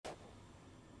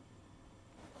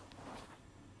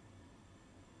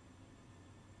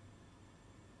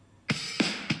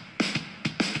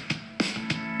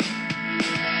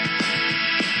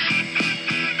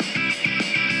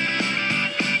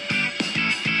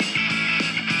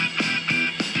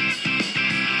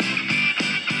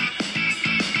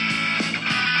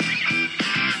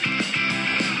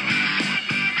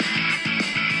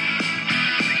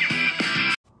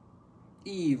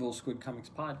Comics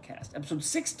Podcast, episode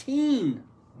 16.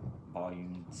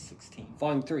 Volume 16.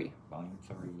 Volume 3. Volume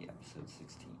 3, episode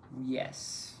 16.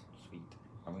 Yes. Sweet.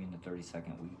 Are we in the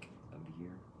 32nd week of the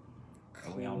year?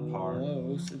 Are we on par?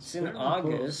 Close. It's in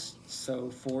August,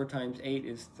 so 4 times 8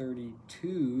 is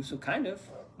 32, so kind of.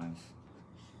 Nice.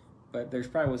 But there's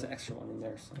probably was an extra one in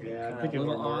there. So Yeah, I think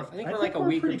we're off. I think we're like a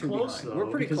week or two behind. Though, we're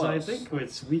pretty because close. I think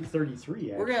it's week 33,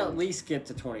 actually. We're going to at least get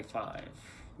to 25.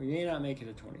 We may not make it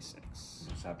to 26. We'll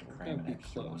just have to We're cram going an to be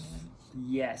extra close. one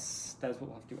Yes, that's what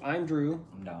we'll have to do. I'm Drew. in.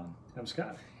 I'm Don. I'm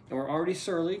Scott. And we're already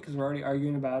surly because we're already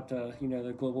arguing about, the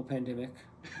global pandemic.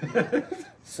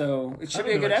 So it should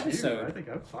be a good episode. I think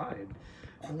I'm fine.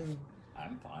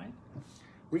 I'm fine.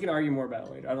 We can argue more about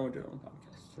it later. I don't want to do it on the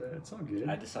podcast. It's all good.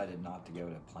 I decided not to go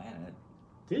to Planet.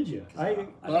 Did you? Well,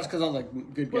 that's because all the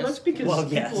good Well, guests. that's because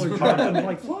people are dropping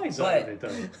like flies out of it,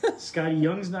 though. Scotty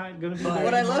Young's not going to be there.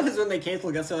 What I love is when they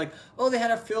cancel guests, they're like, oh, they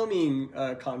had a filming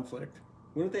conflict.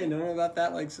 Wouldn't they have known about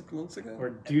that like 6 months ago? Or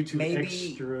due to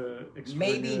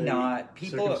Maybe not.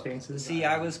 People circumstances. see.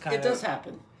 I was kind It of. does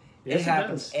happen. It Yes,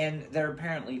 happens, does. and they're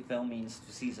apparently filming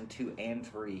season 2 and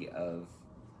 3 of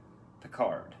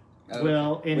Picard.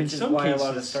 Well, and in Which is some why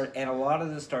cases, a lot of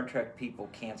the Star Trek people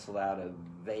canceled out of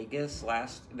Vegas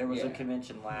There was a Yeah.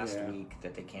 convention last Yeah. week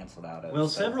that they canceled out of. well,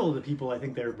 so- several of the people I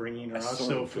think they're bringing are I sort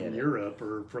also of from get it. Europe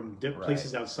or from Right.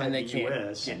 places outside And they the can't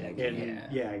U.S. get And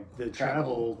it, yeah, the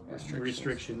Travel travel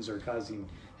restrictions. are causing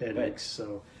headaches.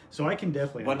 So I can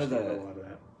definitely One of understand the- a lot of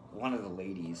that. one of the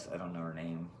ladies, I don't know her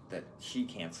name, that she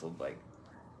canceled like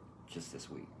just this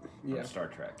week from Yeah. Star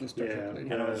Trek. The Star Trek Yeah. lady.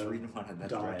 And I was reading one of the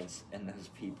Doc. threads, and those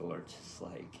people are just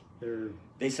like, They're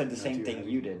they said the Not same too thing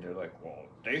heavy. you did. They're like, well,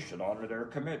 they should honor their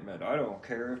commitment. I don't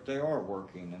care if they are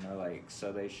working. And they're like,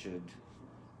 so they should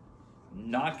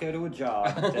not go to a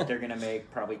job that they're going to make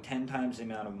probably 10 times the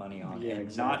amount of money on, Yeah,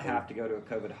 and not exactly. have to go to a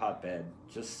COVID hotbed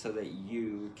just so that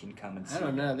you can come and see. I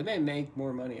don't know. They may make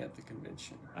more money at the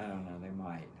convention. I don't know. They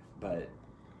might, but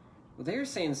Well, they were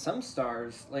saying some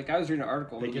stars, like I was reading an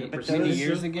article they get a many percentage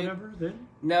years of ago. whatever. Then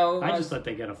No, I just thought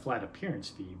they got a flat appearance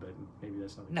fee, but maybe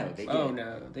that's not the No, case. they Oh get-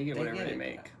 no, they get they whatever get they it.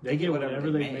 make. They get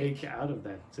whatever they make out of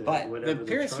that. But whatever The they're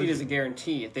appearance fee is a charging.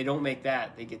 guarantee. If they don't make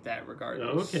that, they get that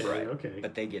regardless. Okay, Right. okay.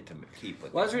 but they get to keep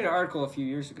with Well, I was reading an article a few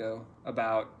years ago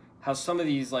about how some of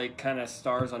these like kind of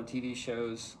stars on TV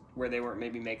shows where they weren't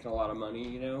maybe making a lot of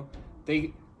money,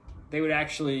 they would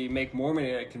actually make more money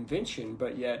at a convention,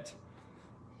 but yet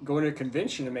going to a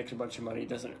convention and making a bunch of money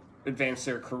doesn't advance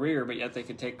their career, but yet they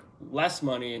could take less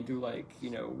money and do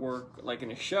work like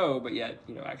in a show, but yet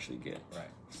actually get Right.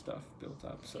 stuff built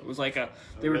up. So it was like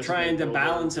they were resume trying to builder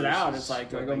balance it out. versus It's like,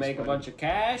 do I what go makes make a money. bunch of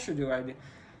cash or do I?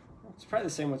 It's probably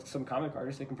the same with some comic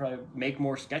artists. They can probably make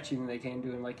more sketching than they can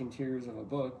doing like interiors of a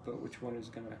book, but which one is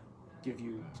going to give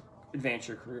you advance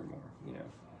your career more?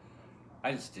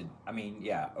 I just did. I mean,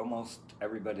 yeah, almost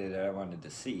everybody that I wanted to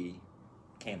see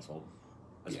canceled,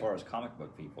 as Yeah. far as comic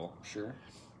book people. Sure.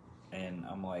 And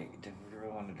I'm like, do we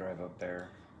really want to drive up there?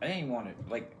 I didn't even want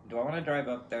to. Like, do I want to drive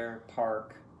up there,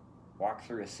 park, walk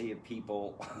through a sea of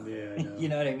people? Yeah, I know. You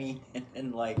know what I mean?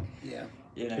 And like, Yeah.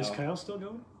 Is Kyle still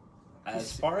going?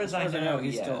 as far as I know,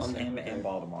 he's yes, still on there. him Okay. and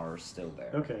Baltimore are still there.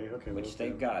 Okay. Which well,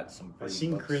 they've got some. I've pretty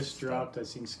seen books Chris stuff. dropped. I've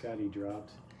seen Scotty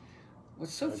dropped.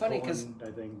 What's so funny because Colin,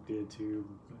 I think did too.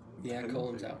 yeah,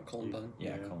 Colin's out. Colin Bunn.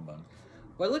 Yeah, Colin Bunn.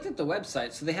 Well, I looked at the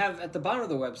website. So they have at the bottom of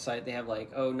the website they have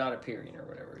like not appearing or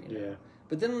whatever. Yeah.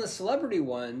 But then on the celebrity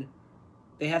one,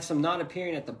 they have some not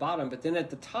appearing at the bottom, but then at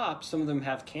the top, some of them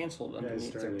have canceled Yeah,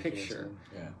 underneath their started picture. canceling.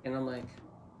 Yeah. And I'm like,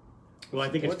 Well, I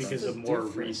think it's What's because the of more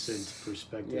difference? recent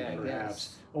perspective, Yeah, I perhaps,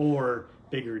 guess. or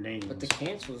bigger names. but the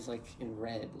cancel is like in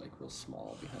red, like real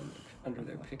small behind under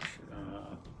their picture.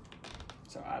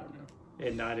 So I don't know.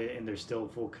 and they're still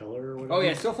full color or whatever. Oh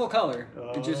yeah, still full color.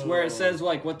 It's just where it Oh. says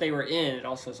like what they were in, it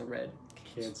also says a red.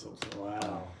 Canceled.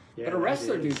 Wow. Yeah, But a that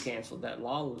wrestler is- dude canceled, that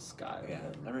lawless guy. or Yeah,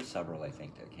 whatever. there were several, I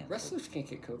think, that canceled. Wrestlers can't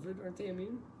get COVID, aren't they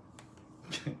immune?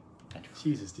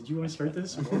 Jesus, did you want to start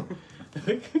this? I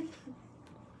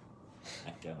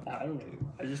don't. I don't know.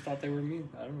 I just thought they were immune.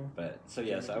 I don't know. But so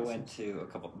yes, I went to a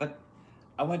couple. But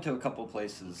I went to a couple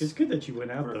places. It's good that you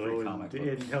went out For a though free and, comic book.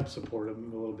 and helped support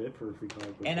them a little bit for a free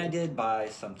comic book. And I did buy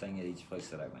something at each place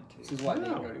that I went This to. is why they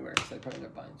didn't Wow. go anywhere, because they probably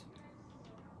ended up buying something.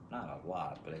 Not a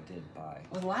lot, but I did buy.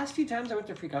 Well, the last few times I went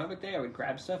to Free Comic Book Day, I would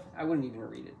grab stuff. I wouldn't even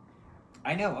read it.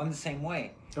 I know, I'm the same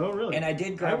way. Oh really? And I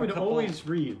did grab I would a couple. always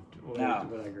read what, No.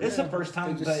 what I grabbed. This is the first They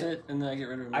time, just but sit and then I get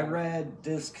rid of them. I read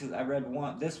this because I read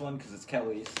this one because it's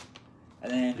Kelly's,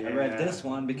 and then I read Yeah. this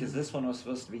one because this one was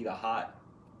supposed to be the hot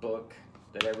book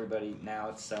that everybody now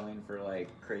it's selling for like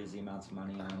crazy amounts of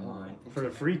money online. For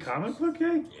a free comic book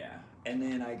day? Yeah. And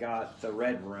then I got the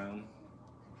Red Room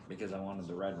because I wanted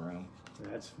the Red Room.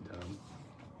 That's dumb.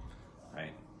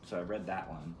 Right. So I read that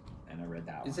one, and I read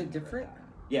that one. Is it different?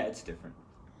 Yeah, it's different.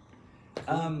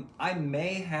 I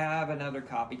may have another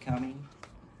copy coming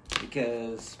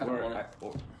because I don't want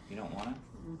it. You don't want it?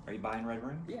 Are you buying Red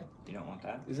Room? Yeah. You don't want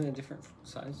that? Isn't it a different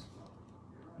size?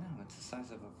 No, it's the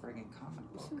size of a friggin'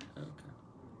 comic book. Okay.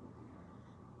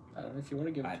 I don't know if you want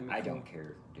to give it to me. I don't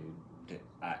care, dude.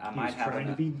 I might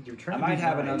have You're trying I might to be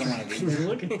have nice. another one of these.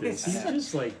 Look at this. He's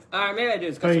just like. All right, maybe I do.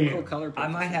 It's got some cool color. I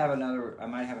pictures. might have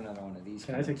another one of these.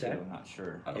 Can I take too. that? I'm not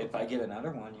sure. I don't If I get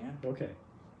another one, yeah. Okay.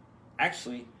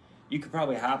 Actually, you could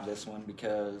probably have this one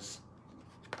because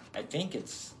I think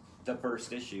it's the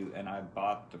first issue, and I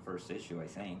bought the first issue. I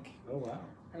think. Oh wow.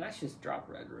 And I should just drop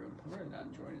Red Room. I'm really not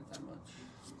enjoying it that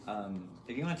much.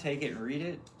 If you want to take it and read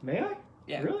it, May I?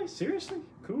 Yeah. Really? Seriously?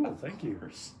 Cool. of Thank you.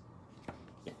 course.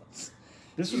 Yes.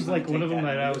 This You was wanna like one take of them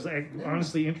that that I and was read it?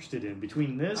 honestly interested in.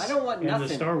 Between this I don't want and the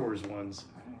nothing. Star Wars ones.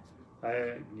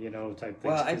 type things.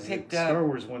 Well, I 'cause picked the up- Star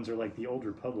Wars ones are like the Old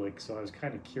Republic, so I was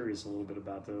kind of curious a little bit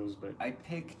about those. But I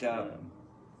picked up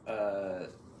a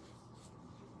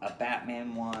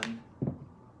Batman one,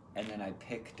 and then I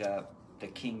picked up the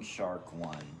King Shark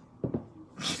one.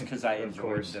 Because I Of enjoyed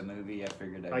course. the movie, I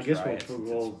figured I'd I guess try it we'll, since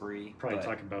we'll it's free. probably but,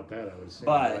 talk about that. I would say,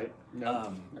 but- right?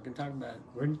 No, I can talk about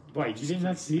it. Why you did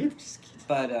not see it?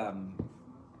 But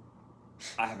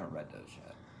I haven't read those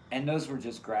yet, and those were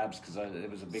just grabs because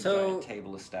it was a big So, giant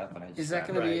table of stuff, and I just Is that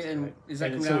grabbed going to it. be in? Right. Is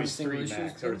that And going it's to be always single three issues?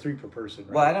 max or 3 per person.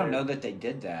 Right Well, I don't there. know that they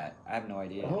did that. I have no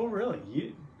idea. Oh,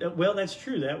 really? Well, that's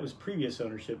true. That was previous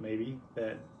ownership, maybe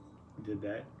that did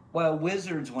that. Well,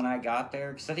 Wizards, when I got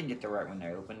there, because I didn't get there right when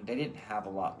they opened, they didn't have a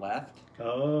lot left.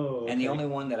 Oh, okay. And the only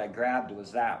one that I grabbed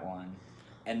was that one.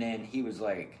 And then he was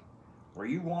like, were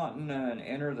you wanting to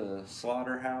enter the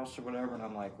slaughterhouse or whatever? And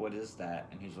I'm like, what is that?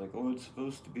 And he's like, oh, it's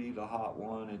supposed to be the hot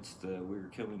one. It's the we're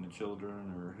killing the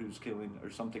children or who's killing or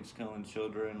something's killing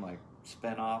children, like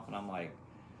spin off. And I'm like,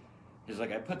 he's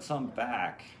like, I put some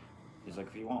back. He's like,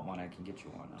 if you want one, I can get you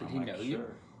one. And Did I'm he like, know sure. you?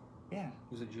 Yeah,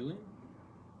 Was it Julian?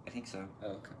 I think so. Oh,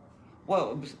 okay.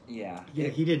 Well, it was, yeah. Yeah,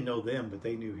 he didn't know them, but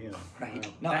they knew him. Right.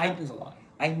 Wow. No, That I happens a lot.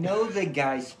 I know the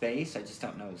guy's face. I just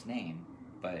don't know his name.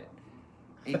 But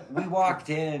we walked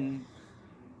in.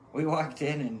 We walked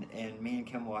in, and me and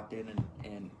Kim walked in,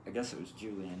 and I guess it was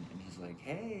Julian, and he's like,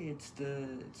 "Hey, it's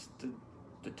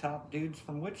the top dudes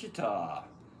from Wichita."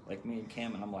 Like me and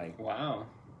Kim, and I'm like, Wow.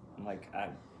 I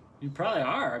You probably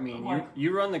are. I mean, I'm like-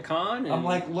 you run the con. And I'm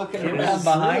like looking Kim around is-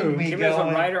 behind me, Kim is a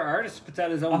going, writer artist, puts out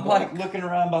his own I'm book. like looking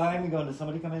around behind me, going, "Did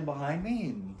somebody come in behind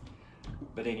me?"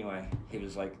 But anyway, he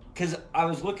was like, because I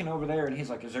was looking over there, and he's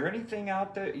like, "Is there anything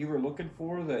out there you were looking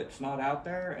for that's not out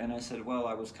there?" And I said, "Well,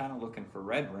 I was kind of looking for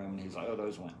Red Room." And he's like, "Oh,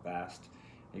 those went fast."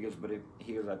 He goes,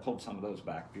 "I pulled some of those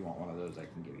back. If you want one of those, I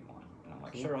can give you one." And I'm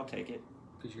like, Cool. "Sure, I'll take it."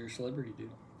 Because you're a celebrity, dude.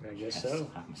 I guess Yes, so.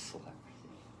 I'm a celebrity.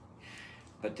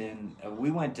 But then we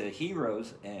went to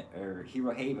Heroes or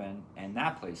Hero Haven, and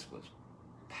that place was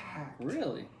packed.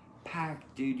 Really?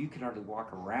 Packed, dude. You could hardly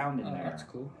walk around in Oh, there. that's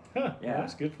cool. Huh, Yeah. well,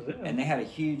 that's good for them. And they had a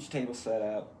huge table set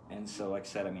up, and so like I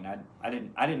said, I mean, I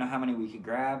didn't know how many we could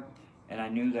grab, and I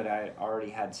knew that I already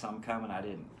had some coming.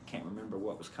 Can't remember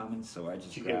what was coming, so I just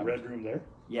Did you get grabbed. Red Room there?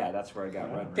 Yeah, that's where I got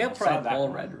Wow. Red Room. They'll I saw probably that pull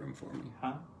one. Red Room for me.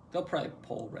 Huh? They'll probably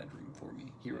pull Red Room for me,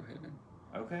 Hero Haven,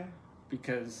 Okay.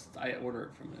 because I order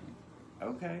it from them.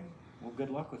 Okay. Well,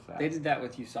 good luck with that. They did that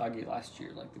with Usagi last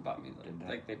year. Like they bought me, Did they?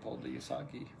 like they pulled the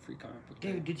Usagi free comic book.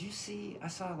 Dude, did you see? I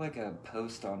saw like a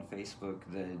post on Facebook.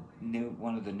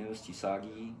 One of the newest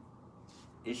Usagi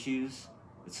issues.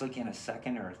 It's like in a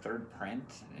second or a third print,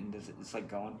 and it's like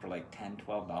going for like $10,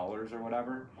 $12 or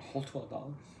whatever A whole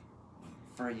 $12.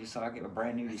 for a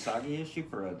brand new Usagi issue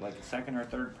for like a second or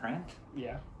third print.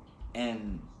 Yeah.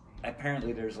 And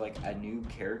apparently there's like a new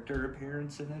character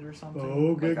appearance in it or something.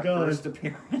 Oh, good like God. a first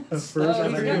appearance. A first Oh,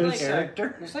 of he's a got new like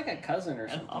character. There's like a cousin or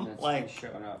And something I'm that's like-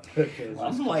 showing up. Okay.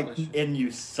 Last I'm like, couple issues. in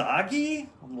Usagi?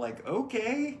 I'm like,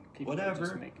 okay, People are whatever.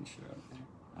 just making shit up.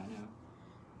 I know.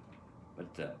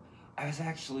 But I was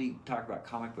actually talking about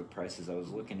comic book prices. I was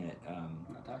looking at I'm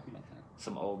not talking about that.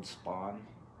 some old Spawn.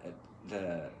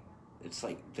 It's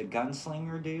like the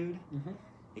Gunslinger dude. Mm-hmm.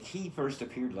 Like he first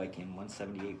appeared like in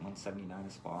 178, 179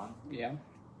 of Spawn. Yeah.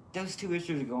 Those 2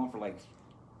 issues are going for like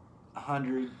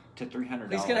 $100 to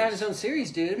 $300. He's gonna have his own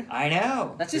series, dude. I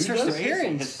know. That's his Who first does?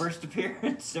 appearance. His first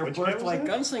appearance. They're Which worth guy was like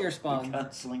that? Gunslinger Spawn.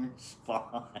 Gunslinger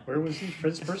Spawn. Where was he?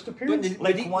 First But appearance?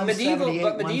 Like medieval 178,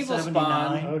 Spawn.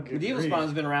 179. Oh, good Medieval grief.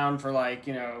 Spawn's been around for like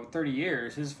 30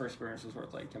 years. His first appearance was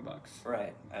worth like $10.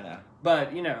 Right, I know.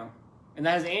 But and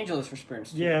that has Angela's first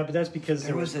appearance too. Yeah, but that's because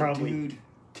There there was was a probably dude.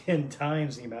 10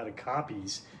 times the amount of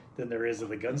copies than there is of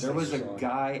the Gunslinger There was a song.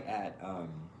 guy at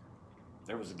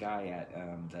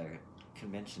the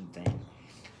convention thing.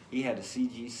 He had a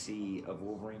CGC of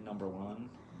Wolverine #1,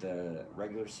 the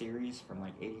regular series from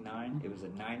like '89. It was a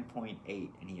 9.8,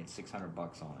 and he had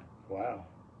 $600 on it. Wow.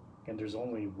 And there's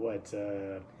only, what,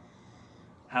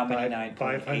 How many 9.8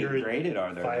 500 graded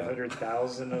are there? though?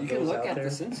 500,000 of You can those look out at there?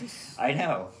 the census. I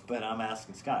know, but I'm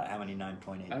asking Scott how many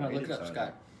 9.8. I don't know. Look it up, are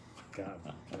Scott. there?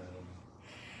 God.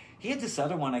 He had this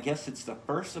other one. I guess it's the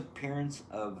first appearance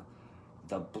of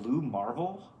the Blue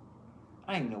Marvel.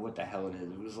 I don't even know what the hell it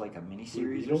is. It was like a miniseries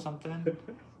or Beetle? something.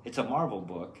 It's a Marvel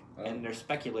book, Oh. and they're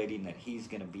speculating that he's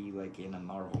going to be like in a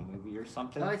Marvel movie or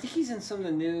something. Oh, I think he's in some of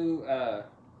the new.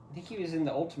 I think he was in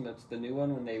the Ultimates, the new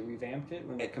one when they revamped it,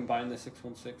 when they combined the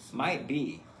 616. Might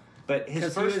be, but his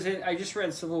Because he first was in. I just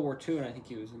read Civil War II, and I think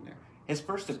he was in there. his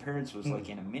first appearance was like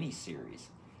in a miniseries,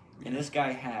 and this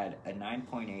guy had a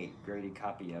 9.8 graded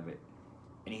copy of it,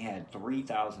 and he had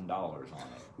 $3,000 on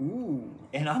it. Ooh.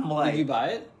 And I'm like, Did you buy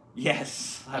it?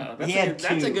 yes. Oh, He had two.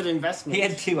 that's a good investment. He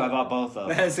had two. I bought both of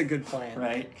them. That's a good plan.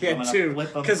 Right? He I'm had gonna two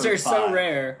flip 'em because for they're so 5.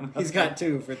 rare. He's got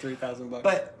two for $3,000.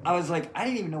 But I was like, I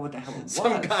didn't even know what the hell it was.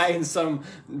 some guy in some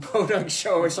podunk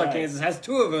show in Wichita, Right. Kansas has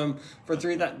two of them for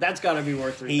 $3,000. That's got to be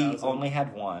worth $3,000. He only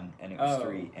had one, and it was Oh.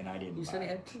 3, and I didn't. You buy said he it.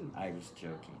 had two. I was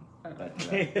joking, Oh.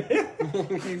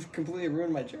 but You've completely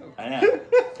ruined my joke. I know.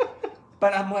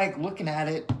 But I'm like looking at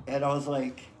it, and I was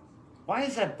like, "Why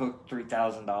is that book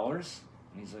 $3,000?"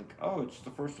 And he's like, "Oh, it's the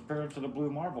first appearance of the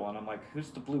Blue Marvel." And I'm like, "Who's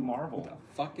the Blue Marvel?" What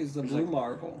the fuck is the He's Blue like,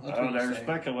 Marvel? That's Oh, what they're you say.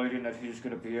 speculating that he's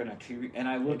going to be in a TV. And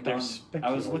I looked They're on.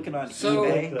 I was looking on So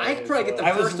eBay. I could probably get the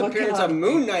I was first looking appearance on- of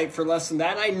Moon Knight for less than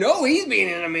that. I know he's being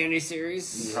in a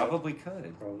miniseries. You probably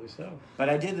could, Probably so. but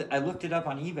I did. I looked it up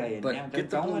on eBay, and But yeah, they're get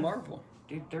the Blue going. Marvel.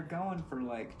 Dude, they're going for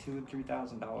like $2,000 and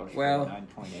 $3,000 Well, for a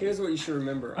 9.8. here's what you should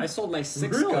remember. I sold my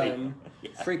sixth Really? gun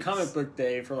Yes. free comic book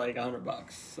day for like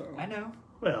 $100. So I know.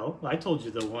 Well, I told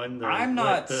you the one. I'm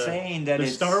not saying that the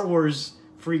it's Star Wars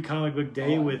free comic book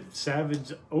day Oh. with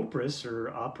Savage Opress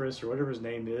or whatever his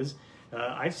name is.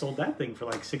 I sold that thing for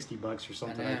like $60 or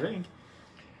something. I know. think.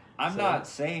 I'm So- not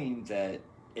saying that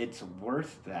it's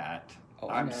worth that. Oh,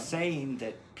 I I'm know. saying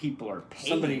that people are paying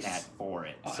Somebody's- that for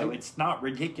it. Oh, So I- it's not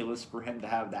ridiculous for him to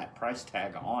have that price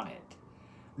tag on it.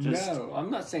 Just no, I'm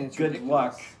not saying it's good ridiculous.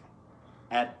 luck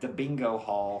at the bingo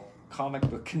hall comic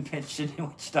book convention in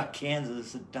Wichita,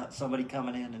 Kansas, and somebody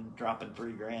coming in and dropping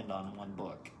 $3,000 on one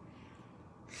book.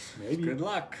 Maybe. Good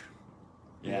luck.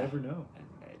 You never know.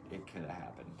 It could have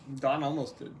happened. Don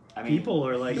almost did. I mean, People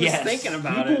are like, He was Yes. thinking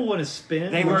about people it. want to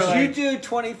spend. They were Would like- you do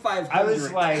 2,500?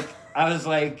 I was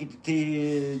like, do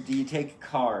you take a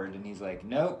card? And he's like,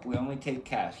 nope, we only take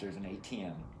cash. There's an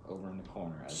ATM over in the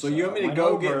corner. So you want me to I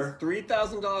go went over, get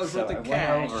 $3,000 so worth I of went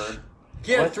cash? over.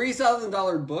 Get a What?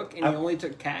 $3,000 book and I- you only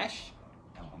took cash?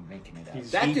 No, I'm making it up.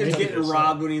 He's- That He dude's took getting it, so-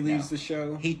 robbed when he leaves No. the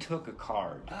show. He took a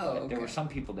card. Oh, but There were okay. some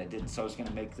people that didn't, so I was going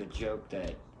to make the joke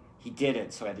that he did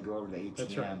it, so I had to go over to the ATM.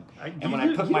 That's right. And when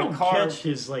I put my card, catch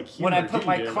his like when I humor, put do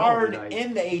my you, at all card tonight?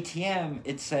 in the ATM,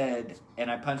 it said,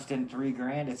 and I punched in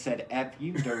 $3,000. It said, "F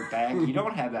you, dirtbag! You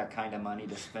don't have that kind of money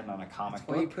to spend on a comic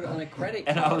Well, you book." put it on a credit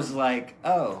card. And I was like,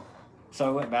 "Oh." So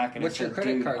I went back and What's I your said,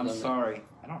 credit "Dude, card I'm limit?" sorry.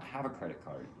 I don't have a credit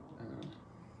card."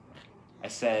 I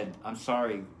said, "I'm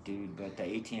sorry, dude, but the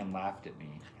ATM laughed at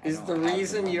me." I Is don't the have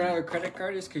reason you don't money." have a credit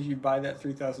card is because you buy that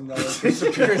 $3,000 piece of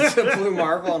appearance of Blue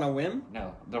Marvel on a whim?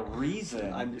 No, the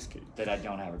reason I'm just kidding. that I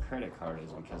don't have a credit card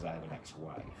is because I have an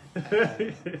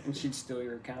ex-wife. And she'd steal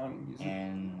your account and use it.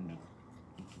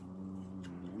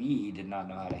 And we did not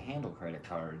know how to handle credit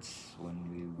cards when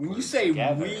we When were you say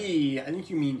together. we, I think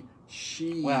you mean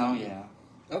she. Well, yeah.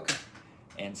 Okay.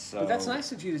 And so But that's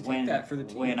nice of you to take when, that for the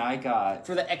team. When I got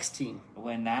For the X team.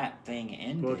 when that thing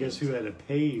ended. Well, guess who had to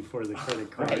pay for the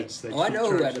credit Right. cards? That Oh, I you know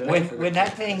who had charged to them? pay. When for when the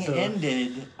that thing So-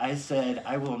 ended, I said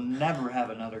I will never have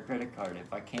another credit card.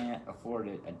 If I can't afford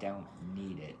it, I don't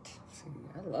need it. See,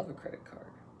 I love a credit card.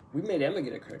 We made Emma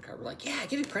get a credit card. We're like, yeah,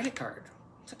 get a credit card.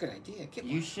 It's a good idea. Get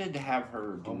one. You should have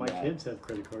her do All my that. kids have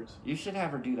credit cards. You should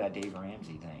have her do that Dave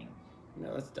Ramsey thing.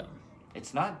 No, it's dumb.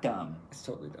 It's not dumb. It's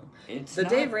totally dumb. It's The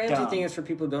not Dave Ramsey dumb. thing is for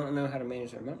people who don't know how to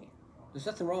manage their money. There's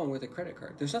nothing wrong with a credit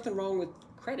card. There's nothing wrong with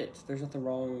credit. There's nothing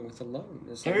wrong with a loan.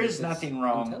 As long There as is it's nothing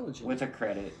wrong intelligent. with a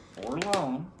credit or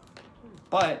loan,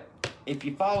 but if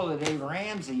you follow the Dave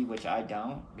Ramsey, which I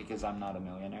don't because I'm not a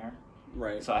millionaire,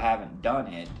 Right. so I haven't done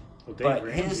it. Well, Dave But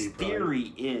Ramsey his probably-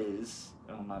 theory is,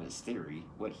 well, not his theory.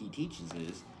 What he teaches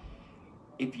is,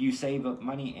 if you save up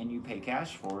money and you pay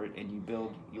cash for it and you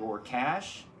build your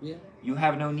cash, Yeah. you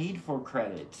have no need for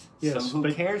credit. Yes, so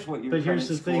who cares what your But here's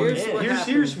the credit thing. score is?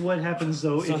 Here's what happens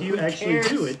though So if you who actually cares?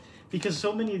 do it, because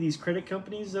so many of these credit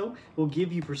companies though will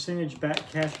give you percentage back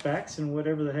cash backs and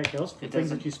whatever the heck else for It things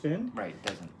doesn't- that you spend. Right,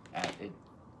 doesn't add it.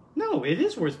 No, it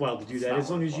is worthwhile to do It's that not as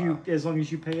long worthwhile.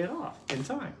 as you pay it off in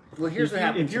time. Well, here's If what you-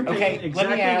 happens. If you're to me. paying Okay, let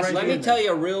me exactly ask- right Let me in tell there.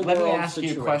 you a real Let me world ask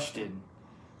situation. you a question.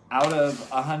 Out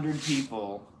of 100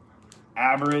 people,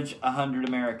 average 100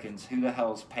 Americans, who the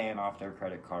hell's paying off their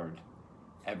credit card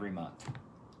every month?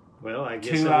 Well, I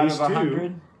guess 2 at out least of two.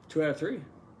 100? 2 out of 3.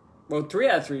 Well, 3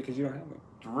 out of 3 because you don't have them.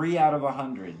 3 out of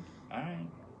 100. All right.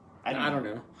 I don't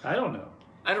know. I don't know.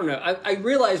 I don't know. I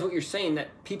realize what you're saying,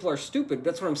 that people are stupid.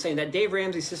 That's what I'm saying. That Dave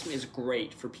Ramsey system is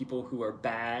great for people who are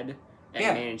bad at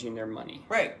Yeah. managing their money.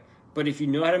 Right. But if you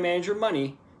know how to manage your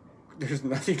money, there's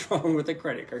nothing wrong with a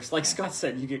credit card. Like Scott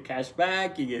said, you get cash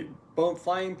back, you get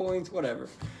flying points, whatever.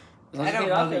 As long I as you don't pay it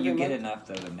know off that you every get month. enough,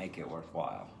 though, to make it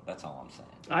worthwhile. That's all I'm saying.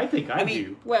 I think I mean,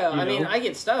 do. Well, you I mean, know? I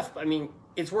get stuff. I mean,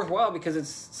 it's worthwhile because it's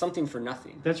something for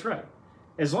nothing. That's right.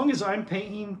 As long as I'm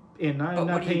paying and I'm But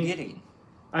not what are paying, you getting?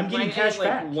 I'm getting Mine cash is like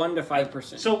back. 1 to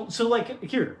 5%. So like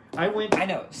here, I went. I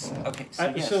know. Okay,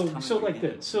 so yes, tell me so what like you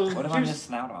get. this. So What am I here's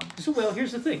missing out on? so well.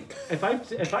 Here's the thing. If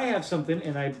I have something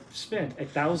and I spent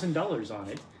 $1,000 on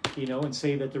it, you know, and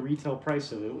say that the retail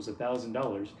price of it was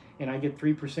 $1,000, and I get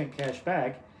 3% cash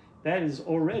back, that is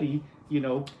already, you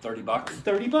know, $30.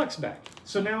 $30 back.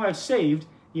 So now I've saved,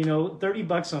 you know,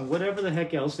 $30 on whatever the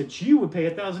heck else that you would pay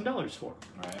 $1,000 for.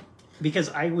 Right. Because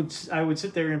I would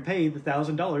sit there and pay the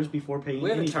 $1,000 before paying We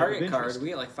have any a type of Target card. interest. We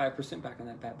get like 5% back on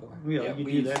that bad boy. Yeah, Yeah, you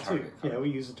we do use that too. Target card. Yeah, we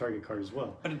use the Target card as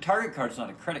well. But a Target card's not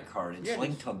a credit card. It's Yeah, it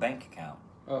linked is. to a bank account.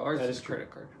 Oh, ours That is is a true.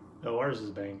 credit card. No, ours is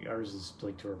bank. Ours is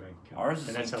linked to our bank account. Ours is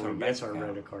and that's linked how to we. our That's bank our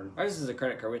account. Reddit card. Ours is a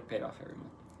credit card. We have to pay it off every month.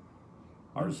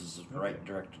 Ours is Okay.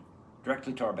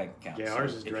 directly to our bank account. Yeah, so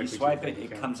ours is if you directly to swipe the it, bank it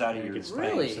account. comes out of And it your gets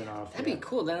Really? 5% off, That'd yeah. be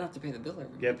cool. Then I don't have to pay the bill every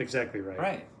month. Yep, exactly right.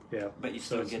 right. Yeah, But you So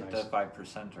still it's get nice. the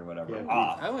 5% or whatever Yeah.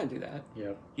 off. I want to do that.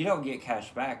 yeah, You don't get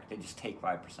cash back. They just take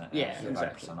 5%. Yeah, extra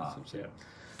exactly. 5% That's off. what I'm saying.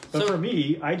 yeah. But So- for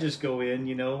me, I just go in.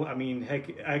 You know, I mean, heck,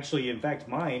 actually, in fact,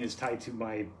 mine is tied to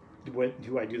my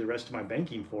who I do the rest of my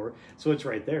banking for. So it's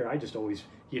right there. I just always,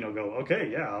 you know, go, okay,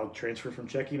 yeah, I'll transfer from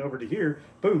checking over to here,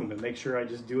 boom, and make sure I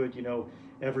just do it, you know,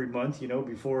 every month, you know,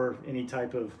 before any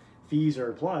type of fees are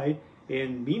applied.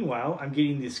 And meanwhile, I'm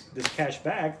getting this cash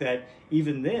back that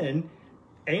even then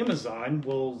Amazon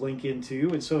will link into.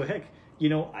 And so, heck, you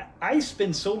know, I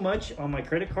spend so much on my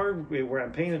credit card where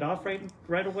I'm paying it off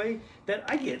right away that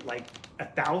I get like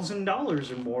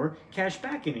 $1,000 or more cash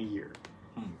back in a year.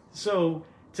 So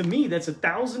to me, that's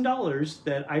 $1,000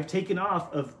 that I've taken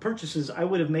off of purchases I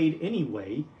would have made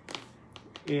anyway,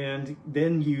 and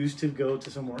then used to go to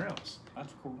somewhere else.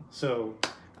 That's cool. So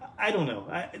I don't know.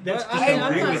 That's Well, just I how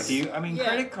I'm agree not- with you. I mean, yeah.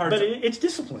 credit cards. But it's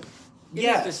discipline. It is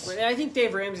Yes. discipline. And I think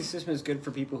Dave Ramsey's system is good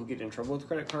for people who get in trouble with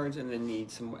credit cards and then need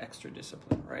some extra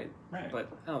discipline, right? Right. But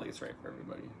I don't think it's right for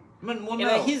everybody. well, And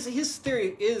no. his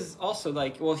theory is also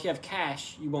like, well, if you have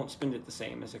cash, you won't spend it the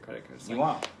same as a credit card. It's You like,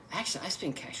 won't. Actually, I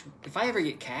spend cash. If I ever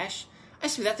get cash, I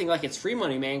spend that thing like it's free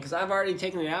money, man, because I've already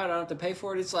taken it out. I don't have to pay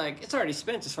for it. It's like, it's already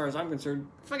spent as far as I'm concerned.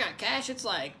 If I got cash, it's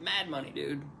like mad money,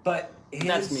 dude. But his,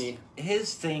 That's me.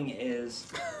 His thing is,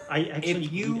 I actually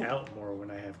you- eat out more when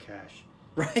I have cash.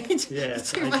 Right? Yeah,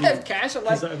 It's like, I if I do. have cash, I'm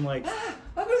like, 'Cause I'm like,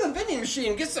 I'll go to the vending machine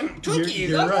and get some Twinkies.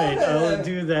 you're I'm right. gonna- I'll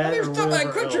do that I or never stop by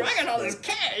whatever Quick Trip. I else. got all this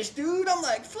cash, dude. I'm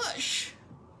like, flush.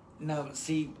 no,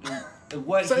 see,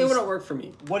 what So it he's, wouldn't work for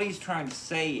me. what he's trying to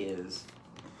say is,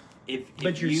 if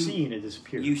but you're you, seeing it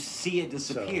disappear. you see it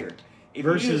disappear. If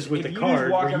Versus you, with if the you card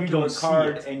just walk where up you to don't a see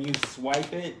card it. and you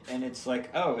swipe it and it's like,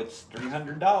 oh, it's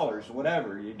 $300,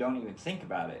 whatever. You don't even think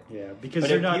about it. Yeah, because But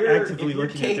they're if not you're- actively if you're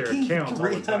looking at their taking accounts all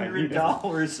the time. either.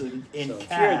 $300 in So- If you're a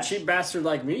cash. cheap bastard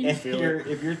like me, you If feel you're it.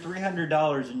 if you're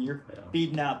 $300 and you're Yeah.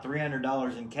 feeding out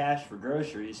 $300 in cash for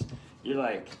groceries, you're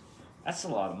like, that's a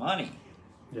lot of money.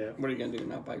 Yeah. What are you going to do?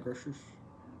 Not buy groceries?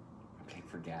 Okay,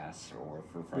 for gas or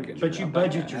for You're furniture. But you I'm like,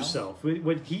 budget no. yourself.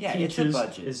 What he Yeah, it's a teaches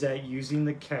budget. is that using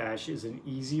the cash is an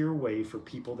easier way for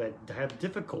people that have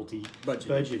difficulty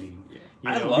budgeting. Yeah. You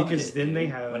I know, loved because it, then dude. they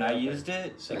have when I used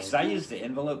it So- because I used the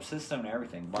envelope system and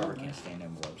everything. Barbara Oh, can't nice. stand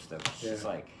envelope stuff. She's Yeah.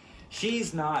 like,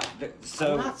 she's not.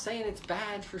 So I'm not saying it's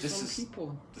bad for this some is-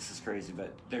 people. this is crazy,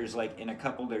 but there's like in a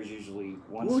couple. There's usually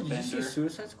one Ooh, did you see spender.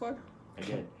 Suicide Squad? I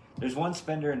did. There's one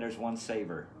spender and there's one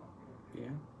saver. Yeah.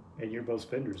 And you're both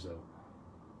spenders though.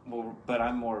 Well, but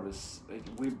I'm more of a.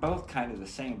 We're both kind of the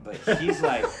same, but she's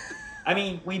like, I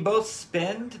mean, we both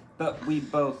spend, but we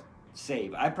both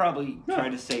save. I probably No, try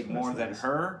to save that's more than nice.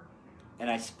 her, and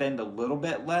I spend a little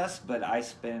bit less, but I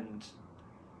spend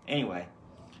anyway.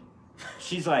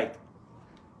 She's like,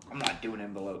 I'm not doing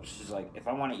envelopes. She's like, if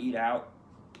I want to eat out,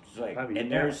 she's like,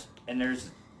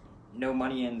 there's no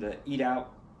money in the eat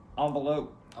out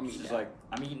envelope. She's like,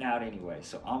 I'm eating out anyway,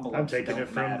 so envelopes. I'm taking don't it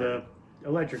from matter. the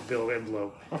electric bill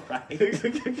envelope.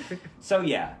 Right. So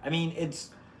yeah, I mean it's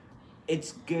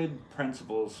good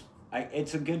principles.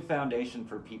 It's a good foundation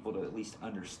for people to at least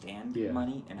understand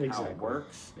money and how it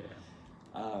works.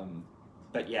 Yeah.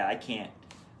 But yeah, I can't.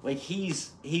 Like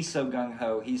he's so gung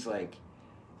ho. He's like,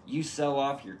 you sell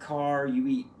off your car, you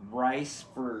eat rice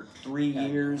for 3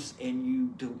 years,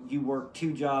 and you work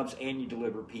 2 jobs and you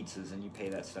deliver pizzas and you pay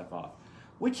that stuff off,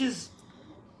 which is,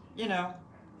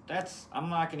 I'm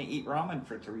not going to eat ramen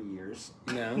for 3 years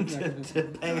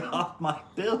to pay off my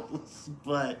bills,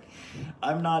 but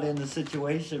I'm not in the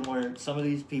situation where some of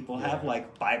these people have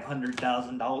like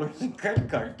 $500,000 in credit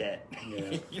card debt.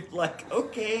 Yeah. You're like,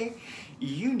 okay,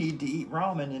 you need to eat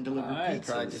ramen and deliver pizzas. I'd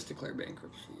probably just declare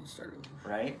bankruptcy and start over.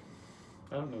 Right?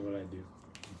 I don't know what I do.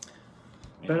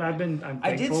 But I'm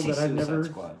thankful that I've never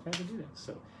had to do that.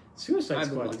 So, Suicide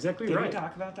Squad, exactly Did right. we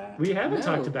talk about that? We haven't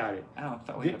talked about it. Oh, I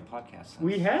thought we had a podcast.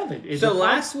 We haven't. So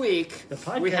last week, the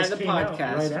podcast we had the came out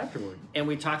podcast right afterward. And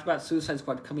we talked about Suicide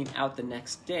Squad coming out the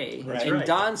next day. That's and right.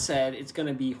 Don said it's going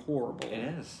to be horrible. It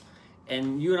is.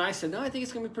 And you and I said, no, I think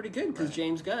it's going to be pretty good because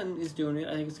James Gunn is doing it.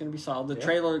 I think it's going to be solid. The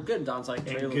trailer, good. Don's like,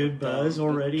 trailer. And good buzz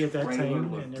already at that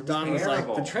time. And Don was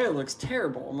like, the trailer looks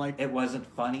terrible. I'm like, it wasn't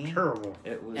funny. Terrible.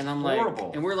 It was and I'm horrible.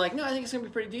 like, and we're like, no, I think it's going to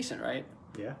be pretty decent, right?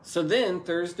 Yeah. So then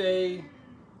Thursday,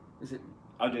 is it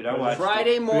Oh, dude, I watched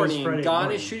Friday it. morning, Friday Don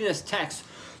morning. is shooting us texts.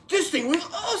 This thing was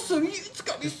awesome. It's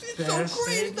got me. It's so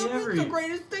great. It's the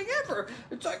greatest thing ever.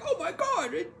 It's like, oh my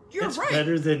god, you're it's right.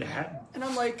 better than and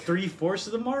I'm like 3/4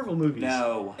 of the Marvel movies.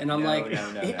 No. And I'm no, like,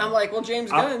 no. I'm like, well,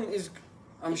 James Gunn is.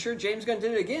 I'm sure James Gunn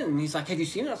did it again. And he's like, have you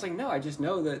seen it? I was like, no, I just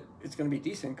know that it's going to be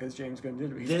decent because James Gunn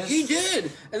did it. He's like, he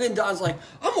did. And then Don's like,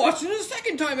 I'm watching it a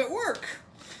second time at work.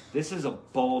 This is a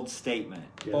bold statement.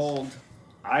 Yes. Bold.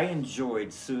 I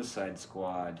enjoyed Suicide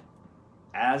Squad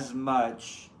as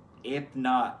much, if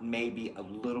not maybe a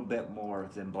little bit more,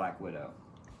 than Black Widow.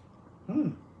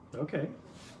 Okay.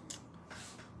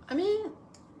 I mean,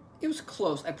 it was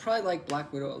close. I probably like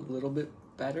Black Widow a little bit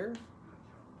better.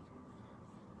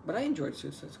 But I enjoyed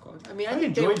Suicide Squad. I mean, I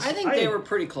think they were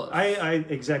pretty close. I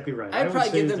exactly right. I'd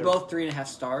probably give them they're- both 3.5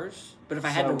 stars. But if I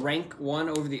had to rank one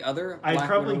over the other, I'd Black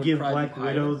probably Widow would give probably Black be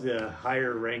Widow higher. the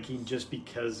higher ranking just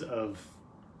because of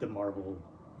the Marvel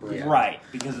brand. Yeah. Right,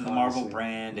 because of the Marvel Honestly.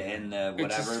 brand and the It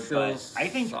just whatever. But feels I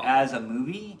think solid. as a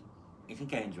movie, I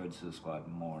think I enjoyed Suicide Squad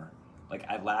more. Like,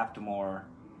 I laughed more.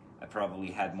 I probably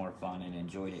had more fun and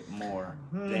enjoyed it more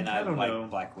than I I don't know.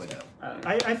 liked Black Widow.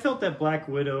 I felt that Black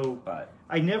Widow, But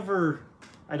I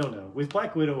don't know. With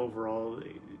Black Widow overall,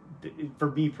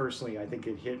 for me personally, I think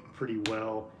it hit pretty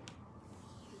well.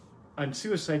 On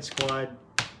Suicide Squad,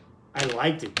 I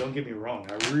liked it. Don't get me wrong.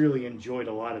 I really enjoyed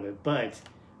a lot of it. But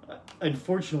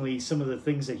unfortunately, some of the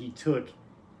things that he took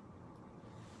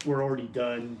were already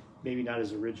done. Maybe not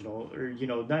as original, or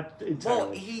not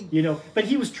entirely. But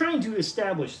he was trying to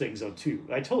establish things though too.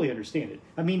 I totally understand it.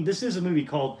 I mean, this is a movie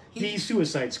called The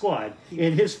Suicide Squad.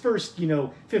 In his first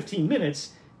 15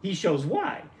 minutes, he shows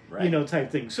why. Right.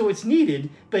 Type thing. So it's needed,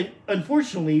 but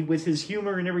unfortunately, with his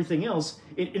humor and everything else,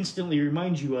 it instantly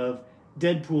reminds you of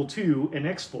Deadpool 2 and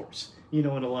X-Force. In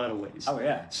a lot of ways. oh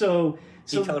yeah, So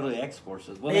he totally X-Force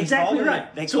it. Well, exactly they called right.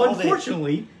 It, they so called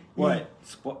unfortunately. What?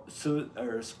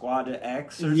 Squad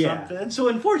X or something? So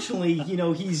unfortunately,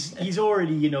 he's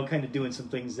already, kind of doing some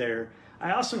things there.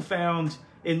 I also found,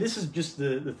 and this is just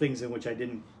the things in which I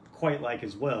didn't quite like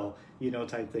as well,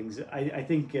 type things. I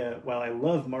think while I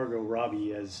love Margot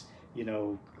Robbie as,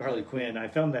 Harley Quinn, I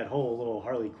found that whole little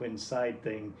Harley Quinn side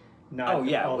thing not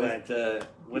all that.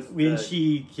 When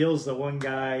she kills the one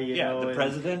guy, the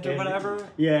president or whatever.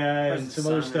 Yeah, and some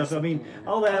other stuff. I mean,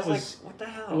 all that was like, what the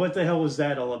hell? What the hell was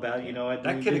that all about?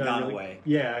 That could have gone away.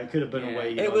 Yeah, it could have been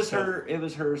away. It was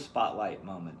her spotlight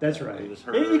moment. That's though. right. It was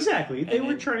her. Exactly. They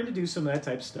were trying to do some of that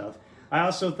type of stuff. I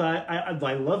also thought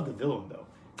I love the villain though.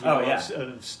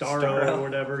 Starro or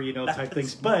whatever, type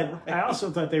things. But right. I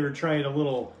also thought they were trying a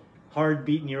little hard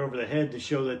beating you over the head to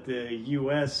show that the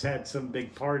U.S. had some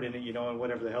big part in it, and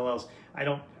whatever the hell else.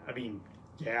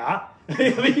 Yeah.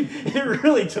 It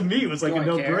really, to me, was like a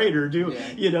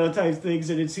no-brainer, type things.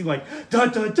 And it seemed like,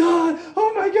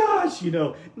 oh my gosh,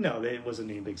 No, it wasn't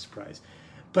any big surprise.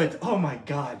 But, oh my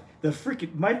God,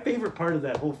 my favorite part of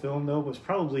that whole film, though, was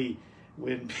probably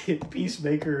when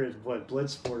Peacemaker and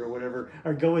Bloodsport or whatever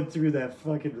are going through that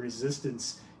fucking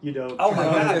resistance, you know, Oh my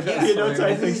God, yes. you know, type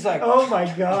And things. he's like- oh my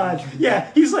God,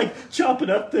 yeah, he's like chopping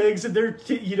up things, and they're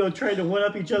you know trying to one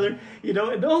up each other, you know,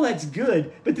 and all that's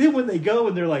good. But then when they go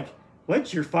and they're like,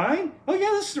 "What? You're fine? Oh yeah,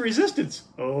 this is the Resistance."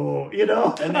 Oh, you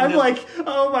know, And then I'm the- like,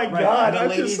 "Oh my Right, God!" the I'm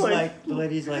lady's just like, the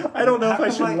lady's like, I don't know if "How I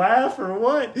come should laugh or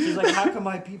what. She's like, how come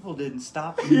my people didn't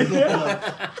stop you?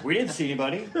 Like, we didn't see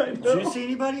anybody. Did know. you see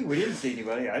anybody? We didn't see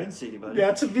anybody. I didn't see anybody.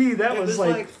 Yeah, to me that It was was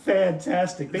like, like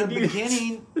fantastic. They The needed-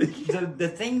 beginning, the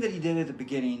thing that he did at the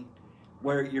beginning,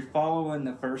 where you're following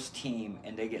the first team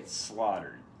and they get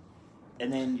slaughtered,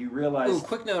 and then you realize Ooh,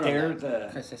 quick note on they're that.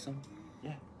 Can I the say something?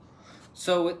 yeah.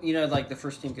 So, you know, like the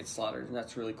first team gets slaughtered, and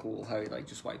that's really cool how he like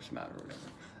just wipes them out or whatever.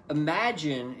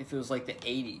 Imagine if it was like the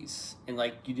 80s and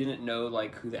like you didn't know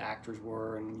like who the actors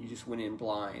were and you just went in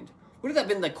blind. Would that have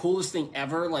been the coolest thing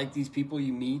ever? Like these people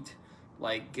you meet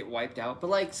like get wiped out. But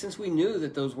like since we knew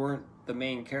that those weren't the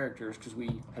main characters because we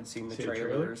had seen the See the trailer?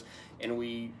 trailers and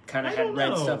we kind of I had don't read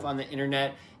know. stuff on the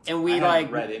internet and I we haven't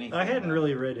like read anything. I hadn't about it.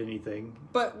 really read anything.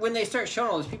 But when they start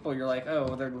showing all these people, you're like,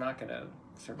 oh, they're not gonna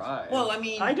survive. Well, I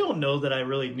mean, I don't know that I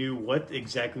really knew what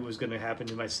exactly was going to happen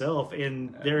to myself.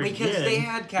 And there because again, they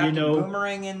had Captain you know,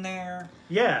 Boomerang in there.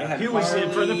 They yeah, had he was in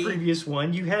for the Harley. previous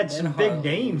one. You had some And big Harley.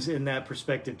 names in that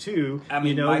perspective too. I mean,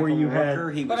 you know, Michael where you Rooker,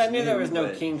 had he but was I knew there was no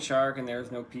but- King Shark and there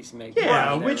was no Peacemaker. yeah,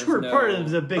 There which was were no- part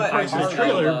of the big But parts of the Harley,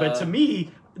 trailer. But to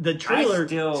me, the trailer,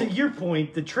 still- to your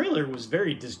point, the trailer was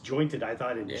very disjointed. I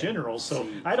thought in Yeah. general. So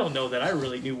See. I don't know that I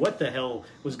really knew what the hell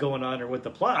was going on or what the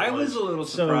plot I was. was a little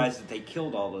So- surprised that they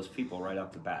killed all those people right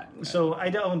off the bat. So I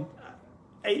don't.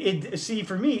 See,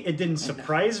 for me, it didn't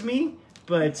surprise me,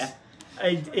 but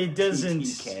it doesn't.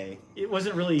 TTK. It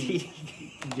wasn't really.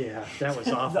 Yeah, that was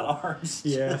the awful. arms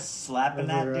Yeah. just slapping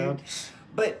that Moving around. dude.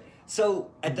 But so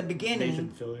at the Nathan beginning,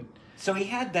 Fillion. so he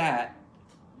had that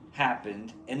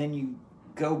happened, and then you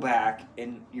go back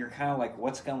and you're kind of like,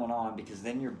 what's going on? Because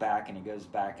then you're back, and he goes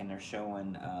back, and they're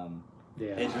showing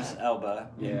Yeah, Idris Elba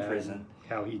in Yeah. prison.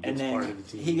 how he gets And then part of the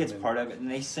team. he gets and- part of it, and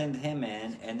they send him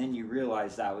in, and then you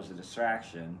realize that was a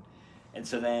distraction, and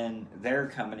so then they're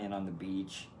coming in on the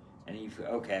beach, and you feel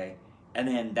okay, and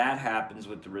then that happens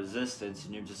with the Resistance,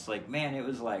 and you're just like, man, it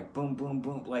was like boom, boom,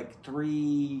 boom, like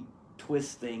 3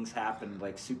 twist things happened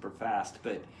like super fast,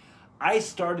 but I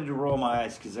started to roll my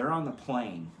eyes because they're on the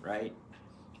plane, right,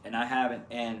 and I haven't,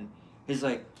 and he's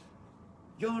like,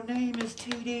 your name is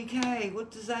TDK.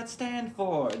 What does that stand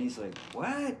for? And he's like,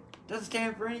 what? Doesn't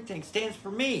stand for anything. Stands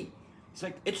for me. He's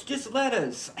like, it's just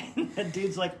letters. And that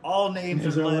dude's like, all names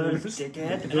These are are letters, letters.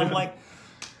 dickhead. And I'm like,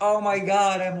 oh my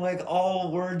God. I'm like,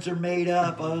 all words are made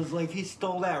up. I was like, he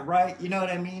stole that right. You know what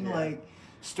I mean? Yeah. Like,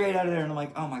 straight out of there. And I'm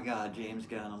like, oh my God, James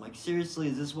Gunn. I'm like, seriously,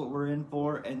 is this what we're in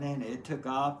for? And then it took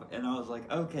off. And I was like,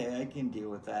 okay, I can deal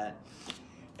with that.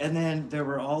 And then there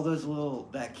were all those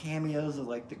that cameos of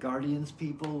like the Guardians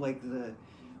people, like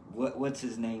what's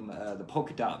his name, the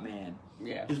Polka Dot Man.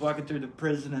 Yeah. He's walking through the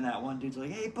prison, and that one dude's like,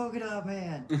 "Hey, Polka Dot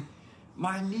Man,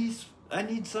 my niece, I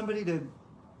need somebody to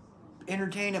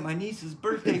entertain at my niece's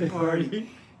birthday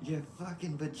party." You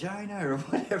fucking vagina or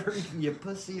whatever, you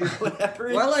pussy or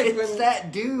whatever. Well, like it's when-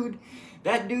 that dude.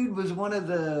 That dude was one of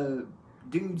the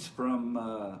dudes from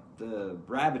the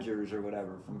Ravagers or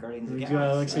whatever from Guardians of the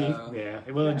Galaxy. Galaxy.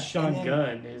 Yeah. Well, and Yeah, Sean and then-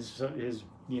 Gunn, his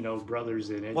brothers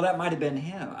in it. Well, that might have been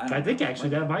him. I think actually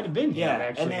that might have been him. Yeah,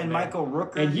 actually, and then in that. Michael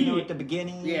Rooker, And you know, he- at the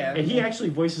beginning. Yeah. And he actually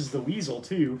voices the Weasel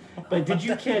too. But did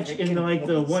you catch in like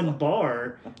the one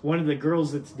bar, one of the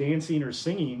girls that's dancing or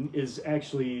singing is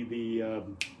actually the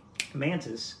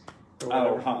Mantis or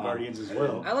whatever from Guardians as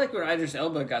well. I like when Idris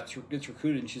Elba gets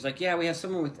recruited, and she's like, "Yeah, we have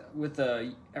someone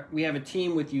we have a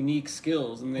team with unique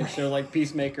skills," and they show like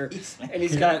Peacemaker,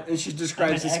 and she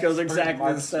describes I'm his an skills expert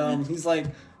exactly the same. marksman. He's like,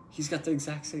 he's got the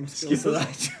exact same skills that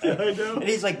I do. I know. And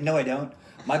he's like, "No, I don't.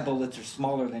 My bullets are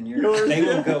smaller than yours. Yours, They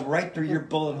will yeah. go right through your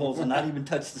bullet holes and not even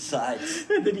touch the sides."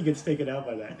 And then he gets taken out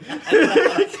by that.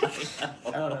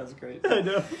 Oh, that was great. I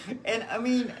know. And I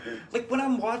mean, like when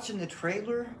I'm watching the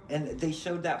trailer and they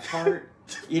showed that part,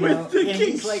 you With know, the and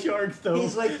king he's like, shark, though.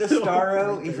 he's like the The whole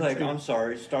Starro. part He's there, like, too. I'm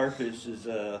sorry, starfish is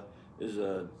a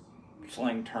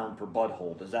slang term for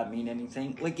butthole. Does that mean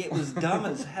anything? Like it was dumb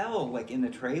as hell, like in the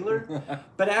trailer.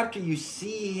 But after you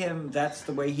see him, that's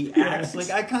the way he acts. Yes. Like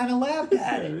I kind of laughed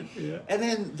at it. Yeah. And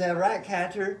then the rat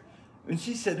catcher, when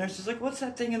she's sitting there, she's like, "What's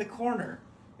that thing in the corner?"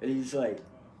 And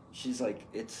she's like,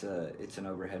 "It's an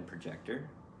overhead projector."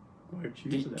 Why don't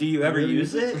you use that? Do you ever Really?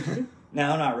 use it?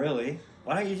 No, not really.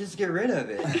 Why don't you just get rid of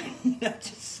it? You know,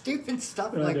 just stupid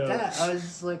stuff I like know. that. I was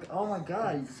just like, oh my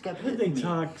God, he just kept How did hitting they me.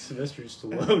 talk Sylvester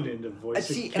Stallone into I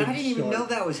voicing see, King and I didn't even Shark? know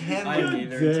that was him. I didn't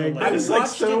either Dang, until that like, is like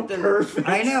so perfect.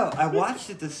 I know. I watched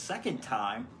it the second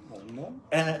time,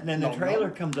 And then the No, trailer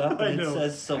no. comes up I and it know.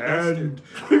 says Sylvester.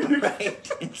 And-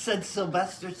 Right. It said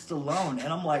Sylvester Stallone.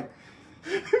 And I'm like,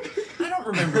 I don't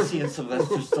remember seeing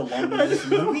Sylvester Stallone in this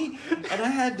movie. And I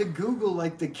had to Google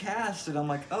like the cast, and I'm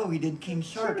like, oh, he did King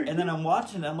Shark. And then I'm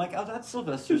watching it, I'm like, oh, that's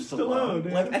Sylvester Stallone.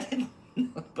 Stallone, Like yeah. I didn't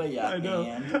know. But yeah, I know.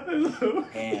 hand.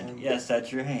 Hand. Yes,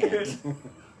 that's your hand.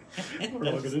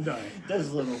 We're all gonna die.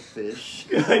 Those little fish.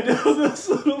 I know those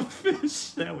little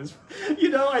fish. That was,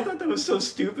 I thought that was so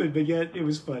stupid, but yet it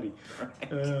was funny.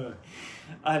 Right.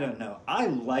 I don't know. I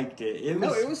liked it. It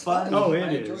was fun. funny. Oh, it I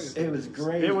is. enjoyed It was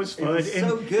great. It was fun. It was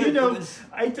so And, good. It was-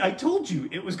 I told you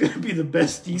it was going to be the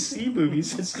best DC movie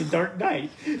since The Dark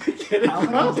Knight. And it How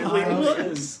many, probably times,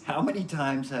 was. how many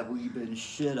times have we been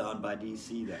shit on by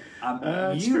DC?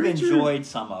 That It's you've very true. enjoyed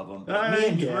some of them. Me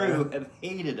and Yeah. Drew have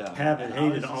hated them. Haven't And I was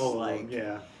hated just all like, of them,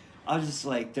 yeah. I was just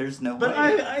like, there's no But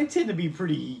way. I tend to be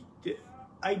pretty.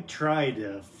 I try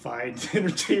to find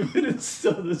entertainment in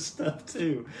some of this stuff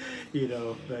too,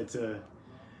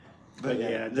 But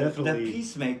yeah, definitely. The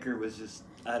Peacemaker was just,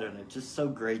 I don't know, just so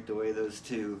great the way those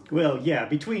two. Well, yeah,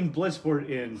 between Bloodsport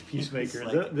and Peacemaker,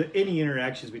 It's like- any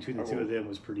interactions between the two Oh. of them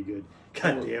was pretty good.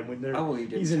 God Oh. damn, when they're Oh, he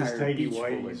did he's in his entire tiny beach full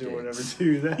of whities or whatever dicks.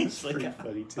 too. That was It's like, pretty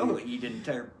funny too. Oh, eat an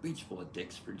entire beach full of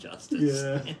dicks for justice.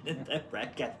 Yeah. And that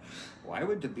rat cat. Why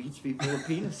would the beach be full of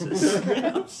penises?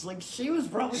 I was like, she was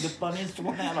probably the funniest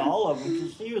one out of all of them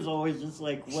because she was always just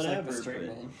like She's like whatever. the straight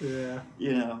but, man.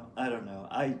 Yeah. I don't know.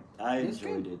 I It was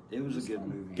enjoyed good. it. It was It was a good fun.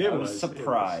 movie. It I was, was it was.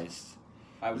 surprised.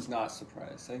 I was not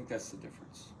surprised. I think that's the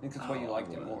difference. I think that's why you Oh,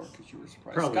 liked it it more was. because you were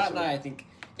surprised. Probably Scott so. and I think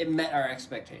it met our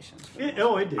expectations. for the It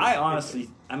most did. I It honestly,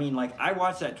 I mean, like, I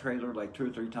watched that trailer like 2 or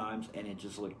 3 times and it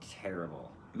just looked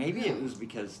terrible. Maybe it was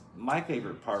because my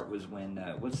favorite part was when,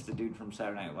 what's the dude from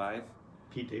Saturday Night Live? did.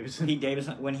 Pete Davidson. Pete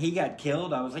Davidson. When he got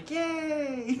killed, I was like,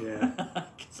 yay! Yeah.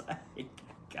 Because I hate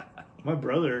that guy. My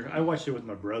brother, I watched it with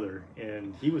my brother,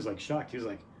 and he was like shocked. He was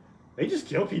like, "They just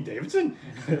killed Pete Davidson?"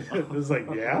 I was like,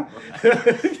 "Yeah."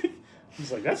 He's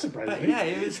like, "That surprised But me." yeah,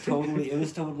 it was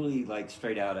totally like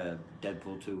straight out of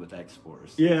Deadpool 2 with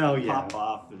X-Force. Yeah, oh, yeah. Pop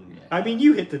off and... I mean,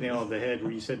 you hit the nail on the head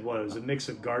where you said what it was a mix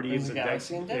of Guardians And and,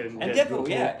 Galaxy and Deadpool. And Deadpool,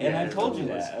 yeah. And I it told you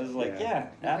really that. I was like, yeah,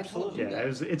 I told you.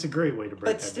 absolutely. Yeah, it's a great way to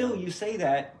break But that still, down. you say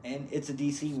that, and it's a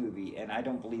DC movie, and I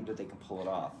don't believe that they can pull it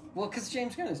off. Well, because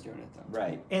James Gunn is doing it though.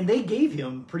 Right. And they gave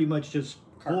him pretty much just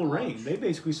Carte full blanche. reign. They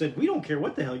basically said, "We don't care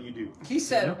what the hell you do." He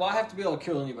said, Yeah. "Well, I have to be able to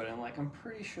kill anybody." I'm like, I'm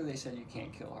pretty sure they said you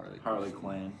can't kill Harley. Harley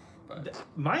Quinn. But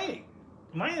My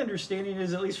understanding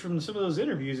is, at least from some of those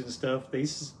interviews and stuff, they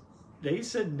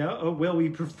said no. Oh, well, we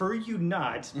prefer you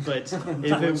not, but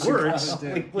if it works,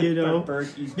 We you know, prefer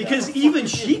you because not. even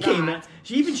she came out.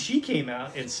 She came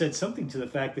out and said something to the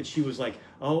fact that she was like,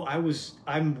 "Oh,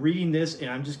 I'm reading this and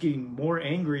I'm just getting more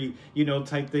angry,"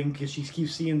 type thing, because she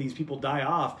keeps seeing these people die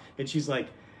off, and she's like,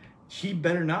 she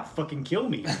better not fucking kill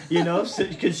me,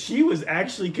 because she was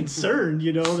actually concerned,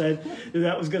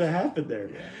 that was going to happen there.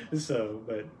 Yeah. So,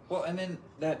 but Well, and then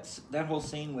that whole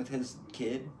scene with his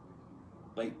kid,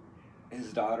 like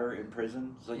his daughter in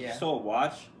prison. It's like, Yeah. you stole a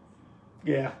watch.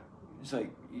 yeah, It's like,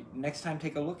 next time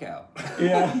take a look out.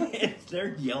 Yeah.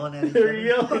 They're yelling at each they're other.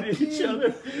 yelling at each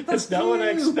other. That's not what I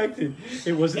expected.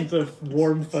 It wasn't the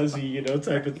warm fuzzy,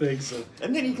 type of thing. So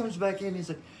And then he comes back in. He's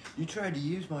like, "You tried to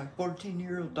use my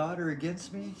 14-year-old daughter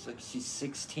against me?" It's like, she's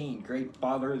 16, great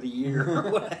father of the year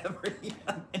or whatever.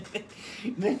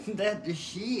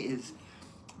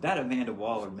 That Amanda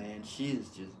Waller, man, she is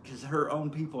just, because her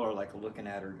own people are like looking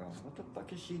at her going, "What the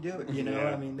fuck is she doing?" Yeah.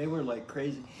 I mean, they were like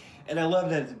crazy. And I love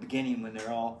that at the beginning when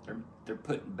they're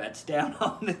putting bets down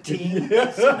on the team. Yeah.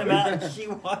 They send them out and she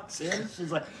walks in.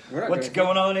 She's like, We're not "What's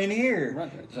gonna going on in here?" We're not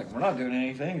gonna It's like, "We're not doing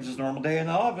anything. It's just a normal day in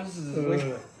the office." It's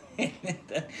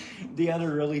like- the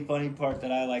other really funny part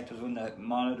that I liked was when the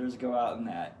monitors go out and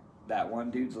that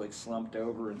one dude's like slumped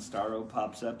over and Starro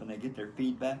pops up and they get their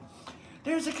feedback.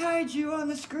 "There's a kaiju on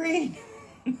the screen."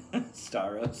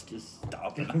 Starro's just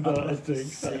stomping on The the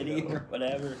things, city I know. or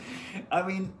whatever. I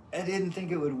mean, I didn't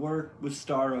think it would work with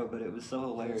Starro, but it was so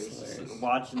hilarious, hilarious. just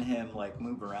watching him like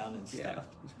move around and yeah, stuff.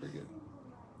 it's pretty good.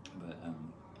 But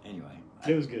anyway,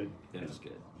 it was good. It was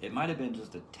good. It might have been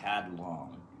just a tad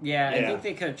long. Yeah, I Yeah. think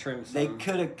they could have trimmed some. They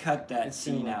could have cut that It's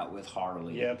scene similar. out with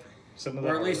Harley. Yep. Some of the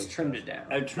or at least Harley trimmed stuff. it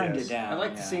down. I trimmed Yes. it down. I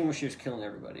like the yeah. scene where she was killing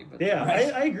everybody. But Yeah,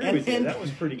 Right. I agree And with you. then, That was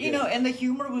pretty good. And the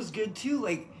humor was good too.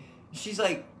 Like, she's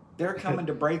like, they're coming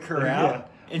to break her Yeah.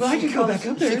 out. And Well, I she can go comes, back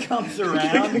up there. She comes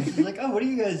around and she's like, "Oh, what are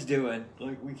you guys doing?"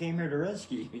 Like, "We came here to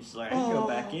rescue you." She's like, "I can go Oh.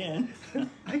 back in."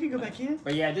 I can go back in.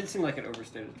 But yeah, it did seem like it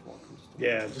overstated its welcome.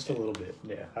 Yeah, just a little bit.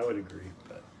 Yeah, I would agree.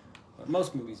 But But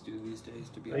most movies do these days,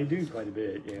 to be they honest. do quite a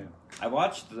bit. Yeah. I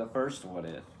watched the first What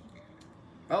If.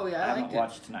 Oh yeah, I I haven't liked it.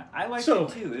 watched tonight. I liked So-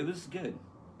 it too. It was good.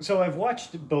 So I've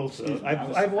watched both. Excuse me, I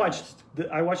was I've watched.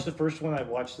 surprised. I watched the first one. I've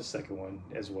watched the second one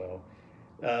as well.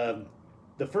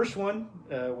 The first one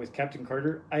with Captain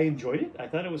Carter, I enjoyed it. I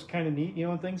thought it was kind of neat,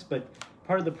 and things. But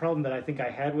part of the problem that I think I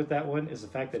had with that one is the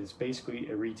fact that it's basically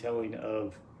a retelling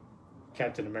of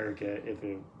Captain America if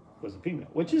it was a female,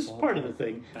 which is part of the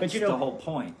thing. That's but the whole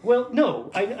point. well, no,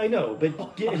 I know,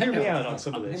 but hear me out on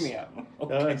some of this. Hear me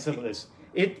out. On some of this,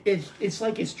 it's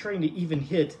like it's trying to even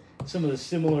hit some of the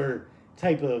similar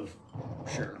type of.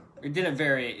 Sure. It didn't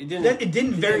vary. It didn't. It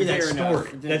didn't vary that enough. story.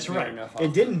 It didn't That's veer right. enough off.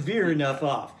 It didn't veer enough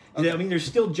off. Okay. I mean, they're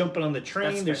still jumping on the train.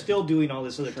 That's They're fair. still doing all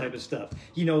this other type of stuff.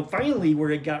 Finally, where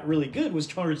it got really good was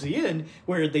towards the end,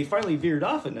 where they finally veered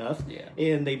off enough, Yeah.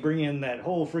 and they bring in that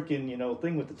whole freaking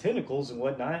thing with the tentacles and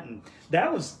whatnot, and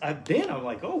that was then I'm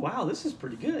like, oh wow, this is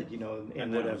pretty good, and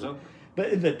And then it was whatever. over.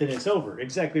 But then it's over.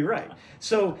 Exactly right.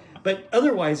 So, but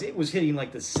otherwise, it was hitting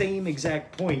like the same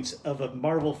exact points of a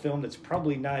Marvel film that's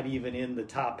probably not even in the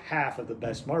top half of the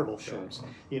best Marvel films,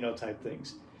 type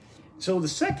things. So the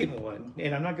second one,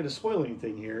 and I'm not going to spoil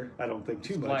anything here, I don't think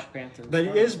too much. Black Panther. But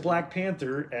it is Black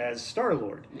Panther as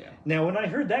Star-Lord. Yeah. Now, when I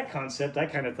heard that concept, I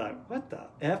kind of thought, what the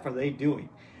F are they doing?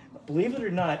 Believe it or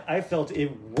not, I felt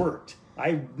it worked.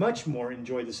 I much more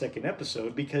enjoyed the second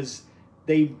episode because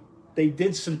they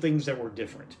did some things that were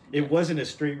different. It wasn't a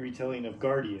straight retelling of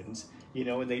Guardians,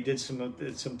 and they did some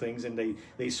things, and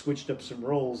they switched up some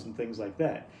roles and things like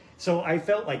that. So I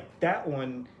felt like that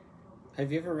one Have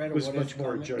you ever read a was What much If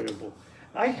more comic? enjoying.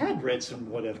 I had read some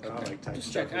What If comic Okay. type Just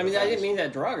stuff. check. I mean, I didn't mean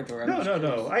that derogatory. I'm No, just no,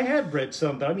 curious. no. I had read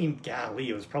some, but I mean, golly,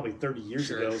 it was probably 30 years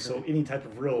Sure, ago. sure. So any type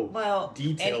of real Well,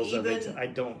 details and of it, even- I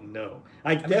don't know.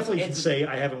 I definitely can it's- say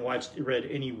I haven't read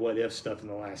any What If stuff in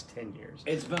the last 10 years.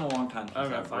 It's been a long time I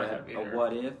don't since know I've if I read have a either.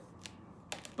 What If,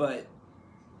 but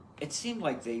it seemed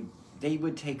like they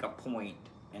would take a point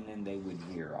and then they would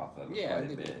veer off of it Yeah, quite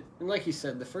they a bit. did. And like you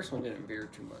said, the first one didn't veer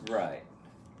too much. Right.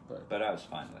 But I was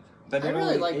fine with it. But I it really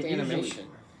always- liked it the usually- animation.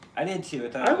 I did too. I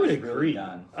thought I it would was agree. really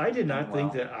done. I did not done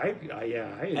think well. that. I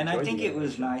And I enjoyed think the it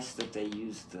was animation. nice that they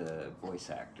used the voice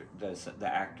actor, the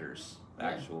actors, the Yeah.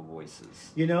 actual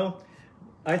voices.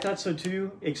 I thought so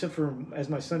too, except for, as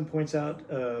my son points out,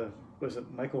 was it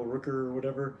Michael Rooker or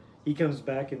whatever? He comes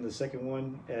back in the second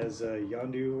one as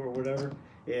Yondu or whatever,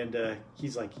 and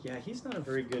he's like, yeah, he's not a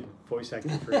very good voice actor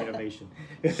for animation.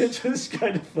 It's just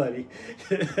kind of funny.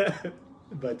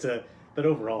 But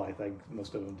overall, I think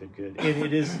most of them did good. And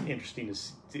it is interesting to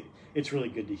see. It's really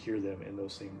good to hear them in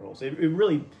those same roles. It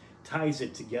really ties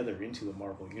it together into the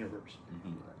Marvel universe.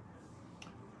 Mm-hmm.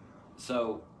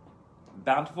 So,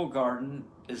 Bountiful Garden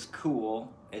is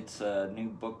cool. It's a new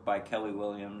book by Kelly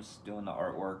Williams doing the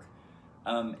artwork.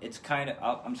 It's kind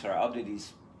of, I'm sorry, I'll do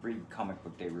these brief comic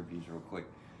book day reviews real quick.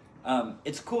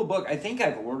 It's a cool book. I think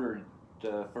I've ordered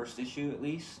the first issue at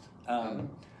least.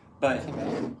 But,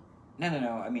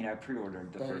 no. I mean, I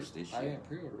pre-ordered the first issue. I didn't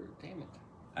pre-order it. Damn it.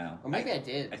 I know. Or maybe I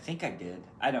did. I think I did.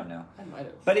 I don't know. I might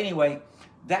have. But anyway,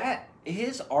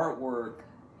 his artwork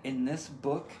in this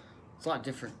book, It's a lot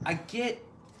different. I get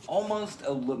almost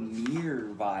a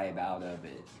Lemire vibe out of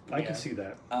it. I Yeah. can see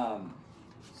that.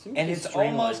 Seems And to it's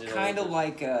streamline almost it a kind of little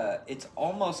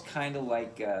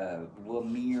like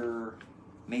Lemire,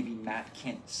 maybe Matt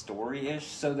Kent story-ish.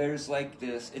 So there's like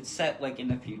this, it's set like in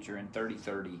the future in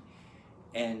 3030,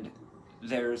 and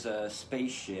there's a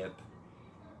spaceship,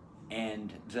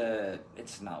 and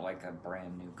it's not like a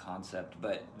brand new concept,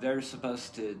 but there's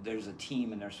a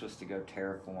team and they're supposed to go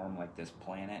terraform like this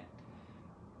planet,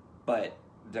 but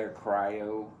their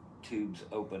cryo tubes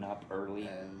open up early.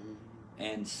 bit.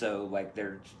 And so, like,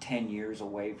 they're 10 years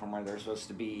away from where they're supposed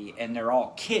to be, and they're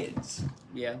all kids.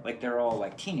 Yeah. Like, they're all,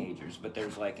 like, teenagers, but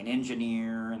there's, like, an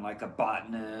engineer and, like, a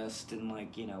botanist and,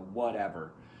 like,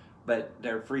 whatever. But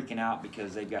they're freaking out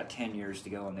because they've got 10 years to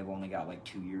go, and they've only got, like,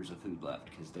 2 years of food left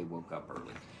because they woke up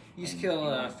early. You just And, kill you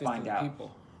know, a fifth of find the out.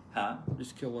 people. Huh?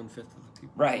 Just kill 1/5 of the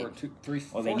people. Right. Or three.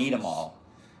 Well, they need them fourths. all.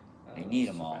 They Oh, need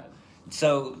that's them too all. bad.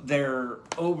 So they're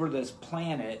over this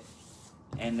planet,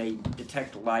 and they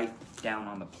detect life down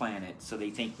on the planet. So they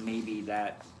think maybe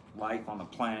that life on the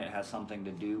planet has something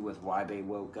to do with why they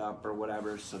woke up or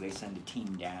whatever. So they send a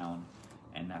team down,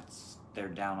 and they're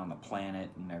down on the planet,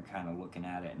 and they're kind of looking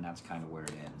at it, and that's kind of where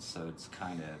it ends. So it's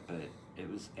but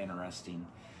it was interesting.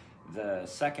 The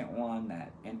second one,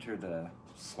 that Enter the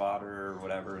Slaughter or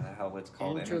whatever the hell it's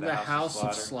called. Enter the House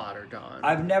of Slaughter, Don.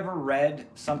 I've never read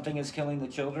Something is Killing the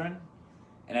Children,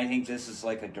 and I think this is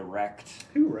like a direct.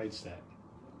 Who writes that?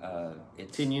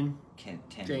 It's Tinian.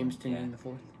 Tinian, James Tinian yeah. the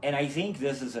fourth. And I think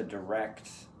this is a direct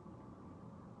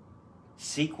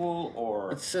sequel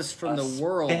or It says from a the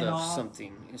world of spin-off.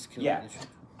 something is killing Yeah. the children.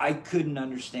 I couldn't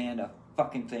understand a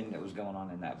fucking thing that was going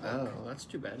on in that book. Oh, that's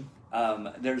too bad.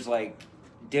 There's like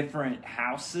different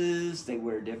houses. They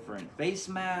wear different face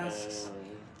masks.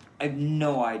 I have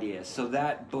no idea. So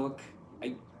that book,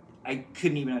 I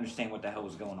couldn't even understand what the hell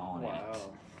was going on in it.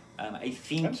 I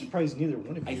think I'm surprised neither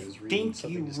one of you I is reading think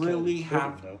something you that's killing really children,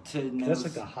 have though. to know. That's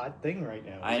like a hot thing right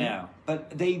now. I isn't it? know,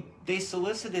 but they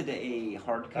solicited a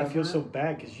hardcover. I feel so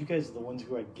bad because you guys are the ones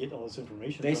who I get all this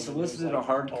information. They from, and solicited it's, a like,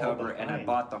 all hardcover, and I behind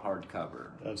bought the hardcover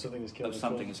of something is killing. of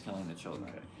Something is Killing the Children.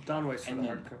 Okay. Don waits for And the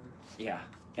then- hardcover. Yeah,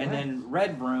 and then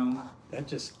Red Room. That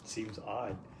just seems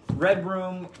odd. Red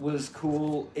Room was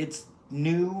cool. It's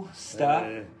new stuff,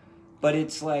 but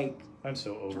it's like I'm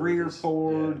so over 3 or this.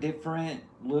 4 Yeah. different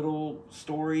little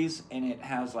stories, and it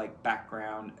has like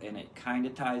background, and it kind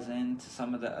of ties into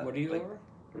some of the. What are you like, over?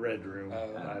 Red Room. Oh.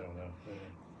 I don't know.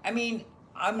 I mean,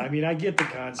 I I get the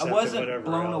concept. I and wasn't whatever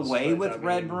blown else, away but, with I mean,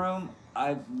 Red Room.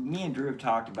 Me and Drew have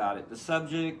talked about it. The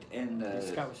subject and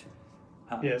Scott was here.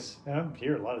 Yes, and I'm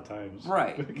here a lot of times.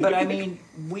 Right, but I mean,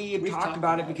 we've We've talked talked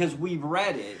about it about it. because we've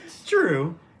read it.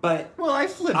 True. But Well, I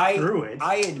flipped through it.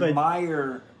 I but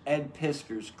admire Ed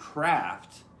Pisker's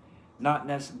craft, not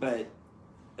necessarily, but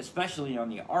especially on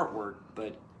the artwork.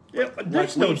 But yeah,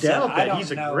 there's no we've said, doubt I that don't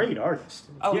he's a know. great artist.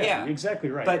 Oh, yeah. exactly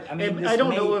right. But I mean, And this I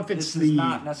don't know if it's this is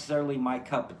not necessarily my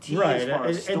cup of tea, right, as far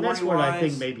as and that's what I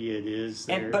think story-wise. maybe it is.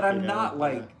 There, But I'm you know, not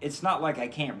like it's not like I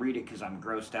can't read it because I'm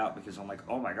grossed out because I'm like,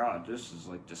 oh my god, this is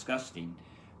like disgusting.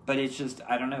 But it's just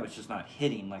I don't know, it's just not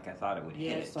hitting like I thought it would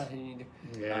Yeah, hit. it's not hitting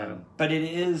either. Yeah. But it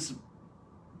is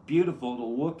beautiful to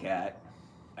look at.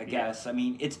 I guess. I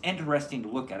mean, it's interesting to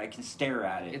look at. I can stare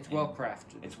at it. It's and well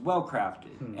crafted. It's well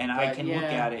crafted, and I But, can look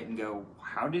yeah. at it and go,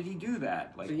 "How did he do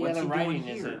that? Like, But yeah, what's the he doing writing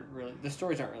here?" isn't really. The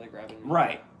stories aren't really grabbing me.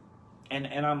 Right, and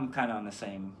I'm kind of on the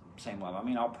same level. I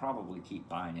mean, I'll probably keep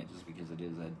buying it just because it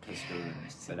is Ed Pisker,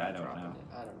 but I don't know.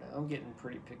 I don't know. I'm getting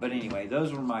pretty picky. But anyway,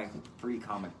 those were my 3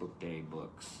 comic book day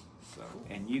books. So,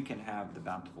 and you can have the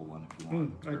Bountiful one if you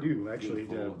want. I do actually.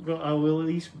 Beautiful. Well, I will at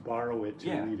least borrow it to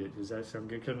Yeah. read it. Does that sound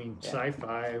good? 'Cause, I mean, Yeah.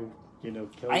 sci-fi. Kelly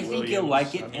I think you'll Williams,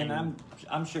 like it, I mean, and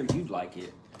I'm sure you'd like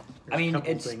it. there's I a mean,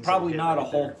 couple it's things probably that not a hit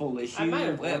right whole there. full issue. I might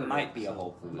have Well, it ordered might it, be a so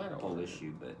whole I might have full ordered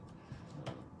issue, but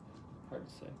Hard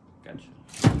to say. gotcha.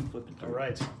 Flipping through. All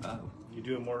right, Oh. you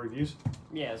doing more reviews?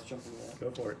 Yeah, let's jump into that.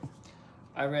 Go for it.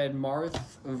 I read Marth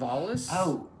Wallace.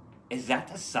 Oh, is that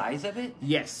the size of it?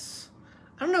 Yes.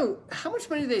 I don't know how much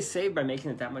money they saved by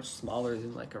making it that much smaller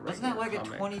than like a regular Wasn't that like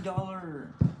comic. a $20?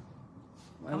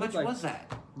 How much was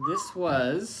that? This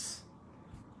was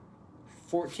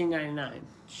 $14.99.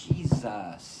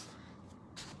 Jesus.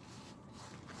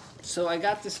 So I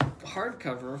got this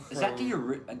hardcover. From, Is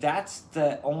that that's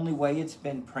the only way it's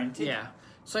been printed? Yeah.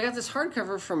 So I got this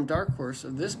hardcover from Dark Horse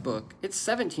of this book. It's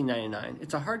 $17.99.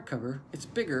 It's a hardcover. It's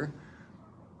bigger,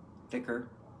 Thicker.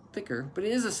 thicker, but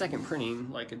it is a second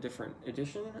printing, like a different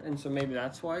edition, and so maybe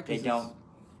that's why. 'cause They it's- don't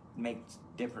make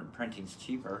different printings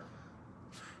cheaper.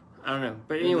 I don't know,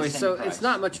 but They're the anyway, same so price. it's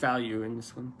not much value in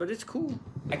this one, but it's cool.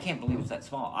 I can't believe it's that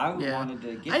small. I Yeah. wanted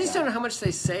to get I just that. don't know how much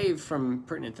they save from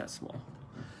printing it that small.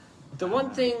 The one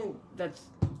thing that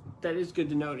is good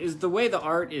to note is the way the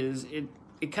art is.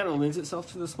 It kind of lends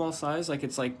itself to the small size. Like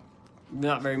it's like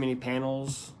not very many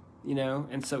panels,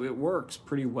 and so it works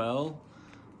pretty well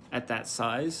at that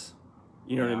size.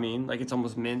 You know what I Yeah. mean? Like it's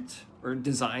almost meant or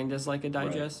designed as like a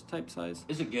digest type size.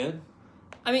 Is it good?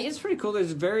 I mean, it's pretty cool.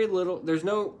 There's very little. There's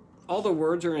no. All the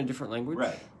words are in a different language.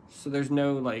 Right. So there's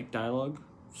no like dialogue.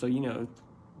 So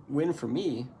win for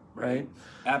me, right?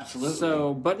 Absolutely.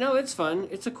 So, but no, it's fun.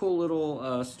 It's a cool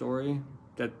little story.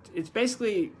 That it's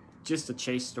basically just a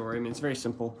chase story. I mean, it's very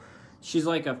simple. She's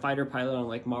like a fighter pilot on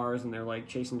like Mars, and they're like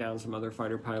chasing down some other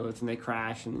fighter pilots, and they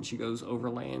crash, and then she goes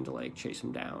overland to like chase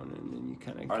them down, and then you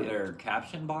kind of Are there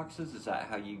caption boxes? Is that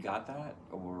how you got that,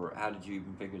 or how did you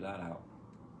even figure that out?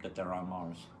 That they're on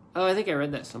Mars. Oh, I think I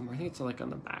read that somewhere. I think it's like on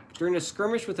the back. During a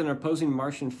skirmish with an opposing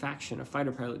Martian faction, a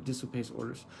fighter pilot disobeys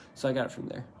orders. So I got it from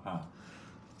there. Huh.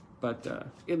 But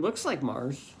it looks like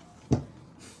Mars.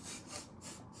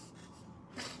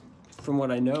 From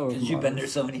what I know of Because you've been there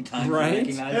Mars. so many times, Right?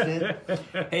 you recognized it.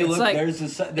 Hey, look, like- there's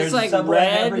a it's like subway in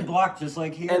red, every block, just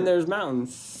like here. And there's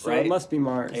mountains, so Right? it must be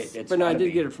Mars. It's But no, I gotta did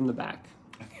be. get it from the back.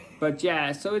 But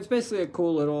yeah, so it's basically a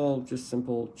cool little, just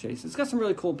simple chase. It's got some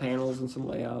really cool panels and some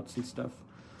layouts and stuff.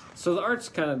 So the art's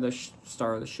kind of the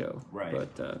star of the show. Right.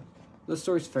 But the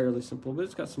story's fairly simple, but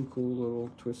it's got some cool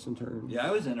little twists and turns. Yeah,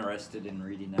 I was interested in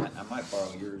reading that. I might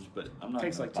borrow yours, but I'm not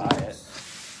Takes going like to 10 buy it.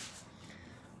 minutes.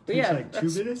 But Takes yeah, like 2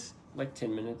 that's minutes. like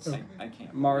 10 minutes. I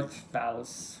can't. Marth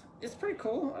Wallace. It's pretty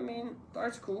cool. I mean, the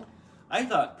art's cool. I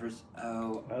thought.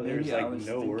 Oh, maybe there's I like was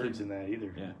no thinking- words in that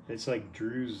either. Yeah. It's like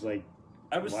Drew's like.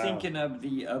 I was Wow. thinking of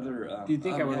the other. Do you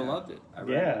think I would have yeah. loved it? I read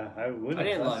Yeah, I would. I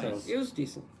didn't love so. it. It was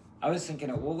decent. I was thinking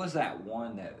of what was that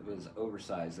one that was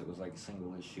oversized that was like a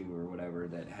single issue or whatever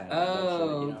that had. Oh, you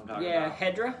know what I'm talking yeah, about?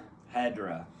 Hedra.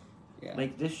 Hedra. Yeah,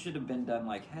 Like this should have been done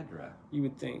like Hedra. you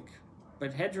would think,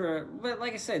 but Hedra. But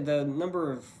like I said, the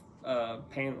number of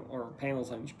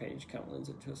panels on each page kind of lends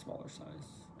it to a smaller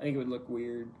size. I think it would look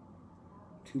weird,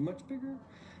 too much bigger.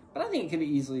 But I think it could have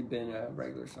easily been a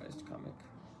regular sized comic.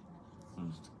 Hmm.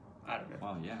 I don't know.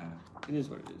 Well, yeah, It is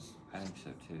what it is. I think so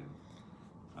too.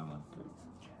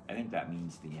 I think that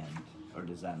means the end, or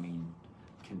does that mean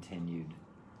continued?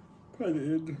 Probably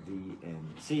the end. The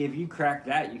end. See, if you crack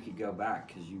that, you could go back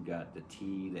because you got the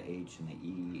T, the H, and the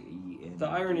E, and The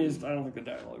irony is, I don't think the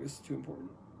dialogue is too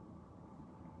important.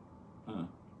 Huh.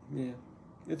 Yeah,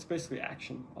 it's basically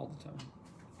action all the time.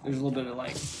 There's a little bit of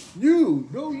like, you,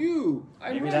 no you.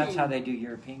 I'm Maybe right. that's how they do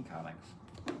European comics.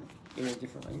 In a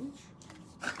different language.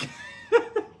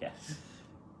 Yes,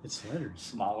 It's letters.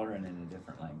 smaller and in a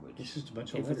different language. It's just a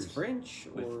bunch of If letters. it's French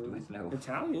or With no-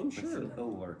 Italian, With sure. no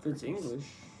word. If it's English,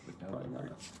 With no probably not.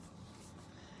 words.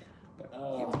 But,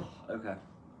 Oh, okay.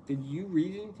 did you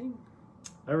read anything?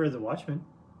 I read The Watchmen.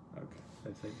 Okay.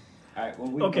 I think. All right.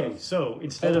 Well, we Okay, both- so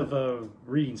instead of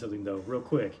reading something though, real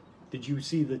quick, did you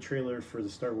see the trailer for the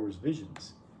Star Wars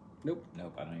Visions? Nope.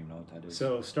 Nope, I don't even know what that is.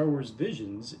 So Star Wars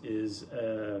Visions is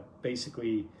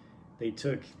basically they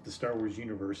took the Star Wars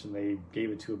universe and they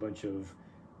gave it to a bunch of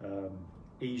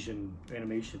Asian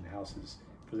animation houses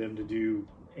for them to do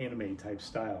anime type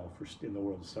style in the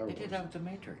world of Star they Wars. did that with the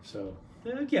Matrix. So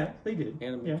yeah, they did.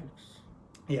 Animatrix.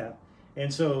 Yeah,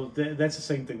 and so that's the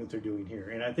same thing that they're doing here.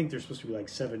 And I think there's supposed to be like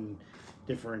 7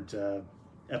 different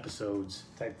episodes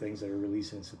type things that are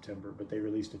releasing in September. But they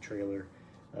released a trailer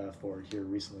for it here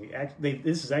recently.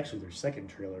 This is actually their second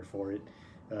trailer for it,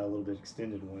 a little bit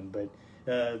extended one. But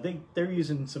they're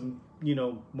using some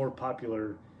more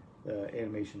popular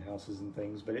animation houses and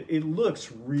things. But it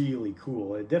looks really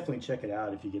cool. Definitely check it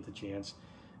out if you get the chance.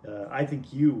 I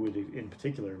think you would, in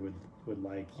particular, would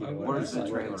like. Where's the like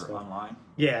trailer? stuff. Online?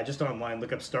 Yeah, just online.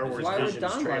 Look up Star Wars Why would Visions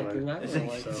Don like trailer. it? And I Is don't it,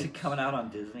 like is it. it coming out on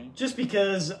Disney? Just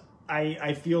because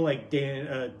I feel like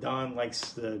Don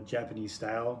likes the Japanese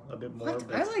style a bit more. What?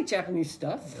 But, I like Japanese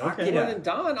stuff. Okay. More than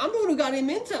Don. I'm the one who got him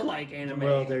into like anime.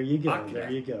 well, there you go. Akira.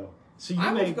 There you go. So you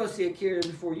I went may to go see Akira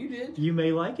before you did. you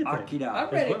may like it. Then. Akira. I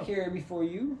read well. Akira before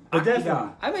you. But Akira.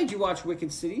 definitely, I made you watch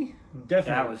Wicked City.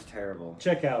 definitely That was terrible.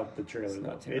 check out the trailer. It's though.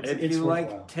 not terrible. If It's you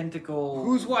worthwhile. like tentacle,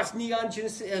 Who's watched Neon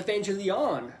Genesis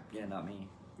Evangelion? yeah, not me.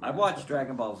 I watched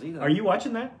Dragon Ball Z though. Are you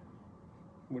watching that?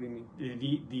 What do you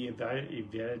mean? The Evangelion.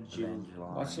 Evangelion.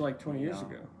 Watched it like 20 years Yeah.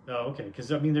 ago. Oh, okay.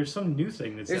 Because I mean, there's some new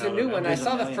thing that's There's out a new about one. it. I There's a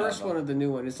saw the million first of them. one of the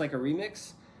new one. It's like a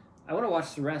remix. I want to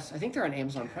watch the rest. I think they're on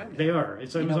Amazon Prime. They are.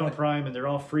 It's You know Amazon what? Prime, and they're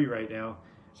all free right now.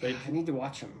 Yeah, I need to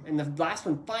watch them. And the last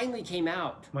one finally came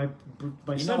out. My You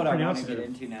know son what I wanna pronounces get it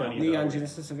into now? funny. Neon though.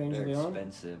 Genesis They're Evangelion.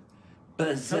 expensive.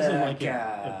 Sounds like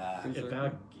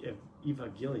Berserker.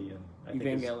 Evangelion. I think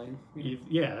is- Evangelion.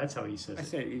 Yeah, that's how he says I it.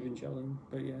 said Evangelion,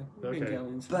 but yeah, Okay.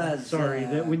 Evangelion's fine. Berserker. Sorry,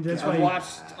 that's why. I've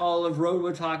watched all of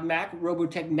Robotech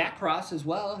Macross as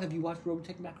well. Have you watched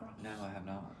Robotech Macross? No, I have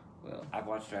not. Well, I've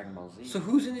watched Dragon Ball Z. so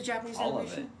who's in the Japanese All of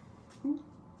animation?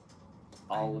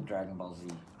 All of Dragon Ball Z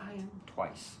I am.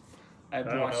 twice. I've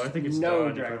I don't watched know. I think it's no Dawn,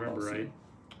 if I Dragon remember Ball Z.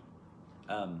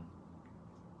 right.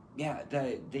 Yeah,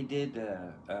 they did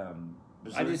Berserker.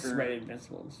 I just read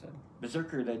Invincible instead.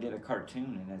 Berserker. They did a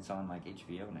cartoon and it's on like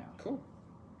HBO now. Cool.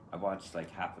 I watched like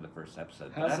half of the first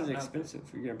episode. but I How's don't it know. expensive?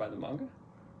 Are you gonna buy the manga?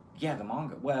 Yeah, the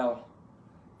manga. Well,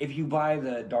 if you buy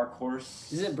the Dark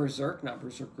Horse, Is it Berserk, not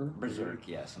Berserker? Berserk?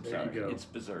 Yes, I'm There you sorry. go. It's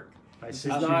Berserk. I This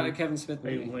sent is not a you Kevin Smith a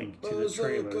movie. link to the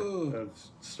trailer Berserker. of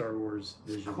Star Wars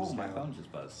Visions. Cool. My now. phone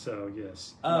just buzzed. So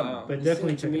yes. Wow. But You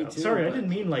definitely sent it check to it me out. too, Sorry, I but- didn't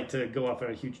mean like to go off on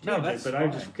a huge No, tangent, that's but I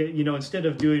just instead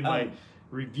of doing my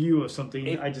review of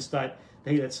something, I just thought,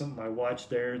 hey, that's something I watched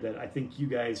there that I think you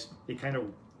guys it kind of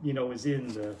is in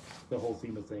the whole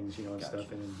theme of things, and Gotcha.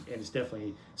 stuff, and it's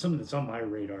definitely something that's on my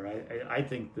radar. I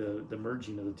think the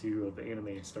merging of the two of the anime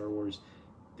and Star Wars,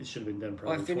 it should have been done Oh,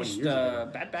 I probably 20 finished years ago.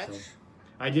 Bad Batch. So,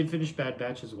 I did finish Bad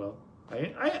Batch as well.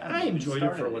 I enjoyed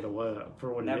it for what it was,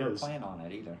 for what Never it is. plan on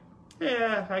it either.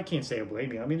 Yeah, I can't say I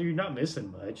blame you. I mean, you're not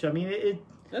missing much. I mean,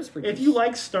 That's pretty. if good. you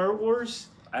like Star Wars,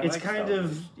 I it's like kind Star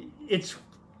of it's.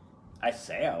 I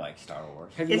say I like Star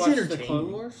Wars. have you it's watched the entertaining.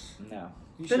 Clone Wars? No.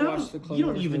 You But should watch the Clone you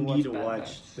don't Wars even and need to Bad watch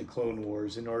Batch. the Clone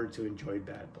Wars in order to enjoy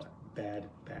Bad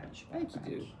Batch. I think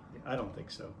you do. I don't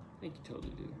think so. I think you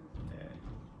totally do. Eh.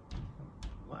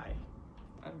 Why?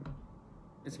 I don't know.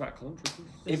 It's about clone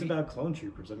troopers. It's about clone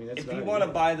troopers. I mean, that's If about you it. want to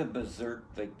buy the Berserk,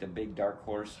 like the big Dark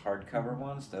Horse hardcover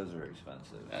ones, those are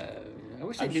expensive. I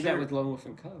wish they I'm did that sure- with Lone Wolf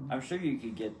and Cub. I'm sure you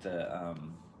could get the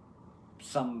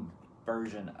some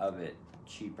version of it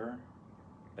cheaper,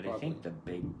 but I think the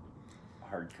big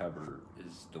hardcover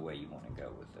is the way you want to go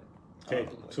with it. Okay,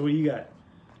 Probably. so what do you got?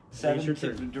 Seven your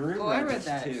to turn. Drew Oh, I read read this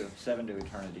that. too. 7 to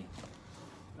Eternity.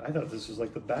 I thought this was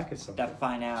like the back of something. That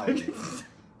finality.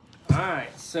 All right,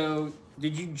 so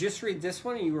did you just read this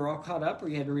one and you were all caught up, or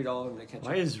you had to read all of them to catch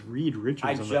Why up? is Reed Richards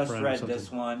I on the just front or read something?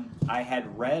 this one. I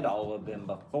had read all of them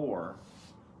before,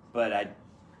 but I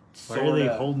Why are they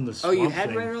sorta- holding the Oh, swamp you had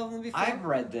thing? read all of them before? I've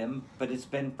read them, but it's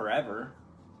been forever.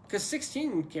 Because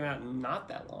 16 came out not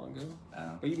that long ago.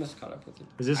 Oh, But you must have caught up with it.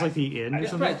 Is this like the end or It's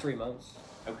something? probably 3 months.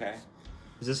 okay.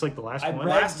 Is this like the last I one?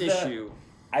 read- Last the- issue.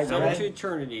 I Seven to read.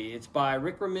 Eternity. It's by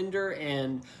Rick Remender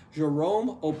and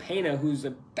Jerome Opena, who's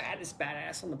the baddest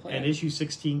badass on the planet. And issue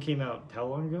 16 came out how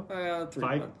long ago?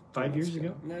 5 years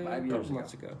ago? No, 5 a years couple ago.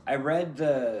 months ago. I read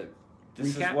the.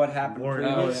 This Recap? is what happened Warren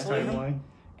Oh, Ellis previously, timeline.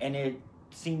 and it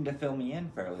seemed to fill me in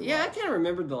fairly Yeah, I well. kind of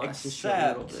remembered the last issue a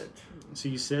little Except- bit. So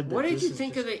you said that What did this you is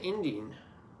think just- of the ending?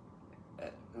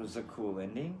 It was a cool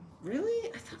ending. Really?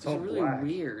 I thought It's it was all really black.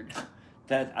 weird.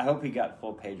 That I hope he got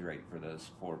full page rate for those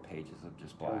 4 pages of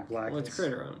just Oh, black. blackness? Well, it's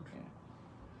critter owned.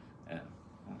 Yeah,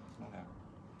 well, whatever.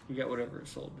 You got whatever it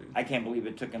sold, dude. I can't believe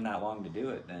it took him that long to do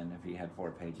it. Then, if he had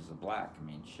 4 pages of black, I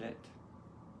mean, shit.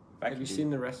 If I Have could you do- seen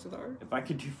the rest of the art? If I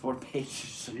could do 4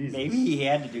 pages, Jesus. maybe he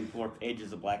had to do 4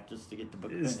 pages of black just to get the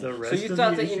book Is finished. the So rest you of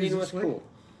thought the the ending issues was this way? cool?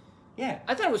 Yeah,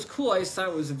 I thought it was cool. I just thought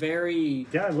it was very.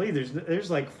 Golly, there's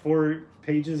like 4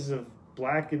 pages of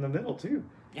black in the middle too.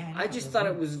 yeah. I just thought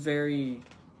it was very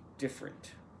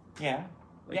different, yeah,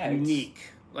 like yeah. It's, unique.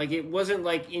 Like it wasn't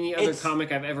like any other It's-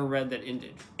 comic I've ever read that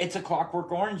ended. it's a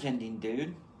Clockwork Orange ending,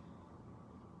 dude.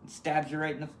 It stabs you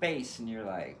right in the face, and you're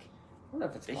like, I don't know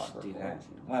if it's they should Clockwork do that. Orange.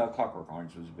 Well, Clockwork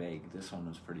Orange was vague. This one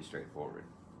was pretty straightforward.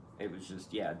 It was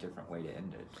just a different way to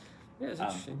end it. Yeah, it's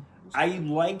interesting. I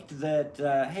liked that.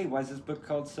 Hey, why is this book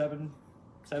called Seven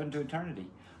to Eternity?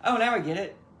 Oh, now I get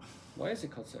it. Why is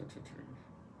it called Seven to Eternity?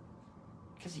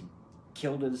 Because he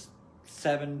killed his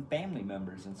 7 family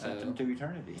members and sent Oh. them to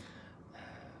eternity.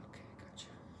 Okay, gotcha.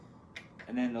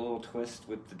 And then the little twist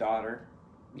with the daughter.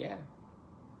 Yeah.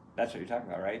 That's what you're talking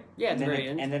about, right? Yeah, at and the then very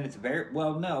end. And then it's very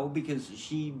well, no, because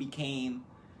she became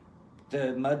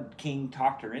the Mud King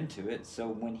talked her into it. So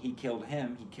when he killed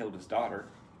him, he killed his daughter.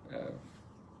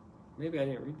 Maybe I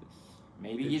didn't read this.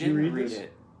 Maybe Did you you didn't read read this?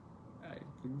 it.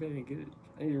 Maybe I didn't get it.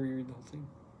 I need to reread the whole thing.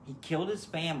 He killed his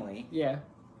family, Yeah.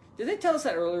 Did they tell us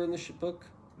that earlier in the book?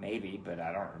 maybe, but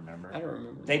I don't remember. I don't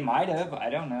remember. They might have. I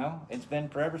don't know. It's been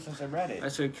forever since I read it.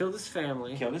 So he killed his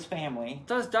family. Killed his family. I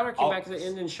thought his daughter came Oh. back at the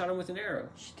end and shot him with an arrow.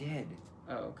 She did.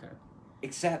 Oh, okay.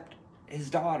 Except his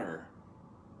daughter.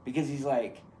 Because he's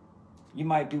like, you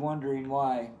might be wondering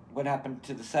what happened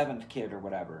to the 7th kid or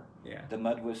whatever. Yeah. The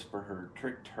Mud Whisperer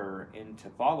tricked her into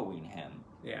following him.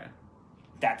 Yeah.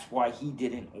 That's why he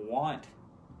didn't want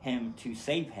him to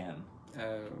save him.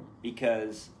 Oh.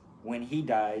 Because when he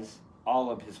dies,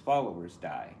 all of his followers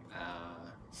die.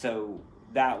 So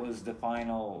that was the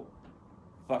final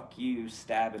fuck you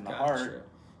stab in the Gotcha. heart.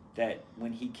 That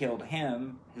when he killed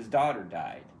him, his daughter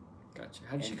died. Gotcha.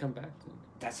 How did she And- come back then?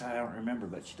 That's I don't remember,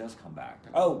 but she does come back.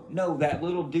 Oh no, that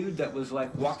little dude that was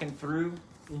like walking through,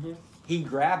 Mm-hmm. he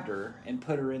grabbed her and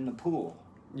put her in the pool.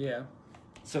 Yeah.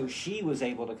 So she was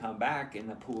able to come back in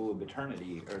the pool of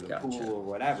eternity or the Gotcha. pool or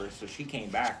whatever. So she came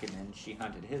back and then she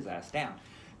hunted his ass down.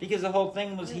 Because the whole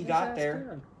thing was he got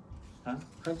there. Huh?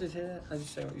 Hunted his ass? How'd you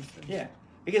say what you said? Yeah.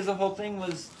 Because the whole thing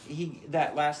was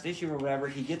that last issue or whatever,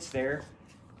 he gets there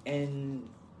and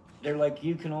they're like,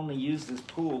 you can only use this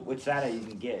pool, which that I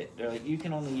didn't get. They're like, you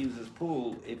can only use this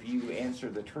pool if you answer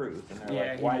the truth. And they're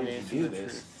Yeah, like, why he did answered you do the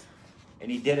this? truth. And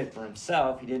he did it for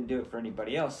himself. He didn't do it for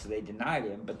anybody else, so they denied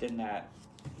him. But then that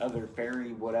other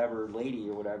fairy, whatever, lady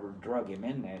or whatever, drug him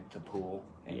in there to pool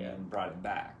and Yeah. then brought him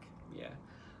back. Yeah.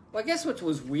 Well, I guess what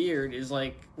was weird is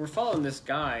like we're following this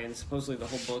guy, and supposedly the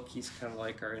whole book he's kind of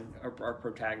like our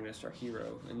protagonist, our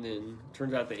hero, and then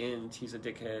turns out at the end he's a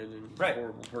dickhead and he's Right. a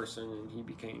horrible person, and he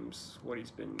becomes what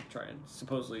he's been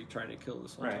supposedly trying to kill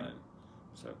this whole Right. time.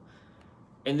 So,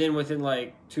 and then within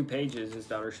like 2 pages, his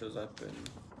daughter shows up and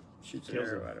shoots an Kills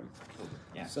arrow him. at him.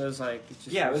 Yeah. So it's like it just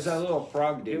Yeah, it was that little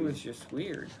frog dude It was just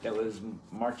weird. that was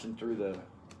marching through the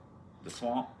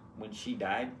swamp when she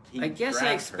died. He I guess I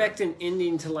grabbed expect her. an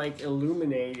ending to like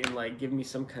illuminate and like give me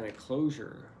some kind of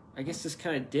closure. I guess this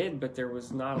kind of did, but there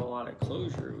was not a lot of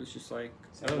closure. It was just like,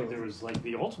 Sounds like there was like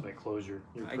the ultimate closure.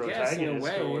 Your I guess, in a protagonist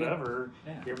way. or whatever,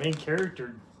 Yeah. your main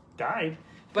character died.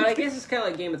 But I guess it's kind of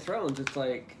like Game of Thrones. It's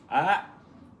like Ah,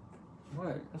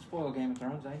 what? don't spoil Game of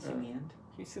Thrones. I ain't seen the end.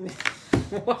 You see me?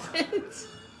 What?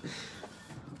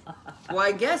 Well,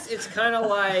 I guess it's kind of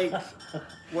like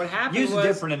what happened Use a was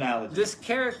different analogy. this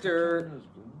character,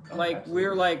 like we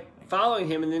were like following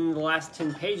him, and then in the last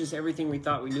 10 pages, everything we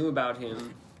thought we knew about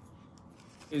him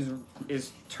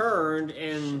is turned,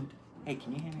 and Hey,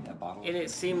 can you hand me that bottle? it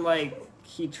seemed like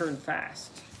he turned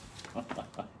fast,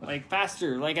 like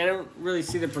faster. Like I don't really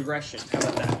see the progression. How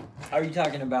about that? Are you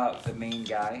talking about the main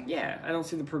guy? Yeah, I don't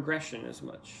see the progression as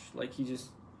much. Like he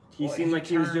Well, seemed he like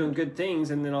he was turned- doing good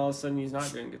things, and then all of a sudden he's not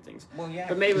doing good things. Well, yeah.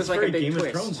 But maybe it was It's like a very big Game twist.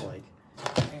 of Thrones like.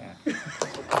 Yeah.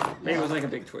 Maybe it was like a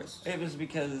big twist. It was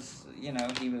because, you know,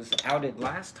 he was outed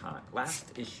last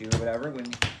issue or whatever, when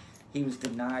he was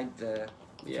denied the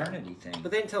Yeah. paternity thing.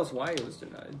 But they didn't tell us why it was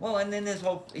denied. Well, and then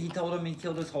he told him he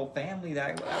killed his whole family.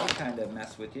 That would kind of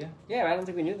mess with you. Yeah, but I don't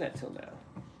think we knew that till now.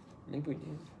 I think we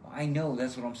did. I know,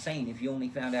 that's what I'm saying. If you only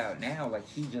found out now, like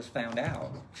he just found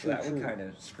out, so True, that would true. kind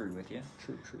of screw with you.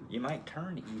 True. You might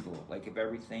turn evil, like if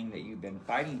everything that you've been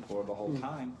fighting for the whole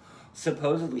time,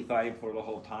 supposedly fighting for the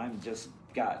whole time, just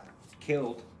got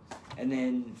killed, and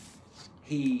then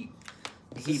he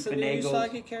Is this a new finagled.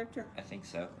 Usagi character? I think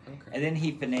so. Okay. And then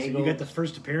he So finagled. you got the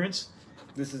first appearance.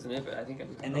 This isn't it, but I think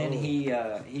I'm... and then he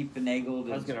finagled.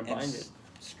 I was gonna and bind it.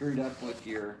 Screwed up with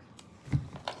your.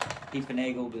 He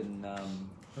finagled and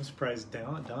I'm surprised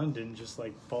Dawn didn't just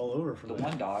like fall over from the that.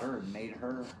 one daughter and made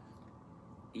her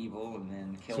evil, and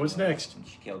then killed. what's her, next? And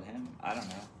she killed him. I don't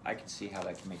know. I can see how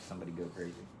that can make somebody go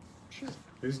crazy. Sure.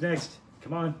 Who's next?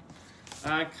 Come on.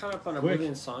 I caught up on Quick.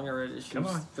 Oblivion Song. I read issues Come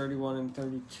on. 31 and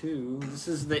 32. This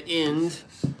is the end.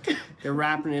 They're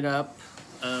wrapping it up.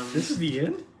 This is the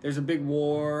end. There's a big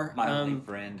war. My only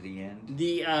friend, the end.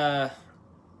 The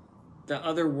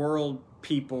other world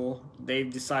people,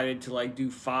 they've decided to like do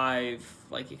 5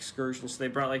 like excursions. So they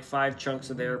brought like 5 chunks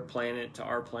of their planet to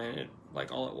our planet,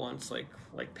 like all at once, like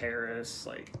Paris,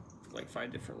 like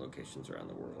 5 different locations around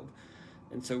the world.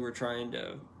 And so we're trying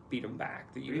to beat them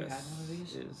back. The Have you U.S. had one of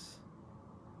these? is.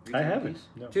 I haven't.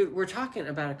 No. Dude, we're talking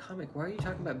about a comic. Why are you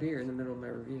talking about beer in the middle of my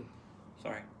review?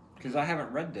 Sorry. Because I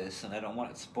haven't read this and I don't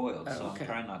want it spoiled, Oh, so okay. I'm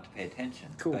trying not to pay attention.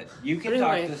 Cool. But you can But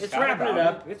anyway, talk to it's Scott wrapping about it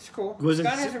up. It's cool. Was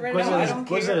Scott it hasn't read was it. I it, don't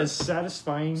was it care. a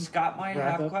satisfying? Scott might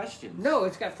Wrap have up? questions. No,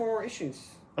 it's got 4 more issues.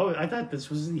 Oh, I thought this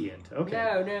was the end. Okay.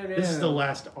 No. This is the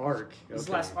last arc. This is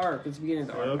the Okay. last arc. It's the beginning of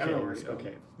the arc. I Okay. don't know where it's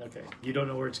going. Okay. You don't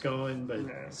know where it's going, but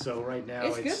No. so right now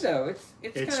It's good though.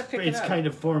 It's kind of picking it's up. kind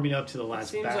of forming up to the It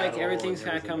last. seems battle like everything's and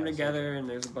kind of coming everything else. together, and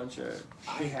there's a bunch of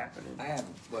shit happening. I have,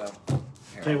 well.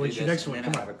 Here, Okay, I'll what's do your this, next and one?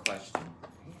 then Come I have on. a question.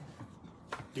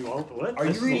 You all what? Are you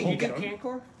This is the reading- whole You did chunk?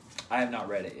 Cancor? I have not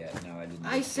read it yet. No, I didn't.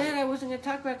 I said I wasn't going to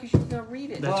talk about it because you were going to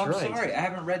read it. That's well, I'm right. sorry. I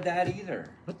haven't read that either.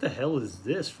 What the hell is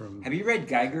this from? Have you read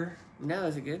Geiger? No,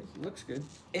 is it good? Looks good.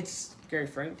 It's Gary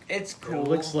Frank. it's cool. It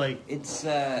looks like it's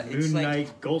Moon like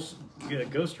Knight Ghost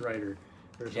Rider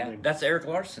or yeah, something. that's Eric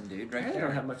Larson, dude, I right really there.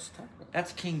 don't have much to talk about.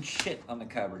 That's King Shit on the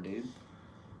cover, dude.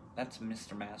 That's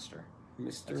Mr. Master.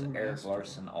 Mr. That's Eric Master.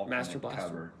 Larson alternate Master Blaster.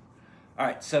 cover. All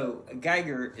right, so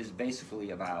Geiger is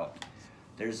basically about.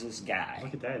 There's this guy.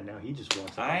 Look at that! Now he just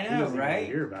walks out. I He know, doesn't even right?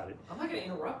 Hear about it. I'm not going to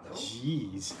interrupt though.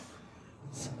 Jeez.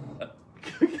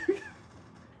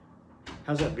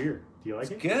 How's that beer? Do you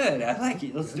like it? Good, I like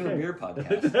it. Let's do a Okay. beer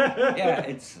podcast. Yeah,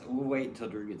 it's. We'll wait until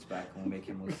Drew gets back and we'll make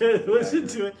him listen. Listen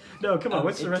to it. No, come on.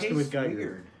 What's the rest of it with tastes Geiger?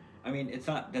 weird. I mean, it's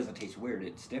not. Doesn't taste weird.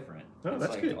 It's different. Oh, it's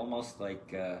that's like good. almost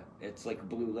like it's like a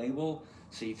Blue Label.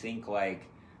 So you think like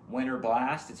Winter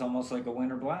Blast. It's almost like a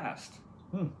Winter Blast,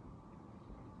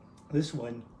 This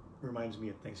one reminds me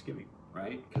of Thanksgiving.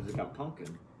 right? Because it got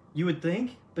pumpkin. You would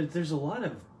think, but there's a lot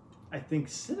of, I think,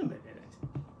 cinnamon in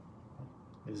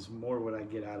it. Is more what I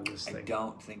get out of this I thing.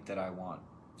 don't think that I want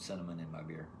cinnamon in my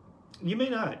beer. You may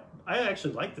not. I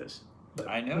actually like this. But,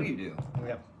 I know you do.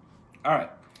 Yeah. All right.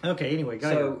 Okay. Anyway,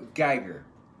 Geiger. So Geiger.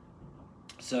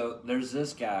 So there's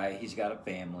this guy. He's got a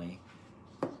family.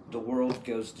 The world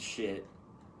goes to shit.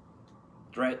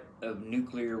 Threat of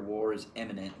nuclear war is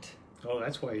imminent. Oh,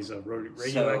 that's why he's a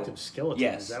radioactive skeleton.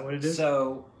 Yes. Is that what it is?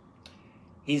 So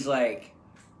he's like,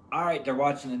 all right, they're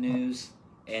watching the news,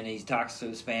 and he talks to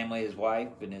his family, his wife,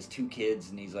 and his 2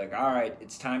 kids, and he's like, all right,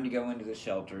 it's time to go into the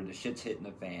shelter. The shit's hitting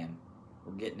the fan.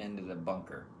 We're getting into the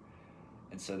bunker.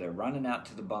 And so they're running out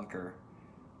to the bunker,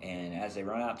 and as they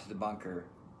run out to the bunker,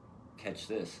 catch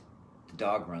this, the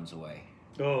dog runs away.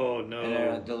 Oh no.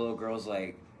 And the little girl's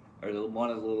like, one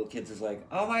of the little kids is like,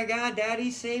 oh my God,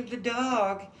 Daddy saved the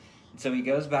dog. And so he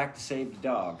goes back to save the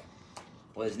dog.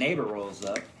 Well, his neighbor rolls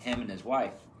up, him and his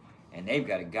wife, and they've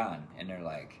got a gun. And they're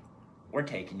like, we're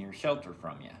taking your shelter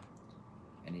from you.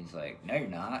 And he's like, no, you're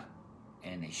not.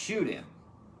 And they shoot him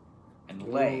in the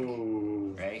leg,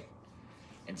 Ooh. right?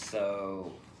 And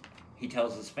so he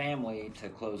tells his family to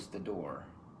close the door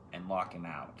and lock him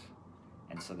out.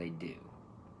 And so they do.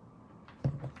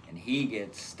 And he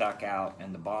gets stuck out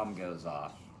and the bomb goes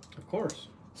off. Of course.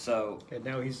 So And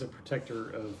now he's the protector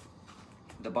of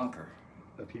the bunker.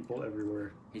 the people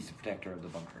everywhere. He's the protector of the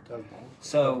bunker. Of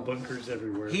So bunkers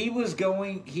everywhere.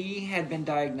 he had been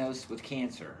diagnosed with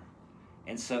cancer.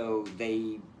 And so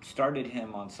they started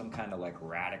him on some kind of like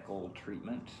radical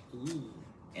treatment. Ooh.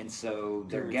 And so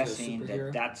they're Turn into a guessing that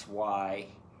superhero? that's why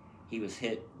he was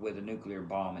hit with a nuclear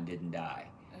bomb and didn't die.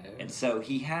 Oh. And so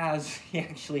he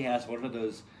actually has, what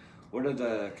are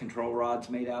the control rods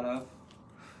made out of?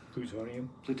 Plutonium.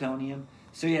 Plutonium.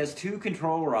 So he has 2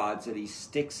 control rods that he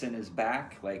sticks in his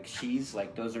back, like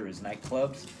those are his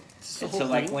nightclubs. So And so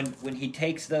like when he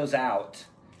takes those out,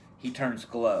 he turns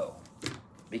glow.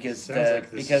 Because Sounds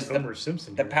like this is the Homer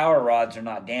Simpson the here. power rods are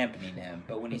not dampening him,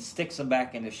 but when he sticks them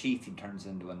back in the sheath, he turns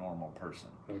into a normal person.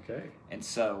 Okay. And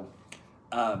so,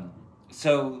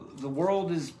 so the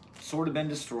world has sort of been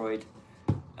destroyed.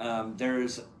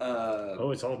 There's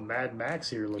Oh, it's all Mad Max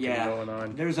here looking going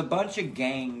on. there's a bunch of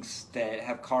gangs that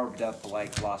have carved up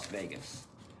like Las Vegas.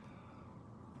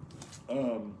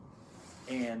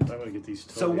 And I'm gonna get these.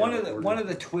 so totally one out of the order. one of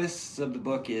the twists of the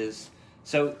book is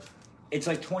so it's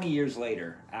like 20 years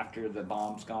later after the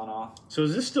bomb's gone off. So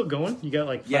is this still going? You got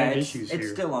like 5 Yeah, issues it's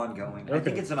here. still ongoing. I Okay.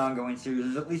 think it's an ongoing series.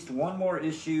 There's at least one more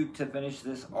issue to finish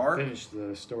this arc, Finish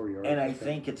the story arc. and I Okay.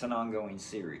 think it's an ongoing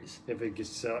series. if it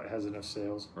has enough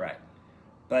sales. Right.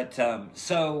 But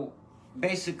so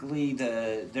basically,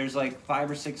 there's like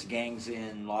 5 or 6 gangs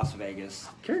in Las Vegas.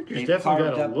 Characters They've definitely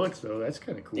carved got a up- look though. That's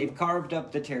kind of cool. They've carved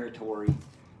up the territory,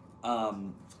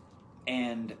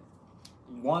 and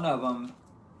one of them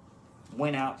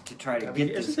went out to try to I mean,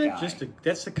 get this isn't that guy. just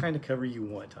that's the kind of cover you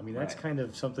want? I mean, that's Right. kind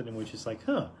of something in which it's like,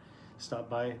 stop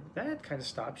by. That kind of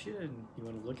stops you, and you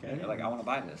want to look at it. You're like, I want to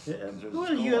buy this. Yeah. 'cause there's a Well,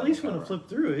 skull you at on least the want to cover. flip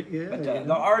through it. Yeah. But you the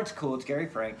know. art's cool. It's Gary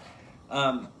Frank.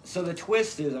 So the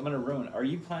twist is, I'm going to ruin it. Are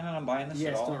you planning on buying this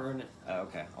Yes, at all? don't ruin it. Oh,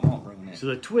 okay, I won't ruin it. So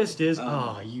the twist is,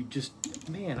 Um, you just,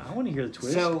 man, I want to hear the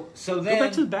twist. So go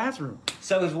back to the then, bathroom.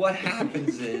 so is what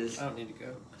happens is, I don't need to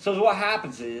go.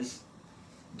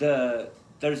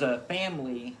 there's a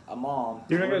family, a mom.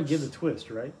 You're not who going to give works- the twist,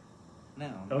 right? No,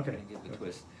 I'm not Okay. going to give the Okay.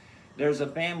 twist. There's a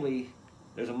family,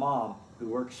 there's a mom who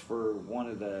works for one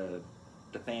of the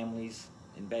families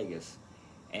in Vegas,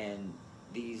 and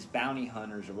these bounty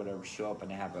hunters or whatever show up and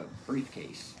they have a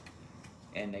briefcase,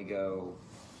 and they go,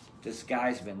 this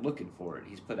guy's been looking for it.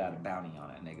 He's put out a bounty on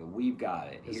it, and they go, we've got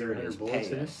it. Is Here there it any is. bullets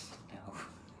Pay in it? us. No,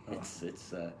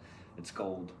 Oh. it's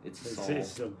gold. It's a It's, soul.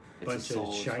 it's a It's bunch soul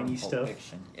of from shiny Pulp stuff.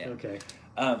 Fiction. Yeah. Okay.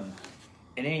 And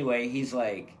anyway, he's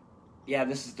like, yeah,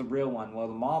 this is the real one. Well,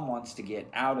 the mom wants to get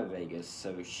out of Vegas,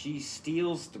 so she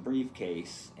steals the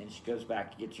briefcase and she goes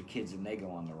back to get your kids, and they go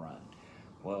on the run.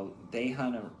 Well, they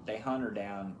hunt her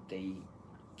down. They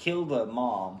kill the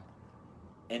mom,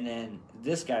 and then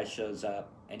this guy shows up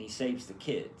and he saves the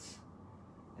kids.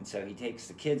 And so he takes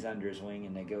the kids under his wing,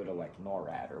 and they go to like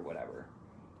NORAD or whatever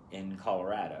in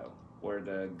Colorado, where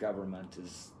the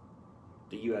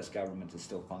U.S. government is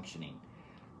still functioning.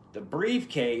 The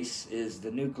briefcase is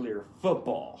the nuclear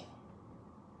football,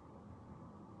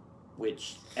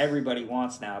 which everybody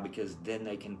wants now because then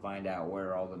they can find out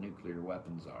where all the nuclear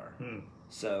weapons are.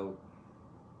 So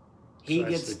he So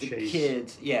that's gets the the chase.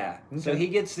 kids. Yeah. So Okay. he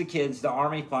gets the kids. The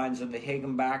army finds them. They take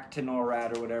them back to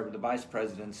NORAD or whatever. The vice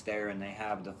president's there, and they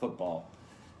have the football.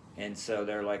 And so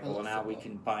they're like, I well, love now we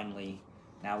football.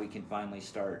 can finally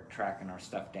start tracking our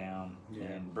stuff down Yeah.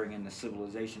 and bringing the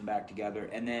civilization back together.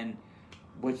 And then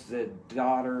with the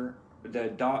daughter,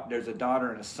 there's a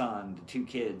daughter and a son, the 2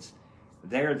 kids.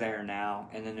 They're there now,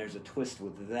 and then there's a twist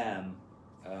with them,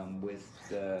 with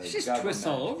the It's just government. twists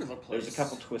all over the place. There's a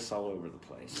couple twists all over the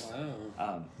place.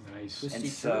 Wow. Nice. Twist- And Twisty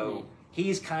so turvy.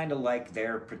 he's kind of like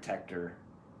their protector.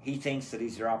 He thinks that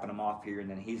he's dropping them off here, and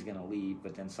then he's going to leave,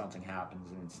 but then something happens,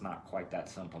 and it's not quite that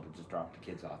simple to just drop the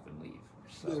kids off and leave.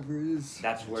 So Whatever it is.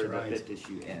 that's where That's right. the 5th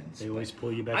issue ends. They always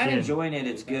pull you back I'm in. enjoying it.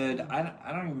 It's good. I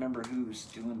don't even remember who's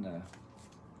doing the.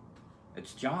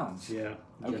 It's John's. Yeah.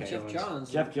 Okay. Jeff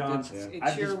Johns. Jeff Johns. It's, Yeah.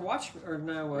 it's I your just- watch or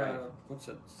no? Right. What's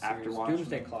it? After series? watching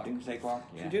Doomsday Clock. Doomsday Clock.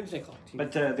 Yeah. Doomsday Clock.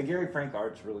 But the Gary Frank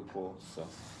art's really cool. So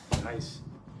Nice.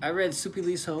 I read Soupy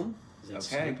Lee's Home. Is that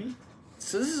Okay. Snoopy?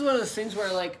 So this is one of those things where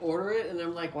I like order it and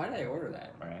I'm like, why did I order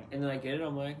that? Right. And then I get it,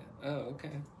 I'm like, oh,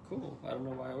 okay, cool. I don't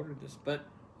know why I ordered this, but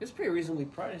it's pretty reasonably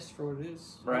priced for what it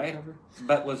is. Right. Hardcover.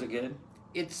 But was it good?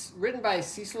 It's written by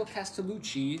Cecil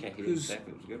Castellucci, Okay, he didn't who's say if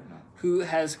it was good or not. who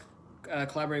has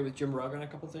collaborated with Jim Rugg on a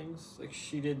couple things. Like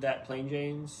she did that Plain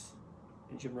Janes,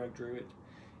 and Jim Rugg drew it.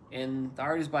 And the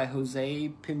art is by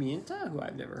Jose Pimienta, who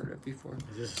I've never heard of before.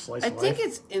 Is this a slice I of think life?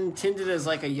 it's intended as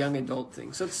like a young adult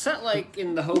thing. So it's set like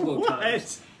in the hobo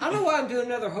times. I don't know why I'm doing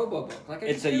another hobo book. Like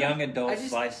It's a young adult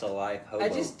slice of life hobo. I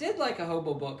just did like a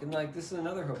hobo book, and like this is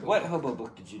another hobo. What book. hobo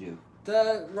book did you do?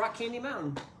 The Rock Candy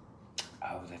Mountain.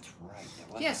 Oh, that's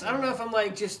right. Yes, I don't know if I'm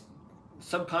like just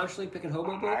subconsciously picking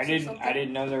hobo books. I or didn't. something. I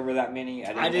didn't know there were that many.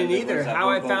 I didn't either. How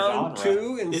I found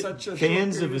two in such a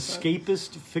fans short of period time.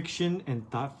 escapist fiction and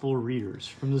thoughtful readers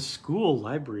from the school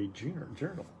library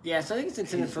journal. Yeah, so I think it's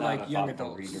intended for like young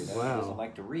adults. Reader, though. Wow. He doesn't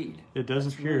like to read. It does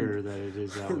appear that it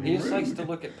is out He here. just likes to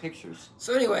look at pictures.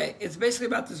 So anyway, it's basically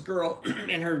about this girl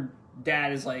and her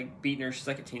dad is like beating her. She's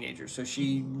like a teenager, so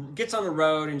she gets on the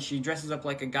road and she dresses up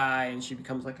like a guy and she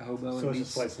becomes like a hobo. So and it's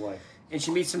a slice of life. And she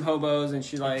meets some hobos, and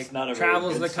she like It's not a very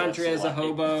travels good the country slice as of a life.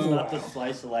 hobo. It's not the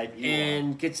slice of life you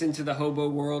and gets into the hobo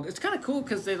world. It's kind of cool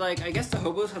because they like, I guess the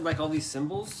hobos have like all these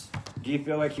symbols. want. Do you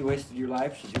feel like you wasted your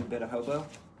life? Should you have been a hobo?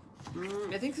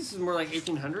 I think this is more like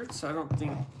 1800s, so I don't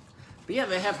think. But yeah,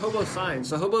 they have hobo signs.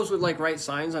 So hobos would like write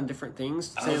signs on different things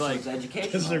to say so like, it's educational.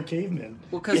 Because they're cavemen.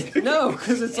 well,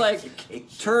 because it's like Education.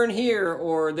 turn here,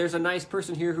 or there's a nice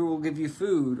person here who will give you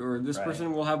food, or this Right.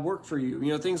 person will have work for you. You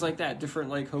know, things like that. Different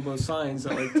like hobo signs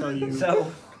that like tell you,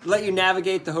 So, let you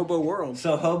navigate the hobo world.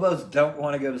 so hobos don't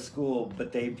want to go to school,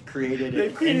 but they've created They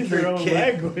an created their own intricate-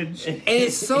 language. And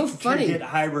it's so funny. intricate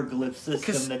hieroglyph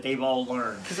system 'Cause- that they've all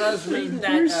learned. Because I was reading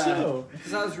You're that. so-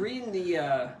 Because I was reading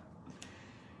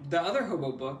the other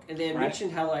hobo book, and they had Right.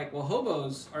 mentioned how like, well,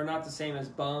 hobos are not the same as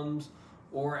bums,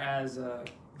 or as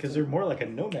Because they're more like a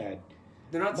nomad.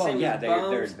 they're not the Well, same yeah, as they're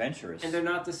bums, adventurous. and they're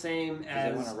not the same they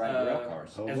as wanna ride rail cars.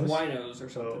 as Hobos? winos or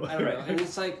something. Oh, I don't know. right. And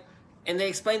it's like, and they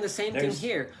explain the same thing There's-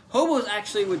 here. Hobos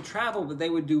actually would travel, but they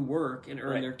would do work and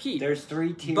earn Right. their keep. There's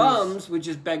 3 tiers. Bums would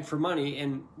just beg for money,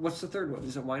 and what's the third one?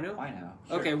 Is it wino? Why now?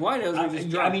 Sure. Okay, winos are just I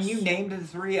drunks. mean, you named the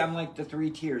 3. I'm like the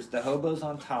 3 tiers. The hobos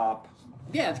on top.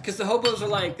 Yeah, because the hobos are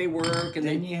like they work and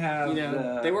Then they you have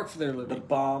they work for their the living.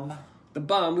 bum, The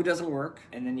bum who doesn't work,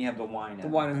 and then you have the wino. the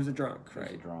wino who's a drunk, Who's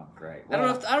right? drunk, right? I don't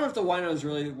know if the wino is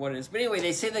really what it is, but anyway,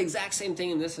 they say the exact same thing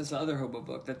in this as the other hobo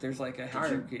book, that there's like a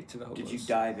hierarchy to the hobos. Did you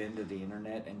dive into the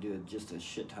internet and do just a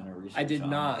shit ton of research? I did on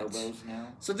not. Hobos now.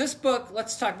 So this book,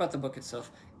 let's talk about the book itself.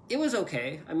 It was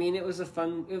okay. I mean, it was a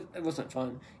fun. It wasn't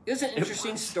fun. It was an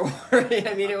interesting story.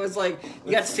 I mean, it was like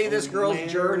you got to see this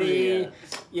girl's journey, hilarious.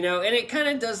 you know, and it kind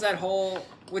of does that whole,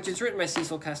 which is written by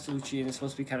Cecil Castellucci, and it's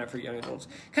supposed to be kind of for young adults.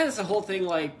 Kind of the whole thing,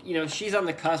 like, you know, she's on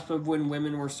the cusp of when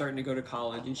women were starting to go to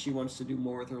college, and she wants to do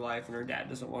more with her life, and her dad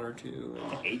doesn't want her to.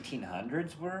 And,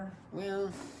 1800s were?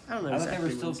 well, I don't know I thought exactly. they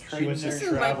were still when- She trading wants to their. This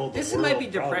travel the this world, might be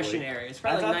Depression probably. era. It's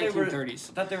probably like they were. 1930s.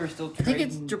 I thought they were still I think trading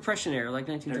it's Depression era, like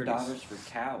their 1930s. daughters for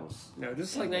cows. No,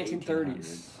 this is like in the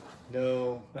 1930s.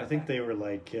 No, I think they were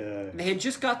like They had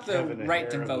just got the having a right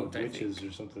to harem vote, of I think. witches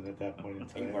or something at that point in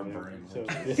They time. were yeah. burning So,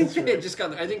 witches. that's They right. just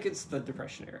got. I think it's the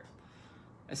Depression era.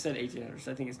 I said 1800s.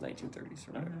 I think it's 1930s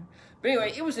or whatever. Okay. But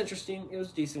anyway, it was interesting. It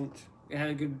was decent. It had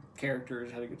a good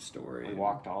characters. Had a good story. We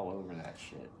walked all over that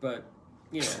shit. But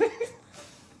you know,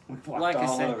 We walked Like I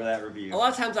all said, over that review. a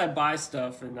lot of times I buy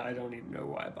stuff and I don't even know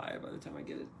why I buy it by the time I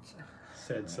get it. So,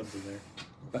 Said something there.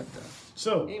 but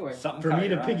So, anyway, Something for caught me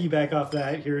to your eye. piggyback off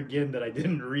that here again that I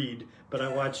didn't read, but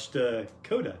I watched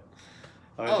Coda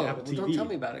on oh, Apple well, TV. don't tell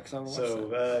me about it because I want to watch So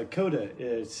that. Coda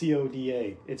is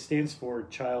CODA. It stands for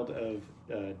Child of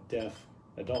Deaf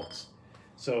Adults.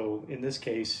 So in this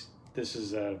case, this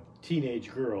is a teenage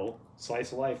girl,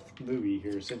 slice of life movie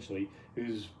here essentially,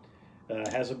 who's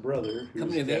has a brother who's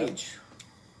Coming of deaf. age.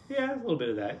 Yeah, a little bit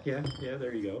of that. Yeah,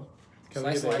 there you go.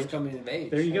 Coming Slice of of life age. coming of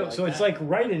age. There you I go. like So it's that. like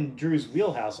right in Drew's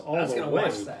wheelhouse all I was the gonna way,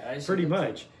 watch that. I just pretty looked at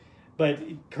much. But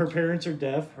her parents are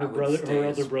deaf. I Her would brother, stay her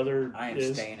as- older brother I am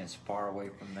is. staying as far away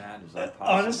from that as I possibly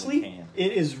Honestly, can.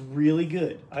 it is really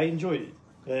good. I enjoyed it.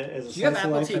 As a Do you have slice of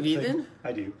Apple life type TV thing. then?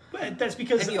 I do. But that's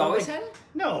because Have you always like, had it?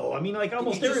 No, I mean like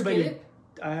almost Did you just everybody. get it?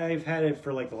 I've had it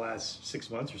for like the last 6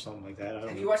 months or something like that. I don't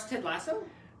Have know. you watched Ted Lasso?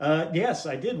 Yes,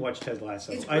 I did watch Ted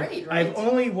Lasso. It's great, right? I've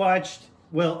only watched.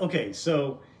 Well, okay,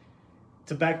 so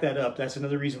to back that up, that's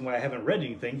another reason why I haven't read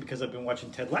anything because I've been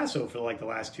watching Ted Lasso for like the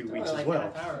last 2 weeks like as well.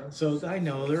 half hour. So I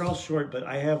know they're all short, but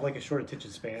I have like a short attention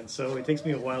span, so it takes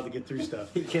me a while to get through stuff.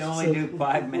 You can only So- do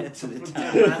 5 minutes at a Ted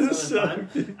time. Lasso is So- fun.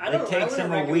 I It don't, takes I him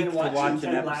wouldn't a week recommend to watching watch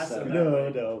an Ted Lasso episode. that No,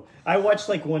 way. no. I watch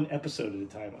like one episode at a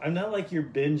time. I'm not like your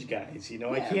binge guys, you know.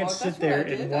 I Yeah, can't well, sit that's there what I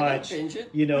did. and I didn't watch, binge it.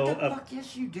 you know, What the fuck?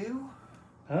 Yes, you do.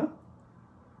 huh?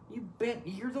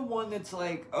 You're the one that's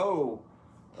like, oh,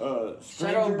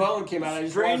 Shadow and Bone came out. I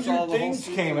just watched Stranger all the whole Things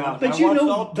season. came out. But I you watched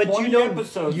know- all but you 20 know-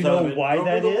 episodes you know of it why over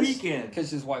that the is? weekend.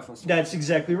 Because his wife wants to. That's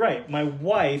exactly right. My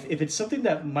wife, if it's something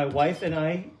that my wife and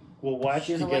I will watch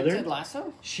She doesn't together, like Ted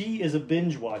Lasso? she is a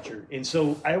binge watcher, and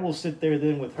so I will sit there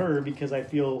then with her because I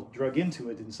feel drug into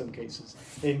it in some cases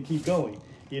and keep going,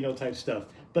 type stuff.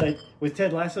 But with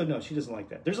Ted Lasso, no, she doesn't like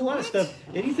that. There's a lot of stuff.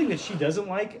 Anything that she doesn't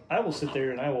like, I will sit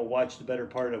there and I will watch the better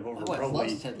part of over My wife probably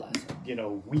loves Ted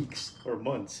Lasso. weeks or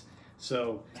months.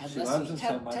 So, Ted She Lasso- loves him so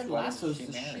Ted- much, Ted why Lasso's did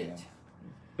she the marry shit. him?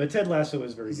 but Ted Lasso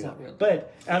is very He's good. not really.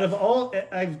 But out of all,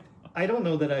 I don't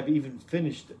know that I've even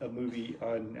finished a movie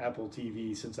on Apple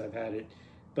TV since I've had it.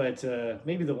 But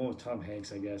maybe the one with Tom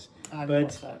Hanks, I guess. I haven't But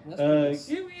watched that. That's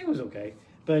pretty nice. it was okay.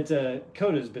 But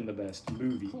Coda's been the best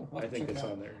movie. Cool. I'll I think check it that's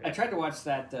out. on there. I tried to watch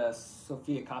that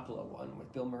Sofia Coppola one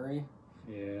with Bill Murray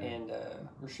Yeah, and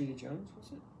Rashida Jones,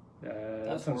 was it? that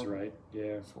That's sounds horrible. right. Yeah,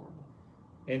 It's horrible.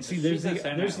 and see, She's there's a the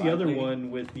Saturday there's Night the Live other lady.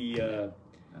 one with the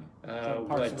Parks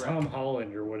what and Rec. Tom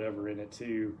Holland or whatever in it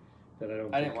too. That I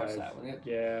don't. I think didn't watch I've- that one.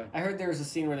 Yeah, I heard there was a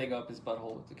scene where they go up his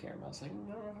butthole with the camera. I was like, I don't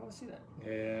know how to see that.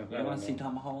 yeah. You I don't don't want to see know.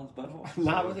 Tom Holland's butthole?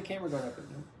 Not with the camera going up.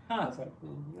 I Huh. was like,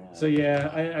 yeah. So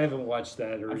yeah, I haven't watched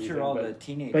that or I'm anything. sure all but, the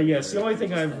teenagers. but yes, the are only thing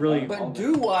just I've in really- love. All But the-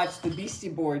 do watch the Beastie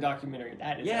Boy documentary.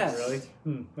 That is Yes. excellent.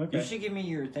 really. Okay. You should give me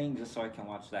your thing just so I can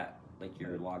watch that, like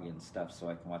your login stuff, so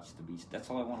I can watch the Beast. That's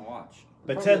all I want to watch.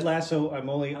 But From Ted the- Lasso,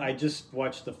 I just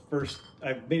watched the first.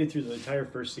 I've made it through the entire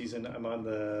first season. I'm on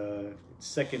the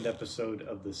second episode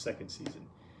of the second season,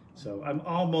 so I'm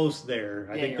almost there.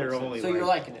 I Yeah, think you're they're upset. only. So like, you're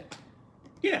liking it.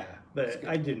 yeah, That's but good.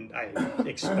 I didn't. I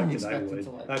expected I Expected would. to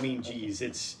like I it. mean,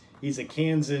 geez, he's a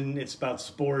Kansan. It's about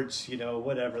sports,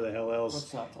 whatever the hell else.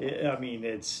 What's not to like? I mean,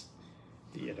 it's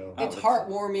Oh, It's it's-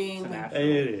 heartwarming. it's a it natural-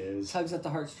 is. Tugs at the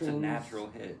It's heartstrings. a natural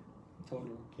hit.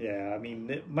 Totally. Yeah, I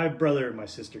mean, my brother and my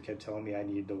sister kept telling me I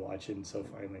needed to watch it, and so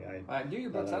finally I. All right, do your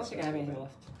books. I don't think I have anything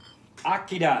left.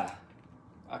 Akira.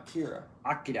 Akira.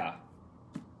 Akira.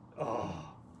 Oh,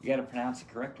 You got to pronounce it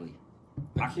correctly.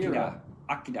 Akira.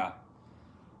 Akira.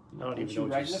 I don't Punch even know you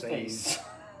what right you're in the saying. face.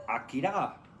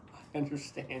 Akira. I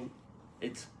understand.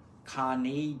 It's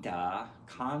Kaneda.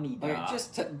 Kaneda. Okay,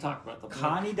 just talk about the book.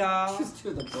 Kaneda. Just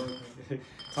do the book.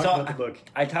 Talk So, about the book.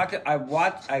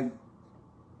 I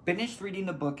finished reading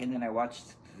the book and then I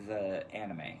watched the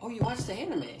anime. Oh, you watched the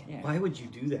anime. Yeah. Why would you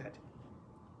do that?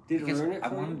 Did it Because ruin it I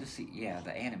for wanted you? to see,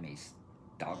 the anime's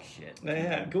dog shit.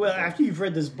 Yeah, well, after you've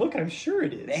read this book, I'm sure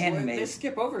it is. The anime Well, they is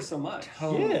skip over so much.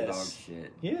 total Yes. dog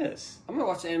shit. Yes, I'm gonna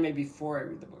watch the anime before I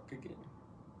read the book again.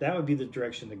 that would be the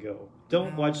direction to go.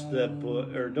 Don't watch the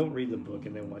book, or don't read the book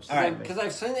and then watch the All right, anime. Because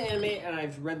I've seen the anime and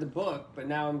I've read the book, but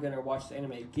now I'm gonna watch the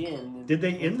anime again. Did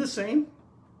they end the same?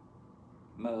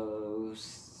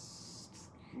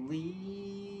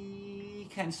 Mostly,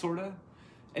 kind sort of.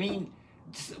 I mean,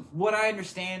 what I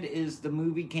understand is the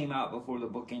movie came out before the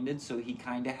book ended, so he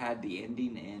kind of had the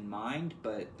ending in mind.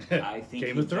 But I think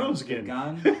Game he of Thrones jumped the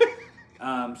again.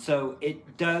 gun. So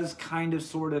it does kind of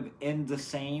sort of end the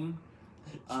same.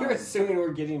 You're assuming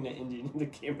we're getting the ending in the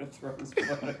Game of Thrones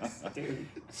books, dude.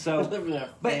 So, We live in a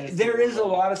but fantasy there is a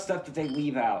world. lot of stuff that they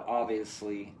leave out,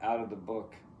 obviously, out of the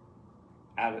book,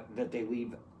 that they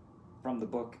leave from the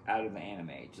book out of the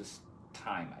anime. Just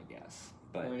time, I guess.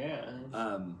 But Oh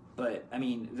yeah. but I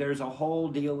mean, there's a whole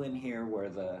deal in here where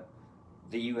the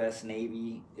U.S.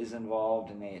 Navy is involved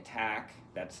and they attack.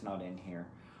 That's not in here.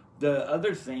 The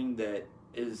other thing that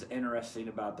is interesting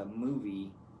about the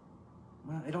movie,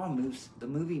 well, it all moves. The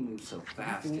movie moves so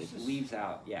fast. It leaves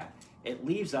out, it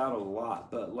leaves out a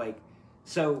lot. But like,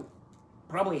 so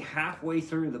probably halfway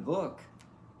through the book,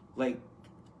 like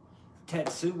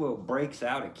Tetsuo breaks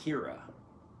out Akira,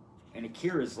 and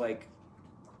Akira's like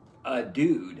a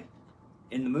dude.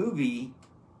 In the movie,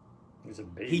 He's a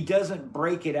baby. he doesn't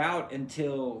break it out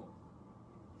until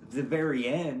the very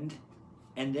end,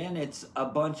 and then it's a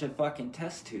bunch of fucking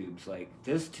test tubes. Like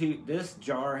this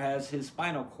jar has his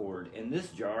spinal cord, and this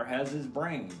jar has his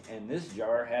brain, and this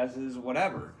jar has his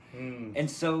whatever. And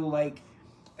so like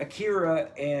Akira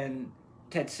and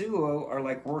Tetsuo are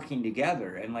like working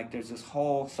together, and like there's this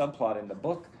whole subplot in the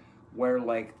book where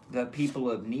like the people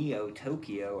of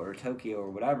Tokyo or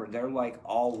whatever, they're like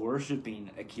all worshiping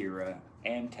Akira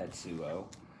and Tetsuo,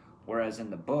 whereas in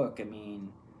the book, I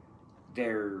mean,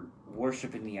 they're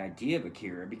worshiping the idea of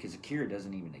Akira because Akira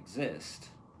doesn't even exist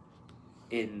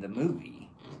in the movie.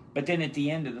 But then at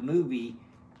the end of the movie,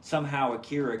 somehow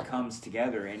Akira comes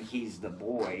together and he's the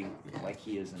boy like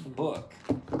he is in the book,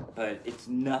 but it's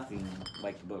nothing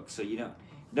like the book. So you don't.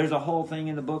 There's a whole thing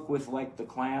in the book with like the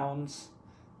clowns,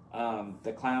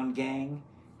 the clown gang,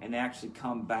 and they actually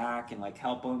come back and like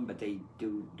help them, but they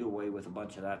do away with a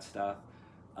bunch of that stuff.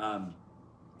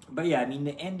 But yeah, I mean,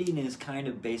 the ending is kind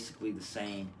of basically the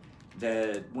same.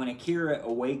 When Akira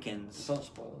awakens, Don't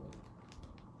spoil it.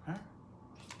 huh?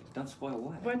 Don't spoil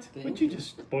what? What? Would you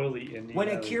just spoil the ending? When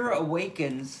out of Akira it?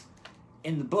 awakens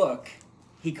in the book,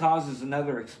 he causes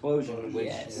another explosion, which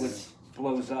Yes. which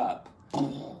blows up.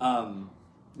 Nuclear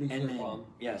And then, bomb.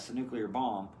 yes, a nuclear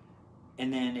bomb.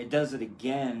 And then it does it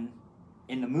again.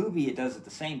 In the movie, it does it the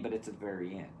same, but it's at the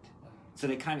very end. So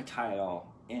they kind of tie it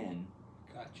all in.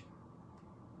 Gotcha.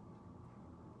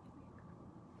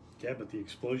 Yeah, but the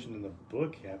explosion in the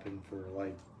book happened for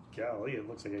like, golly, it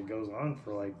looks like it goes on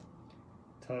for like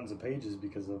tons of pages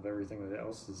because of everything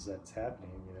else that's happening.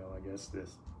 You know, I guess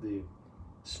the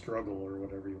struggle or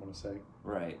whatever you want to say.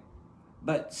 Right.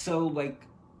 But so like,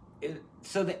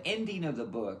 so the ending of the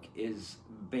book is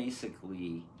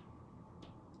basically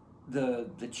the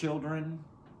children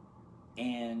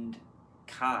and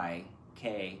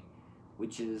Kay,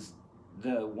 which is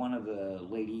the one of the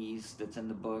ladies that's in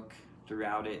the book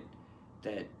throughout it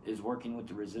that is working with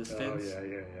the resistance. Oh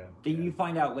yeah. That you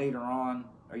find out later on,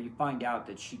 or you find out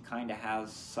that she kind of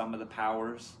has some of the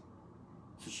powers.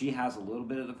 So she has a little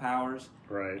bit of the powers.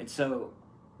 Right. And so,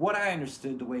 what I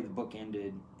understood the way the book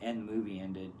ended and the movie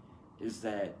ended is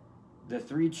that the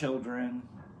three children,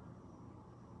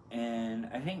 and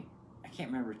I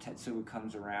can't remember if Tetsuo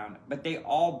comes around, but they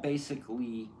all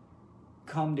basically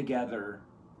come together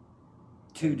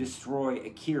to destroy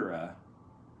Akira,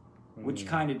 which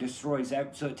kind of destroys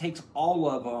that. So it takes all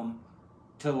of them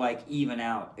to like even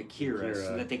out Akira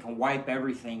so that they can wipe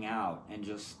everything out and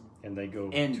just. And they go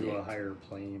end to a it. higher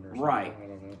plane or something. Right. I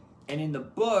don't know. And in the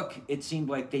book, it seemed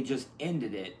like they just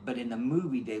ended it, but in the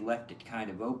movie, they left it kind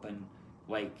of open.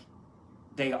 Like,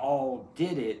 they all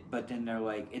did it, but then they're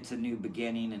like, it's a new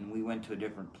beginning, and we went to a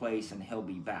different place, and he'll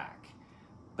be back.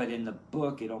 But in the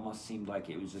book, it almost seemed like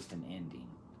it was just an ending.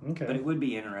 Okay. But it would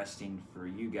be interesting for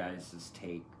you guys'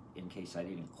 take in case I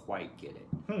didn't quite get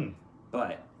it.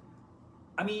 But,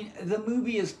 I mean, the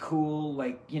movie is cool.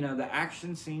 Like, you know, the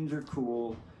action scenes are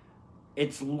cool.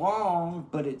 It's long,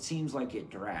 but it seems like it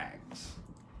drags.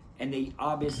 And they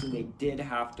did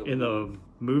have to... In the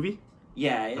movie?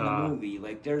 Yeah, in the movie.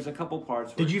 Like, there's a couple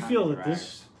parts where Did it you kinda feel that drags.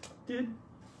 this did?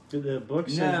 Did the book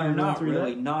say No, you're not through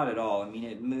really. that? Not at all. I mean,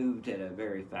 it moved at a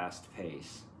very fast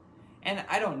pace. And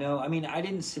I don't know. I mean, I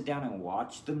didn't sit down and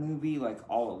watch the movie, like,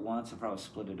 all at once. I probably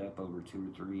split it up over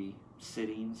 2 or 3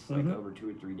 sittings. Like, over 2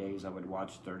 or 3 days, I would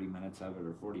watch 30 minutes of it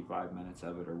or 45 minutes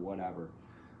of it or whatever.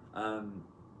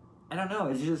 I don't know.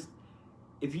 It's just,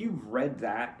 if you've read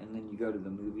that and then you go to the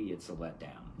movie, it's a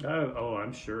letdown. Oh,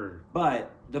 I'm sure.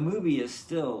 But the movie is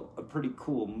still a pretty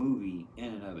cool movie in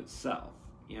and of itself.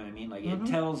 You know what I mean? Like, it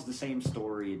tells the same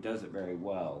story. It does it very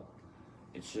well.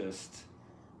 It's just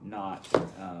not,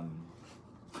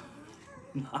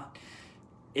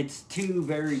 it's two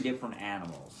very different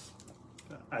animals.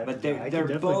 But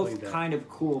they're both kind of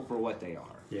cool for what they are.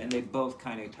 Yeah. And they both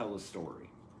kind of tell a story.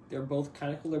 They're both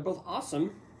kind of cool. They're both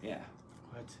awesome. Yeah.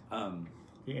 What?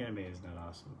 The anime is not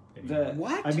awesome. The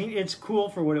What? I mean, it's cool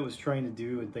for what it was trying to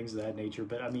do and things of that nature,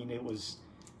 but I mean,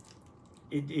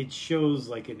 it shows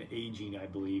like an aging, I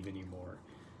believe, anymore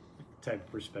type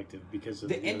of perspective because of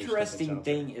the other stuff that's interesting out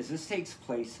there. thing is this takes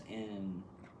place in,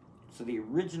 so the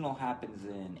original happens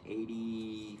in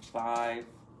 85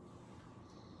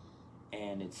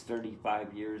 and it's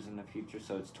 35 years in the future,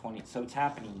 so it's 20, so it's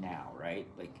happening now, right?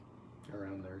 Like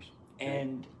around theirs.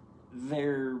 and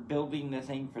they're building the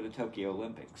thing for the Tokyo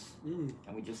Olympics, Mm.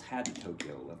 and we just had the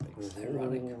Tokyo Olympics.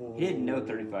 Ironic. He didn't know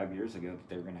 35 years ago that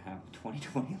they were going to have the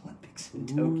 2020 Olympics in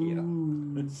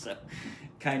Tokyo. So,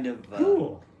 kind of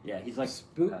Cool. Yeah, he's like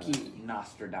Spooky.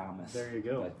 Nostradamus. There you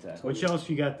go. But, What else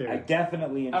you got I there?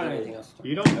 definitely I don't have enjoyed anything it. else to talk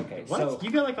You don't. Okay, What? so-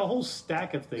 You got like a whole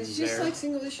stack of things It's just there. like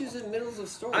single issues in middles of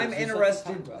stories. I'm There's nothing to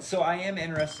interested. talk about. So I am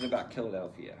interested about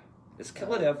Philadelphia. Is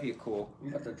Philadelphia cool? I'm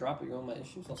about to drop you on my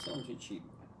issues. I'll sell them to you cheap.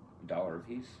 $1 a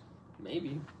piece.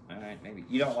 Maybe. All right, maybe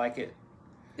you don't like it.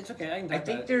 It's okay. I can I talk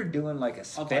think about it. they're doing like a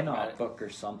talk about spin-off it. book or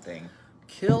something.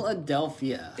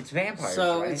 Philadelphia. It's vampires,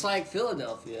 So right? it's like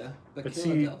Philadelphia, but But see,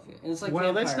 Philadelphia. And it's like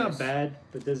well, that's vampires. not bad,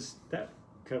 but does that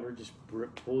cover just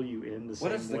pull you in the same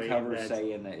What does the way cover that...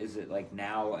 say? In the, is it like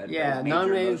now? A Yeah, major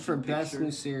nominated motion for Best picture?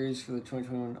 New Series for the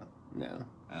 2021. No,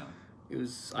 Oh. it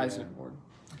was Eisner Award.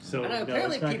 So I know, no,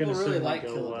 apparently it's not people gonna really certainly like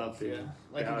go up Philadelphia. in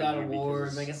Like it value got because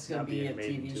awards. I guess it's gonna not be being a made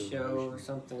TV into a show movie. or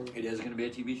something. It is going to be a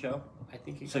TV show. I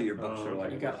think it So your books Oh, are like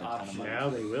you worth got a ton of options. money. Now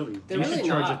they will be. They're You really should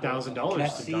charge not. $1,000 Can I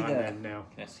to see Don the- then now.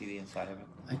 Can I see the inside of it?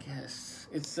 I guess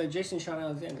it's Jason Sean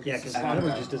Alexander. Yeah, It's because a the smart cover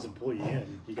guy. just doesn't pull you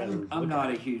in. You got to. I'm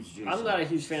not a huge Jason. I'm not a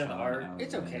huge fan of the Sean art. Alexander.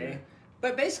 It's okay,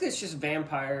 But basically, it's just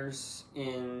vampires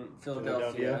in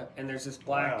Philadelphia. And there's this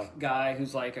black guy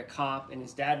who's like a cop, and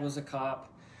his dad was a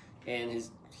cop, and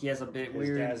he has a bit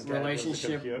weird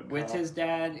relationship with his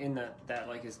dad in that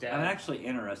like his dad. I'm actually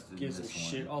interested gives in this him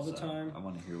shit one, all the time. I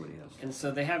want to hear what he has. And so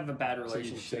they have a bad So you're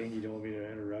relationship. saying you don't want me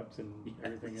to interrupt and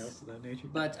everything else of that nature?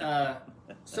 But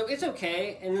so it's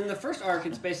okay. And then the first arc,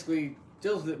 it's basically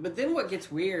deals with it. But then what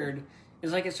gets weird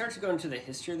is like it starts to go into the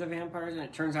history of the vampires, and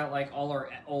it turns out like all our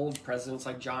old presidents,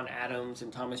 like John Adams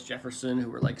and Thomas Jefferson, who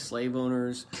were like slave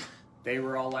owners, they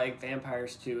were all like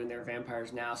vampires too, and they're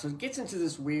vampires now. So it gets into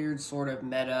this weird sort of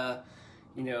meta,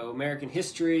 American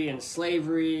history and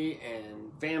slavery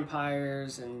and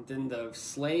vampires, and then the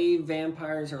slave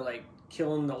vampires are like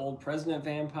killing the old president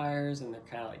vampires, and they're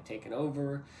kind of like taking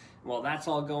over. While that's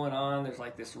all going on, there's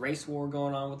like this race war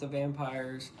going on with the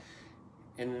vampires,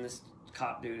 and then this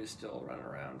cop dude is still running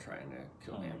around trying to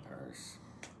kill vampires.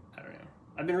 I don't know.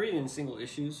 I've been reading in single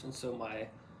issues, and so my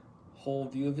whole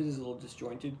view of it is a little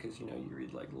disjointed because you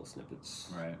read like little snippets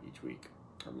each week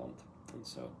or month, and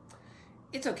so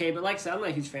it's okay. But like I said, I'm not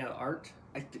a huge fan of art.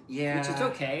 Which is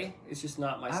okay. It's just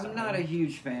not my style. I'm not a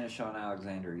huge fan of Sean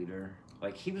Alexander either.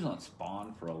 Like, he was on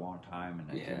Spawn for a long time, and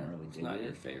I didn't really dig it. It's not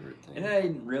your favorite thing. And then I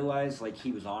didn't realize like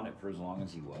he was on it for as long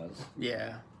as he was.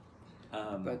 Yeah.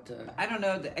 But I don't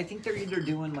know. I think they're either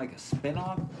doing like a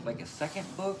spin-off, like a second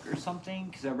book or something.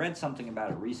 Because I read something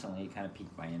about it recently. It kind of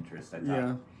piqued my interest. I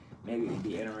thought maybe it would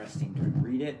be interesting to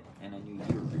read it, and I knew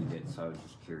you would read it, so I was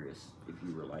just curious if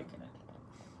you were liking it.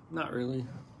 Not really.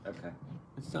 Okay.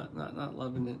 It's not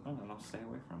loving it. Oh, then I'll stay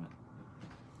away from it.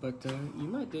 But you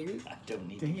might dig it. I don't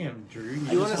need. Damn, Drew,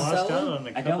 You wanna sell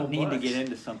them? I don't need to get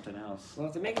into something else. Well,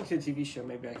 if they make it to a TV show,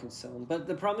 maybe I can sell them. But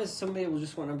the problem is somebody will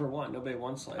just want number 1. Nobody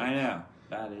wants like I know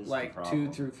that is like the problem.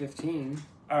 2 through 15.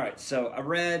 All right, so I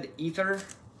read Ether.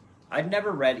 I'd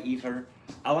never read Ether.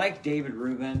 I like David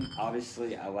Rubin.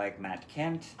 Obviously, I like Matt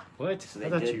Kent. What? So I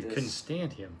thought you couldn't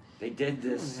stand him. They did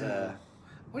this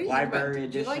What do you library think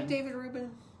about? Do you like edition. David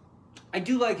Rubin? I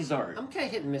do like his art. I'm kind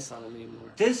of hit and miss on him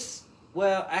anymore.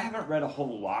 Well, I haven't read a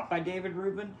whole lot by David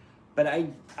Rubin, but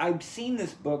I've seen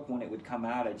this book when it would come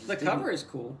out. The cover is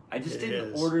cool. I just It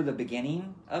didn't is. order the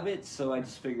beginning of it, so I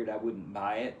just figured I wouldn't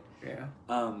buy it. Yeah.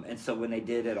 And so when they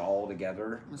did it all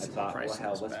together, What's I the thought, price well, on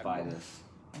hell, this let's bad buy boy? this.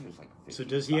 I think it was like So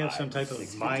does he have some type of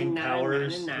 $6.59, mind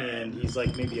powers, $99. and he's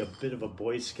like maybe a bit of a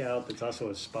Boy Scout that's also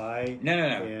a spy? No.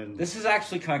 And This is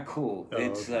actually kind of cool. Oh,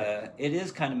 It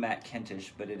is kind of Matt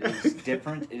Kentish, but it is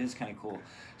different. It is kind of cool.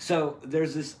 So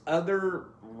there's this other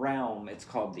realm. It's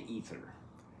called the Ether,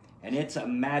 and it's a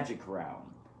magic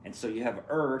realm. And so you have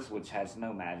Earth, which has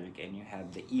no magic, and you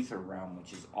have the Ether realm,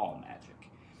 which is all magic.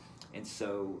 And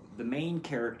so the main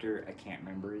character, I can't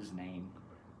remember his name.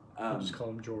 I'll just call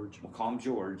him George. We'll call him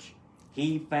George.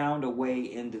 He found a way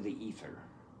into the ether.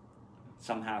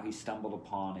 Somehow he stumbled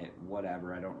upon it,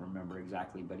 whatever, I don't remember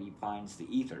exactly, but he finds the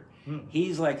ether.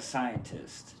 He's like a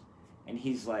scientist, and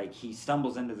he's like, he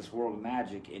stumbles into this world of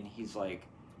magic, and he's like,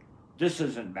 this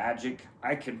isn't magic.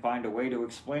 I can find a way to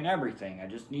explain everything. I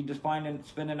just need to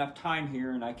spend enough time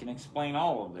here, and I can explain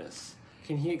all of this.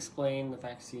 Can he explain the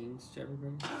vaccines to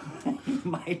everybody? He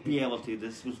might be able to.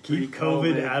 This was Keep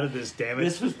pre-COVID. COVID out of this, damn it.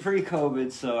 This was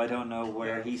pre-COVID, so I don't know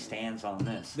where he stands on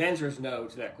this. The answer is no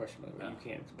to that question, by the way. You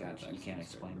can't explain Gotcha. the You can't vaccines to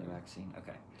explain the everybody. vaccine.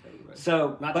 Okay. To everybody.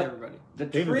 So, Not but to everybody. the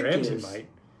David trick Ramsey is, might.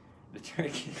 the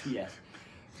trick is, yes.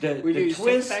 We The do you take the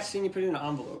twist. vaccine, you put it in an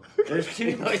envelope. There's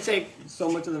You two. only take so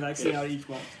much of the vaccine out each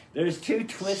month. There's two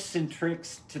twists and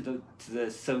tricks to the.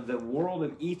 So the world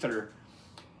of ether,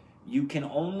 you can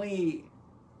only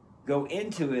go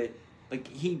into it. Like,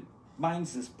 he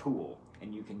mines this pool,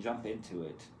 and you can jump into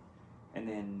it, and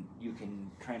then you can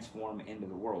transform into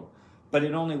the world. But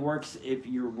it only works if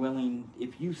you're willing.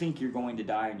 If you think you're going to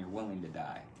die and you're willing to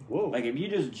die. Whoa. Like, if you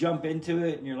just jump into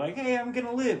it and you're like, hey, I'm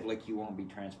gonna live, like, you won't be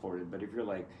transported. But if you're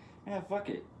like, yeah, fuck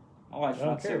it, my life's I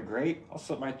don't not so care. great, I'll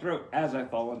slit my throat as I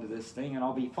fall into this thing and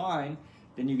I'll be fine,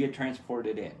 then you get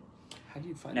transported in. How do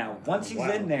you find Now, out? once he's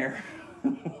Wow. in there,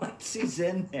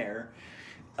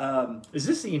 Is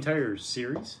this the entire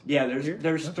series? yeah, Here? there's Okay.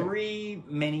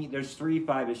 there's three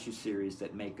 5-issue series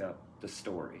that make up the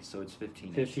story, so it's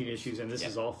 15 15 issues, and this Yeah.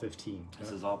 is all 15.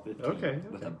 This is all 15 Okay,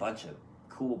 with okay. a bunch of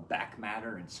cool back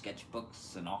matter and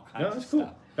sketchbooks and all kinds No, of that's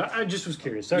cool. stuff. I just was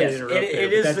curious. Sorry Yes, to interrupt it there,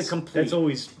 is but the that's, complete- That's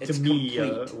always, it's to me,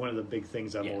 complete. one of the big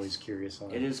things I'm Yes. always curious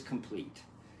on. It is complete.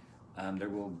 There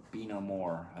will be no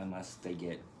more unless they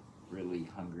get really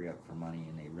hungry up for money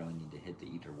and they really need to hit the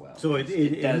ether well. So it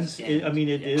does ends. It, I mean,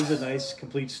 it yeah. is a nice,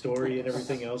 complete story and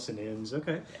everything else, and ends.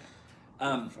 Okay.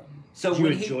 So Did you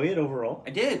when enjoy it overall? I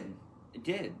did. It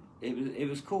did. It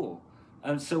was cool.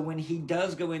 So when he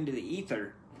does go into the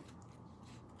ether,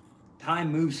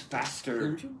 time moves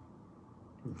faster.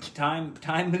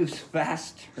 Time moves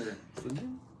faster.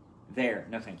 There,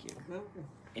 no, thank you.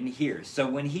 In here, so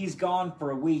when he's gone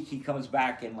for a week, he comes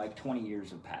back and like 20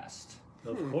 years have passed.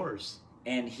 Of course.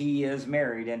 And he is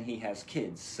married and he has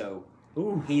kids, so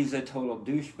Ooh. he's a total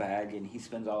douchebag and he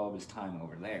spends all of his time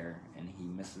over there and he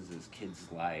misses his kids'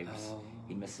 lives. Oh.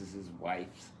 He misses his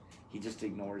wife. He just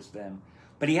ignores them.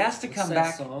 But he has to come Sad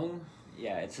back. song.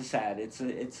 Yeah, it's a sad. It's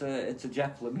a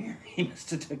Jeff Lemire. He must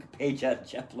have took a page out of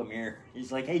Jeff Lemire.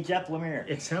 He's like, hey, Jeff Lemire.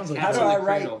 It sounds like How do Absolute I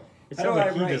write? Cradle. It How sounds do I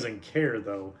like he write? doesn't care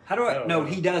though. How do I? don't No, know.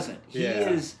 he doesn't.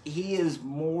 Yeah. He is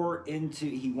more into.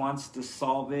 He wants to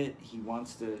solve it. He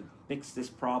wants to fix this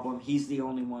problem. He's the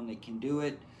only one that can do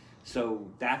it. So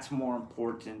that's more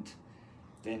important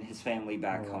than his family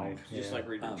back home. Right. Just Yeah. like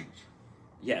Reed Um, Richards.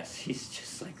 Yes, he's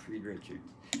just like Reed Richards.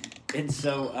 And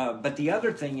so, but the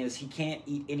other thing is he can't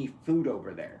eat any food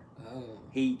over there. Oh.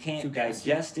 He can't Too gassy.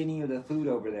 digest any of the food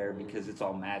over there because it's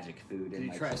all magic food, Did and he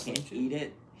like try he Slim can't Jim? eat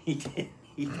it. He did.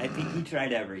 I think he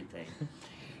tried everything.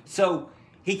 So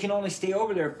he can only stay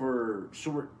over there for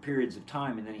short periods of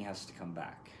time, and then he has to come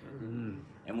back. Mm.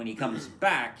 And when he comes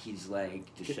back, he's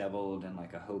like disheveled and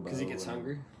like a hobo. Because he gets and-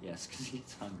 hungry? Yes, because he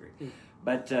gets hungry. Hmm.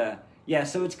 But yeah,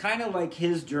 so it's kind of like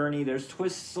his journey. There's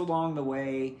twists along the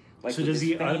way. Like So with does his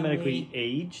he family. automatically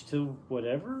age to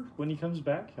whatever when he comes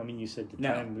back? I mean, you said the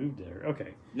No. time moved there.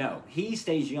 Okay. No, he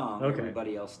stays young. Okay.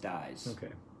 Everybody else dies.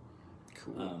 Okay.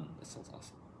 Cool. that sounds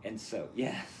awesome. And so,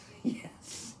 yeah,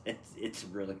 yes, it's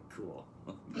really cool.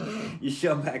 You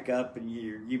show back up and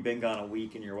you've been gone a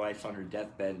week and your wife's on her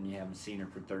deathbed and you haven't seen her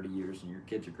for 30 years and your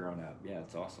kids are grown up. Yeah,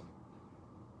 it's awesome.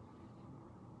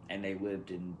 And they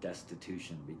lived in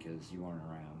destitution because you weren't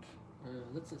around.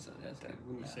 That's good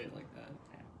when you say it like that.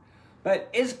 But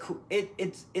it's cool.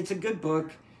 It's a good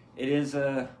book. It's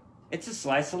a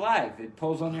slice of life. It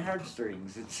pulls on your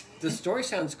heartstrings. It's The story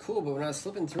sounds cool, but when I was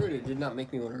flipping through it did not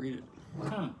make me want to read it.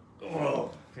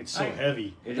 Oh, it's so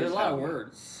heavy. it There are is a lot of heavy.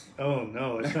 words. Oh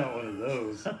no, it's not one of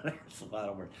those. There's a lot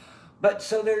of words. But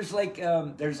so there's like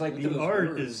Look The at those art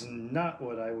words. is not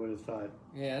what I would have thought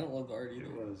Yeah, I don't love the art either.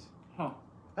 it was. huh.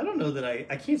 I don't know that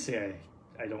I can't say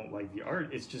I don't like the art.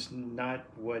 It's just not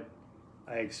what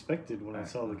I expected when I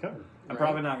saw the cover. I'm Right.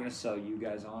 probably not going to sell you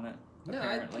guys on it. No,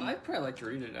 Apparently. I'd probably like to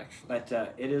read it, actually. But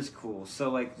it is cool. So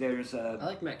like there's I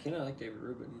like Matt Kinnon. I like David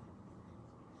Rubin.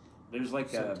 like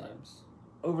Sometimes.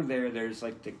 over there's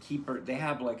like the keeper. They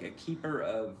have like a keeper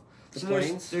of. The So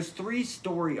planes? there's 3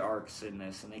 story arcs in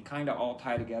this, and they kind of all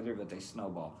tie together, but they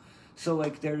snowball. So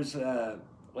like there's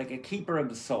like a keeper of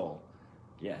the soul.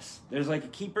 Yes, there's like a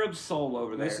keeper of the soul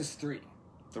over there. This is 3.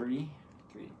 3.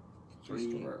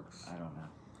 Three 3. works. I don't know.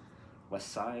 West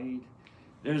Side.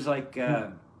 There's like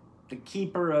the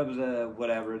keeper of the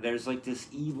whatever. There's like the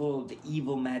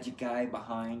evil magic guy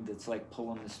behind that's like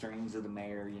pulling the strings of the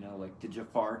mayor. You know, like the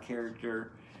Jafar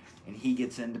character, and he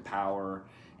gets into power.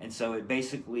 And so it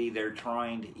basically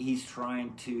he's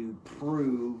trying to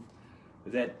prove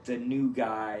that the new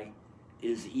guy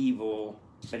is evil,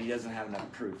 but he doesn't have enough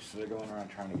proof. So they're going around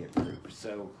trying to get proof.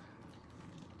 So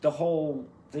the whole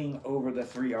thing over the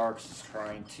 3 arcs is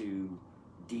trying to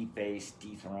deface,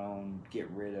 dethrone, get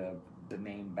rid of the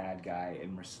main bad guy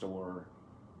and restore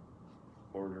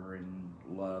order and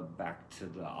love back to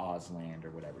the Oz land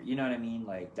or whatever. You know what I mean?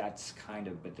 Like that's kind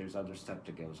of, but there's other stuff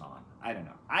that goes on. I don't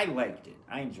know. I liked it.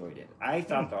 I enjoyed it. I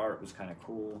thought the art was kind of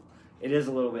cool. It is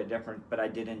a little bit different, but I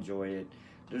did enjoy it.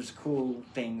 There's cool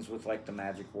things with like the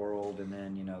magic world, and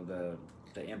then you know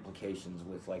the implications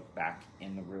with like back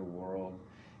in the real world.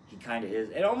 He kind of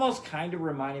is. It almost kind of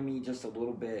reminded me just a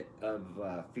little bit of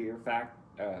Fear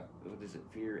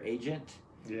Agent,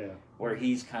 Yeah. where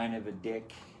he's kind of a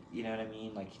dick. You know what I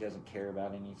mean? Like he doesn't care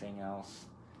about anything else.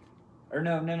 Or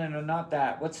no, not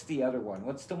that. What's the other one?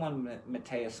 What's the one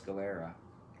Matteo Scalera?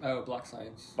 Oh, Black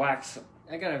Science.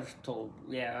 I got to told.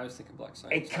 Yeah, I was thinking Black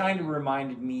Science. It kind of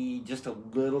reminded me just a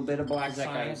little bit of Black That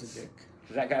guy Science. was a dick.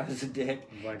 That guy was a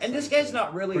dick. Black And this Science, guy's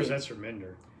not really. Professor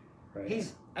Mender, right?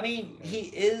 He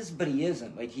is, but he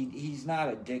isn't. Like he's not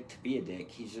a dick to be a dick.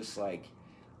 He's just like,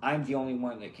 I'm the only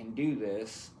one that can do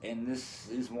this, and this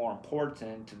is more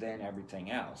important than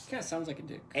everything else. Kind of sounds like a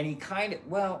dick. And he kind of,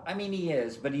 he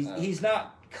is, but he's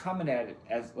not coming at it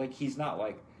as like he's not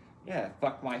like, yeah,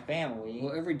 fuck my family.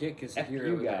 Well, every dick is a F hero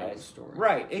you of their own guys. story.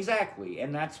 Right, exactly,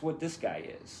 and that's what this guy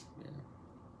is. Yeah.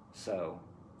 So,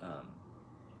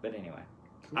 but anyway,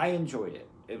 Cool. I enjoyed it.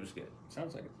 It was good.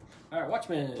 Sounds like it. All right,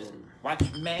 Watchmen.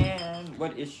 Watchmen.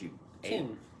 What issue?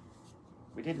 10.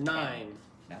 We did 9.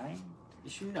 9.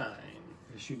 Issue 9.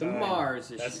 Issue The 9. Mars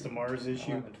That's issue. the Mars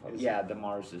issue. 11, 12. Yeah, the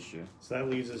Mars issue. So that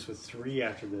leaves us with 3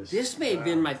 after this. This may have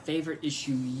been my favorite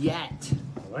issue yet.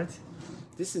 What?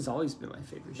 This has always been my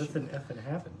favorite issue. Nothing effing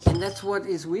happens. And that's what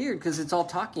is weird, because it's all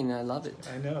talking and I love it.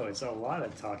 I know, it's a lot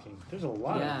of talking. There's a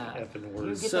lot Yeah. of effing You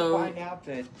words. get So, to find out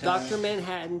that Dr.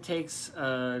 Manhattan takes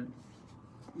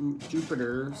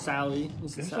Jupiter, Sally.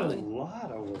 Is it There's Sally? a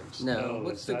lot of words. No,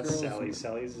 what's it's the not girl's Sally. name?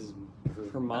 Sally's is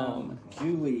Her mom.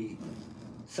 Julie,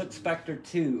 Soot Spectre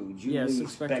 2. Julie Yeah, Soot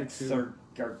Spectre 2.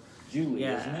 Or Julie,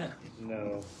 Yeah. isn't it?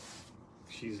 No.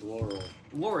 She's Laurel.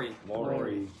 Lori.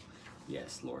 Lori.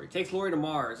 Yes, Lori. Takes Lori to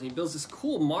Mars, and he builds this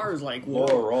cool Mars-like world.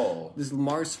 Laurel. This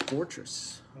Mars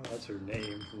fortress. Oh, that's her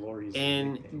name. Lori's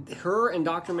And nickname. her and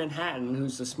Dr. Manhattan,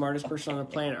 who's the smartest person on the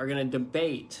planet, are going to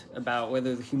debate about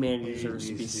whether the humanity deserves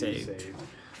to be saved.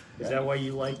 Is that why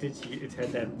you liked it? It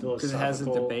had that philosophical Because it has a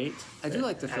debate. I do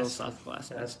like the philosophical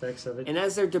aspects. aspects of it. And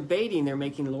as they're debating, they're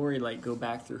making Lori like go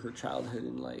back through her childhood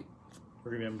and like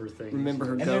Remember things. remember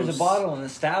her And ghosts. there's a bottle of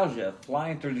nostalgia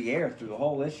flying through the air through the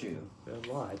whole issue.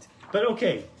 A lot. But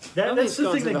okay, that's Nobody's the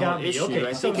gone thing through that the got whole me. issue. Okay,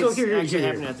 I so think it's here, actually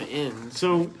happening at the end.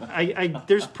 So I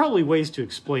there's probably ways to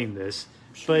explain this,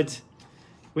 but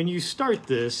when you start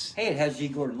this, Hey, it has G.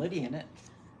 Gordon Liddy in it.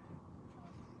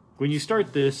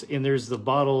 and there's the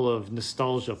bottle of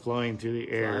nostalgia flying through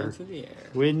the air. Flying through the air.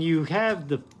 When you have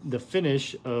the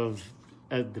finish of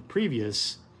the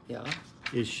previous Yeah.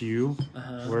 issue,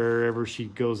 Uh-huh. wherever she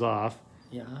goes off,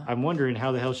 Yeah. I'm wondering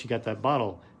how the hell she got that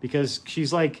bottle, because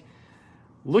she's like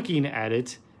looking at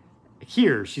it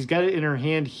here. She's got it in her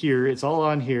hand here. It's all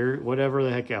on here, whatever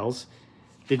the heck else.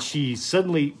 Then she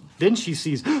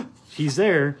sees she's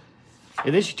there,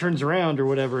 and then she turns around or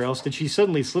whatever else. Did she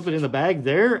suddenly slip it in the bag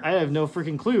there? I have no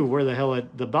freaking clue where the hell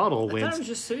the bottle I went. thought it was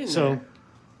just sitting So, there.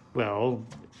 well,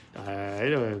 I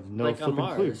don't have no Like on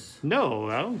flipping clue. Mars. No,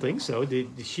 I don't think so. Did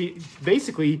she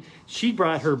basically she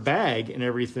brought her bag and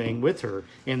everything with her,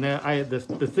 and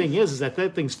the thing is that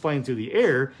thing's flying through the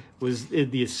air.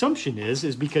 The assumption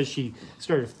is because she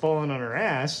started falling on her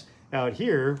ass out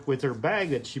here with her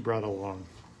bag that she brought along,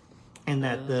 and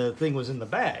that the thing was in the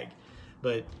bag.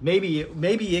 But maybe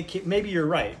you're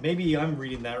right. Maybe I'm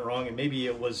reading that wrong, and maybe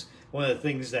it was one of the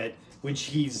things that when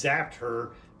she zapped her,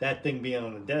 that thing being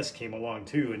on the desk came along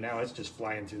too, and now it's just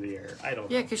flying through the air. I don't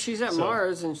know. Yeah, because she's at So-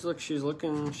 Mars and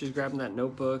she's grabbing that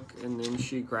notebook, and then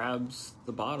she grabs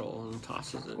the bottle and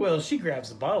tosses it. Well, she grabs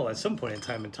the bottle at some point in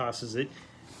time and tosses it,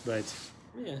 but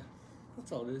yeah,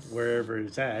 that's all it is. wherever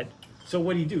it's at. So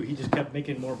what do? He just kept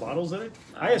making more bottles of it?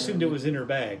 I assumed it was in her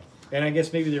bag, and I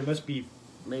guess maybe there must be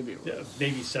Maybe it was.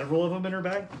 maybe several of them in her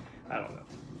bag. I don't know.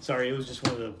 Sorry, it was just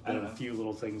one of I don't the know. few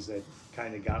little things that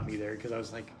kind of got me there, because I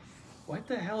was like, what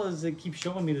the hell is it keep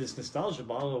showing me this nostalgia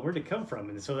bottle? Where'd it come from?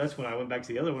 And so that's when I went back to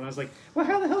the other one. I was like, well,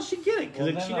 how the hell did she get it? Because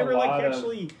Well, then she a never lot of-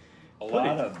 actually A put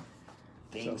lot it. of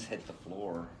things hit the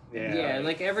floor. Yeah,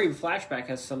 like every flashback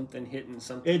has something hitting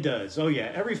something. It does. Oh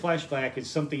yeah, every flashback is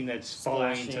something that's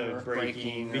falling Splashing to or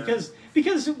breaking breaking or-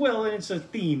 because well, and it's a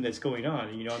theme that's going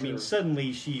on. You know, I mean, Sure.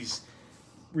 suddenly she's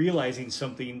realizing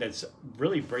something that's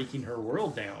really breaking her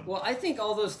world down. Well, I think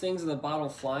all those things in the bottle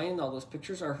flying, all those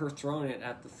pictures, are her throwing it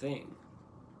at the thing.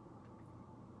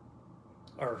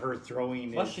 Or her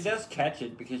throwing Well, it. she does catch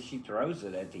it because she throws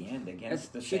it at the end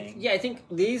against the thing. Yeah, I think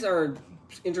these are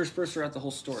interspersed throughout the whole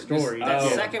story. Story, That yeah.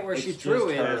 second where It's she just threw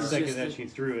her- it, The is second just that she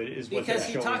threw it is what because they're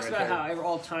he showing talks right about there. how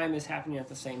all time is happening at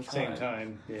the same time. Same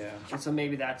time, yeah. And so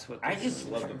maybe that's what. I they're just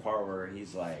doing love the there. part where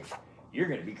he's like, "You're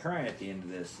gonna be crying at the end of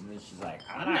this," and then she's like,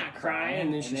 I'm not crying,"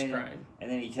 and then she's crying.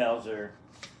 And then he tells her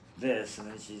this, and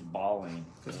then she's bawling.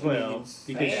 Well, means-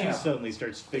 because Damn. she suddenly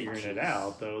starts figuring it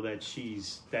out, though, that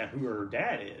who her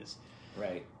dad is.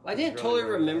 Right. I didn't Really, totally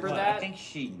really remember Well, that. I think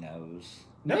she knows.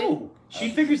 No,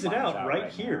 she Oh, figures it finds out right now.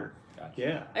 here. Gotcha.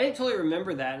 Yeah. I didn't totally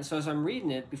remember that, and so as I'm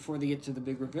reading it before they get to the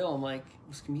big reveal, I'm like,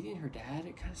 was comedian her dad?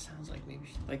 It kind of sounds like maybe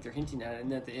like they're hinting at it,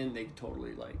 and at the end they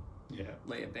totally like Yeah.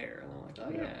 lay it bare, and I'm like, oh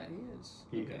Yeah. yeah, he is.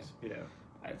 He Okay. is. Yeah.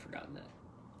 I had forgotten that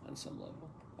on some level.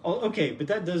 Oh, okay, but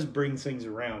that does bring things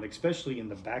around, especially in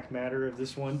the back matter of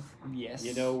this one. Yes.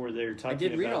 You know, where they're talking I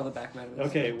did read about- all the back matter.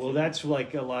 Okay, well, that's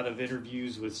like a lot of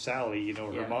interviews with Sally, you know,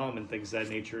 her Yeah. mom and things of that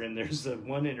nature. And there's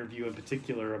one interview in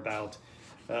particular about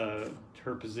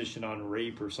her position on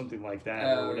rape or something like that,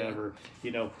 Oh, or yeah. whatever. You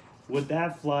know, would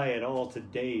that fly at all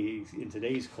today in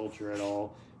today's culture at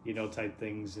all? You know, type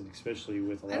things, and especially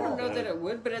with a lot I don't know of that it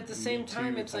would, but at the same Me Too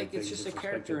time, it's type like it's things just a is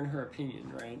character in perspective. her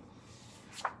opinion, right?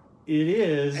 It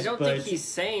is. I don't but think he's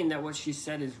saying that what she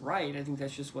said is right. I think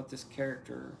that's just what this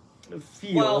character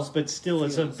feels, Well, but still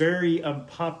it's a feels. very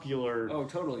unpopular Oh,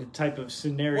 totally. type of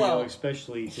scenario, Well,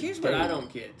 especially today. Here's what I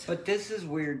don't get. But this is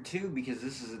weird too because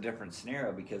this is a different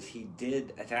scenario because he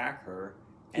did attack her,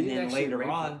 and didn't then actually later rape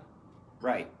on, her.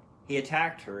 right, he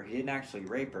attacked her. He didn't actually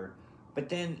rape her, but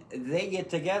then they get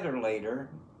together later,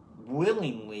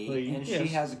 willingly, Well, and yes. she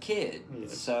has a kid.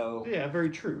 Yes. So, Yeah, very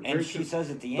true. and very she true. says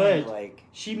at the But end, like,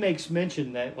 she makes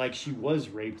mention that like she was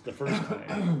raped the first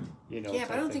time. You know, Yeah, but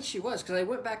type I don't thing. think she was because I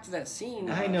went back to that scene.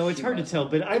 I know it's she hard to wasn't. tell,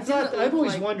 but It didn't I've look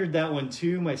always like- wondered that one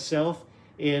too myself,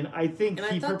 and I think And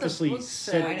I he thought purposely the book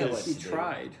said I know said what she to do.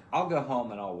 tried. I'll go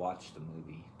home and I'll watch the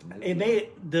movie. It made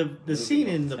the Movie scene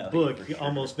will in the tell you book for sure.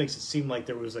 almost makes it seem like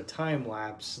there was a time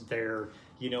lapse there,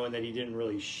 you know, and that he didn't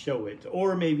really show it,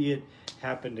 or maybe it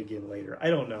happened again later. I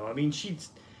don't know. I mean, she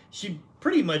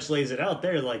pretty much lays it out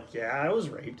there, like, yeah, I was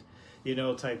raped, you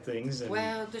know, type things. And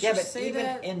Well, does Yeah, she but say even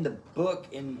that? in the book,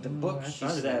 I she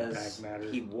thought it had says back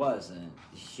matter. he wasn't.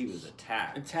 She was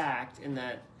attacked. Attacked in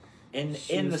that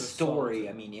she In the was story, assaulted.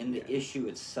 I mean, in the Yeah. issue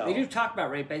itself. they do talk about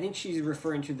rape. But I think she's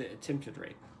referring to the attempted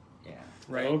rape, Yeah.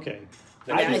 right? Okay.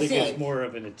 I mean, I think think- it's more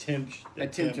of an attempt.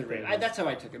 Attempted rape. than- That's how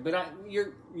I took it. But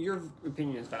your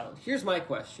opinion is valid. Here's my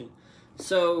question.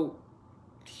 So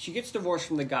she gets divorced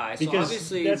from the guy. So Because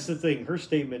obviously, that's the thing. Her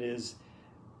statement is,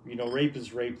 you know, rape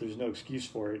is rape. There's no excuse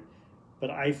for it. But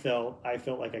I felt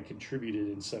like I contributed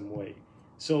in some way.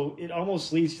 So it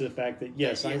almost leads to the fact that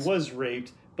yes, Yes. I was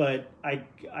raped, but I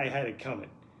had it coming.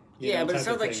 You yeah. know, But it type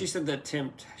sounds of like thing. she said the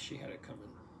attempt. She had it coming.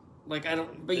 Like I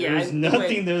don't. But yeah, There's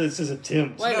nothing there that says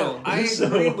attempt. Well, I No, know. I So-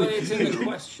 agree But with it's in the you,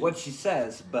 question. what she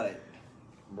says, but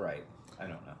right, I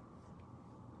don't know.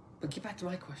 But get back to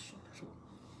my question.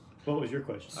 What was your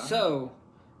question? So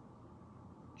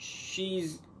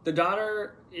the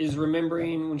daughter is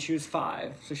remembering when she was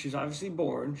 5, so she's obviously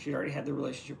born. She already had the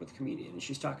relationship with the comedian, and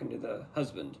she's talking to the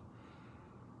husband.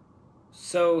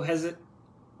 So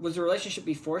was the relationship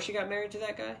before she got married to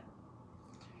that guy?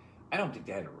 I don't think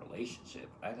they had a relationship.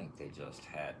 I think they just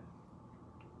had.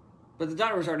 But the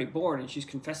daughter was already born, and she's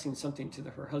confessing something to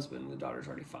her husband, and the daughter's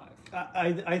already 5.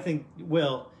 I think,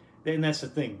 well, and that's the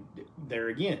thing. There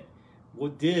again,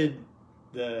 what did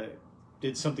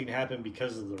something happen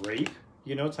because of the rape,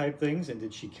 you know, type things, and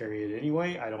did she carry it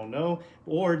anyway? I don't know.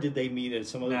 Or did they meet at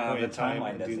some other No, point the in time timeline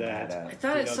and do doesn't that? add up. I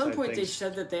thought You at know, some type point they things.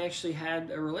 said that they actually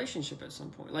had a relationship at some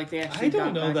point. Like they I actually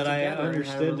don't got know back that I together and had a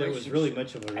understood there was really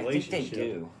relationship. much of a I think relationship. they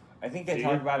do. I think they Do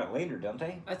talk you? about it later, don't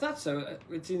they? I thought so.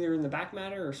 It's either in the back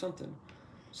matter or something.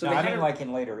 So No, they I had mean a- like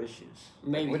in later issues.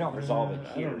 Like, Maybe. we don't resolve it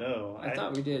I here. don't know. I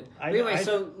thought we did. I, But anyway, I,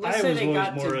 so let's I say was they always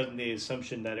got more to. on the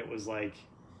assumption that it was like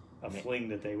a fling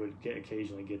that they would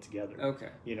occasionally get together. Okay.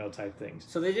 You know, type things.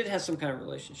 So they did have some kind of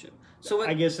relationship. So what,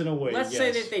 I guess in a way, let's yes.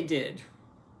 say that they did.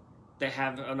 They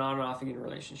have an on and off again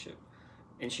relationship,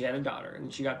 and she had a daughter,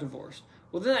 and she got divorced.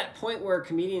 Well, then that point where a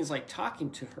comedian's like talking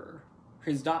to her,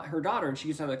 her daughter, and she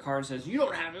gets out of the car and says,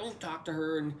 "Don't talk to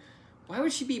her." And why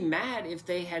would she be mad if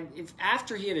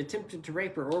after he had attempted to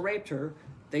rape her or raped her,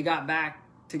 they got back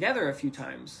together a few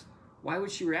times? Why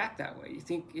would she react that way? You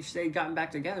think if they'd gotten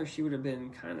back together, she would have been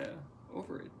kind of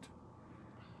over it?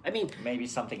 I mean, Maybe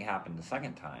something happened the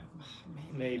second time.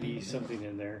 Maybe something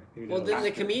in there. Who well, knows? then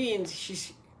the comedian,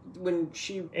 when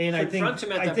she And I think- confronts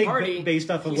him at I the think party,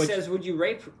 based off of he what- says, "Would you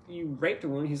raped a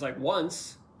woman?" He's like,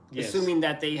 "Once," Yes. assuming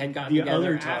that they had gotten the together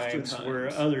other after times times.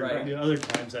 were Right. the other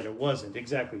times that it wasn't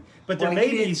exactly. But there Well, may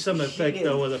he be did- some she effect did.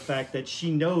 though of the fact that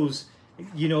she knows,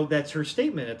 you know, that's her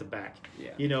statement at the back.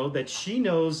 Yeah. You know that she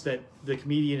knows that the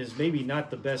comedian is maybe not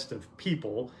the best of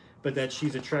people, but that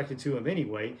she's attracted to him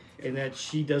anyway, and that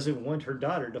she doesn't want her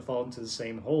daughter to fall into the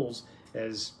same holes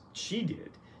as she did.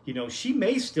 You know, she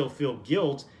may still feel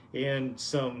guilt and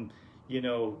some, you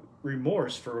know,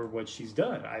 remorse for what she's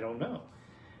done. I don't know.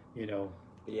 You know,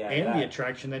 Yeah, and the that-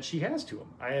 attraction that she has to him.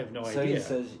 I have no So idea.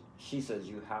 she says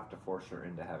you have to force her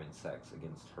into having sex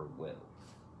against her will,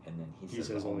 and then He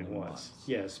says only once.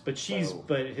 Yes, but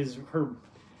her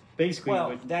basically. Well,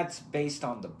 what- that's based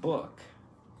on the book,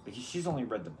 because she's only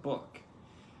read the book,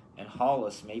 and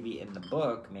Hollis maybe in the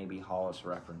book maybe Hollis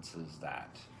references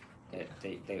that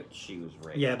she was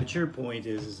raped. yeah, but your point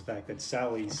is the fact that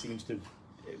Sally seems to.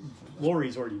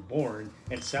 Lori's already born,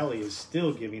 and Sally is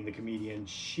still giving the comedian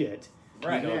shit.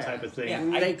 Right. You know, Yeah. type of thing. Yeah.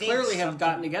 And I they think clearly have something-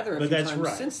 gotten together a But few that's times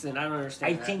right. since then. I don't I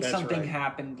understand. think That's something right.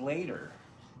 happened later.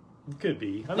 Could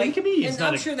be. I mean, Like- the comedian's And not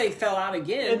I'm a. sure they fell out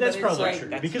again. and that's but it's probably like, true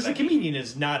that's because what the I mean. comedian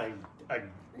is not a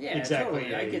Yeah, exactly.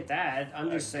 totally. I get that. I'm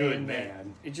a just good saying that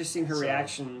man. it just seemed her So-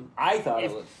 reaction. I thought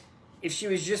If- it was. If she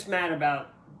was just mad about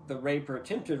the rape or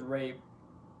attempted rape,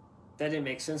 that didn't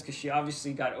make sense because she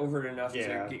obviously got over it enough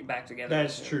Yeah. to get back together.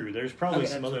 That's with him. true. There's probably Okay,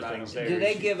 some that's other what I things don't there. Do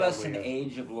they She's give us an probably,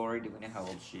 age of Lori? Do we know how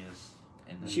old she is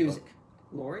in the She was book?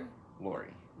 Lori. Lori.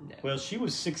 No. Well, she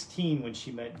was 16 when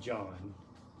she met John.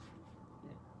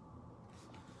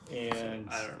 And,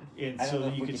 I don't know. and I don't so know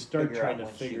if you we can can start figure trying out to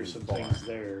when she figure was some born. things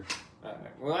there. All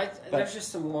right. Well, there's just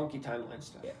some wonky timeline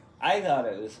stuff. Yeah. I thought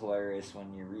it was hilarious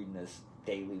when you're reading this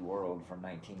Daily World from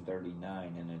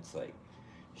 1939, and it's like,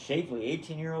 shapely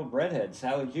 18-year-old redhead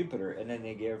Sally Jupiter, and then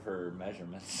they give her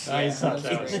measurements. I Yeah, thought that's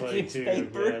that was right. funny too.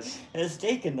 Newspaper Yes. has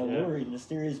taken the Yeah. Lori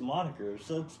mysterious moniker of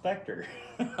Sub Spectre.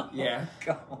 Yeah.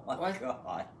 Oh my What?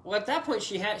 God. Well, at that point,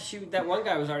 that one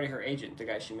guy was already her agent, the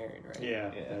guy she married, right?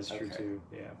 Yeah, Yeah, that's true okay. too.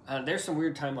 Yeah. There's some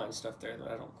weird timeline stuff there that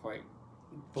I don't quite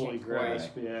Fully can't quite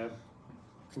grasp, yeah.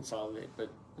 consolidate, but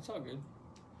it's all good.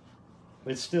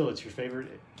 But still, it's your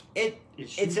favorite. Is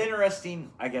she- It's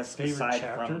interesting, I guess. Favorite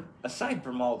chapter? Aside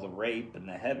from all the rape and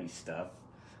the heavy stuff,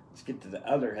 let's get to the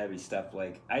other heavy stuff.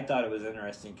 Like, I thought it was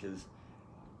interesting because,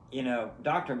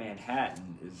 Dr.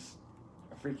 Manhattan is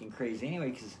freaking crazy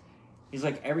anyway. Because he's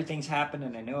like, everything's happened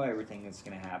and I know everything that's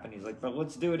going to happen. He's like, but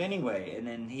let's do it anyway. And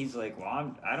then he's like,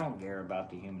 well, I don't care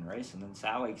about the human race. And then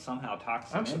Sally somehow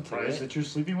talks him I'm into surprised it. that you're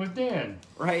sleeping with Dan.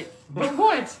 Right. But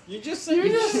what? You just You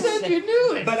just said you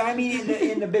knew it. But I mean,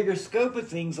 in the bigger scope of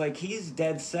things, like he's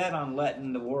dead set on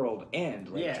letting the world end,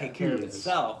 like Yeah, take care of he is.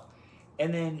 itself.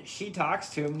 And then she talks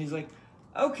to him, and he's like,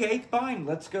 "Okay, fine,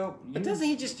 let's go." But doesn't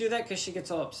he just do that because she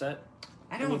gets all upset?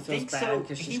 I and he don't feels think bad so.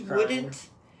 'cause He she's crying? wouldn't.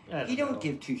 I He don't know.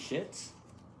 give two shits.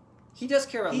 He does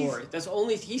care about He's-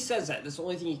 Lori. He says that. That's the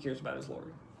only thing he cares about is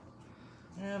Lori.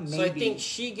 Maybe. So I think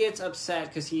she gets upset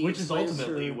because he Which is explains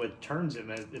ultimately her- what turns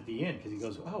him at the end, because he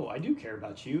goes, "Oh, I do care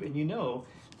about you," and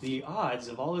the odds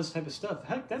of all this type of stuff.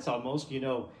 Heck, that's almost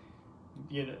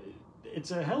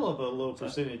it's a hell of a low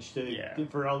percentage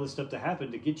for all this stuff to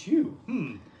happen to get you.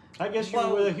 I guess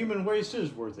the human race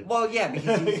is worth it. Well, yeah,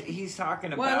 because he's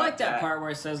talking about. Well, I like that part where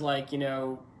it says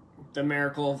the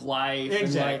miracle of life.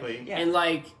 Exactly. And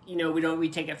we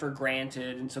take it for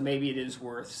granted, and so maybe it is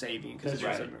worth saving. That's it is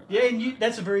right. a- Yeah, and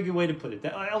that's a very good way to put it.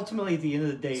 That, ultimately, at the end of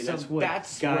the day, So that's what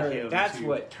that's got him. That's to-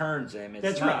 what turns him. It's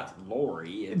That's not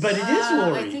Lori. It's, But it is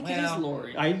Lori. I think it is Well,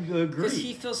 Lori. I Because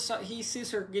agree. he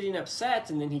sees her getting upset,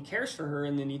 and then he cares for her,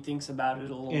 and then he thinks about it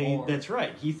a little more. That's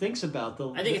right. He thinks about the.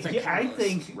 I think it's a I catalyst.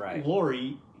 think Right.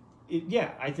 Lori.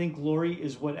 I think Lori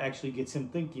is what actually gets him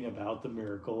thinking about the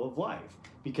miracle of life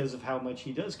because of how much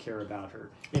he does care about her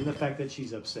and the fact that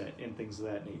she's upset and things of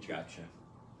that nature. Gotcha.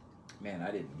 Man,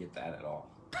 I didn't get that at all.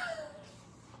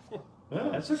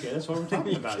 Well, that's okay. That's why we're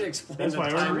talking You about can it. explain That's the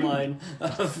why we're reading.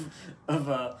 timeline of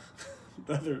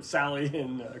the other Sally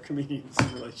and comedian's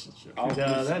relationship. I'll do No,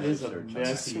 some that is a research on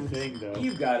messy that. thing, though.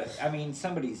 You got it. I mean,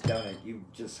 somebody's done it. You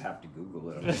just have to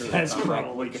Google it. I'm sure That's it's on, like,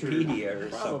 probably true. Wikipedia or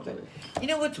Probably. something. You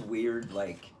know what's weird?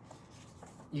 Like,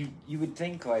 you would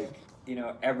think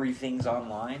everything's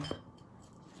online.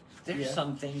 There's Yeah.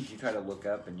 some things you try to look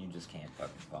up and you just can't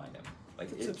fucking find them.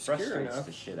 Like It's it obscure frustrates enough.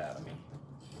 the shit out of me.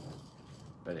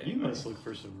 But You anyway. must look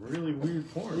for some really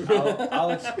weird porn.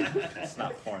 It's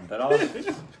not porn, but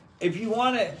if you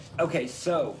want to. Okay,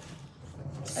 so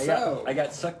I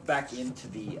got sucked back into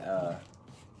the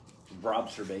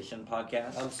Robservation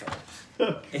podcast, I'm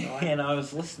sorry. and I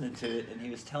was listening to it, and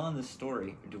he was telling the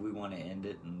story. Do we want to end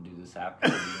it and do this after, or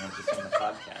do you want this on the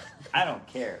podcast? I don't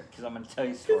care because I'm going to tell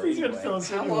you a story He's gonna anyway. tell us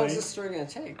How anyway. long is this story going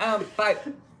to take?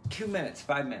 2 minutes,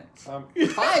 5 minutes, 5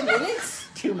 minutes?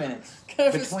 2 minutes What kind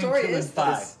of a between story 2 and is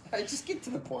 5. this? I just get to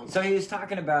the point. So he was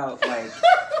talking about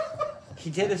he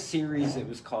did a series. It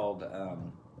was called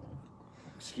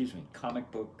comic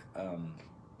book.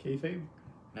 Kayfabe?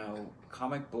 No,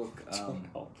 comic book.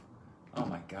 Oh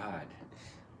my god.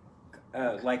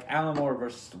 Like Alan Moore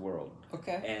versus the world,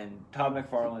 Okay. and Todd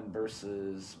McFarlane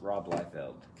versus Rob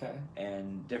Liefeld, Okay.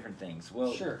 and different things.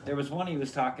 Well, Sure. there was one he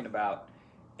was talking about,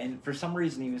 and for some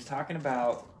reason he was talking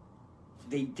about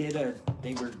they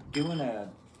were doing a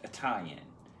tie-in,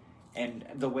 and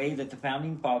the way that the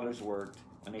founding fathers worked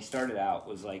when they started out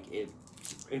was like if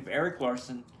Eric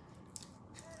Larson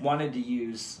wanted to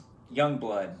use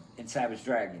Youngblood in Savage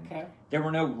Dragon, Okay. there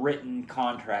were no written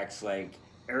contracts like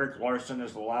Eric Larson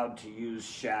is allowed to use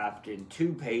Shaft in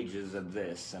 2 pages of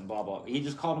this and blah blah. He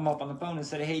just called him up on the phone and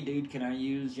said, "Hey dude, can I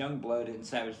use Youngblood in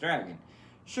Savage Dragon?"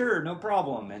 Sure, no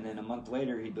problem. And then a month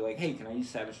later he'd be like, "Hey, can I use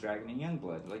Savage Dragon in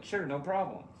Youngblood?" Like, sure, no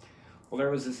problem. Well, there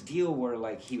was this deal where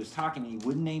like he was talking and he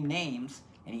wouldn't name names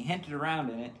and he hinted around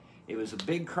in it. It was a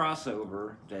big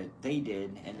crossover that they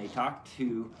did, and they talked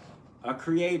to a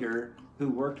creator who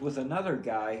worked with another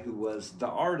guy who was the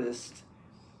artist,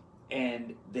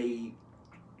 and they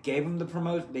gave him the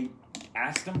promotion. They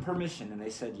asked them permission, and they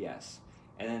said yes.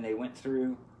 And then they went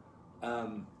through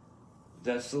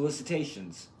the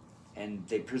solicitations, and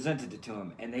they presented it to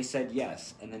him, and they said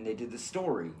yes. And then they did the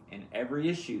story, and every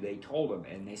issue they told him,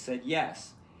 and they said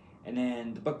yes. And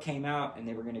then the book came out, and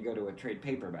they were going to go to a trade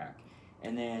paperback.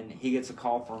 And then he gets a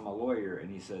call from a lawyer,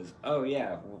 and he says, oh,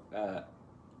 yeah,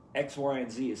 X, Y,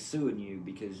 and Z is suing you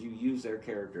because you used their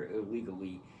character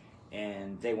illegally,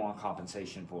 and they want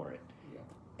compensation for it. Yeah.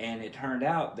 And it turned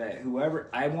out that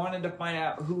I wanted to find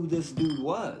out who this dude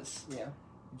was. Yeah.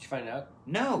 Did you find out?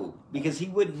 No, because he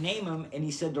wouldn't name him, and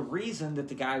he said the reason that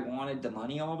the guy wanted the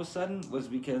money all of a sudden was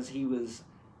because he was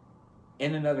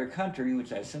in another country,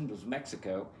 which I assumed was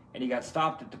Mexico, and he got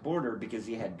stopped at the border because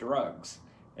he had drugs.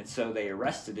 And so they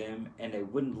arrested him, and they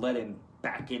wouldn't let him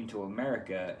back into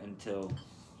America until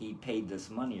he paid this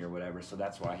money or whatever, so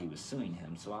that's why he was suing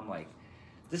him. So I'm like,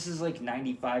 this is like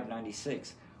 95,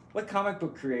 96. What comic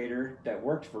book creator that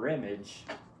worked for Image,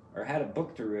 or had a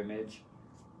book through Image,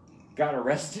 got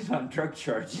arrested on drug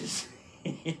charges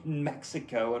in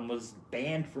Mexico and was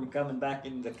banned from coming back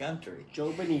into the country?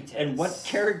 Joe Benitez. And what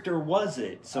character was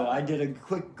it? So I did a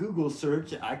quick Google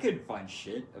search. I couldn't find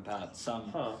shit about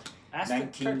some Ask 19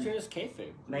 the cartoonist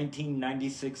kayfabe.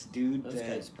 1996 dude Those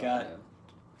guys that probably got know.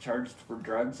 charged for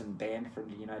drugs and banned from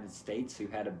the United States who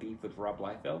had a beef with Rob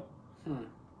Liefeld.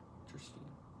 Interesting.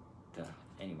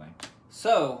 Anyway.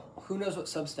 So, who knows what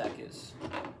Substack is?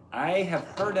 I have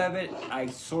heard of it. I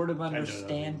sort of know that.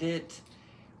 understand it.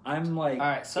 I'm like, All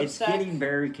right, it's Substack- getting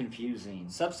very confusing.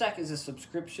 Substack is a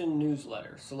subscription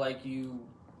newsletter. So, like,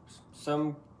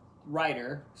 some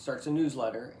writer starts a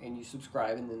newsletter, and you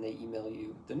subscribe, and then they email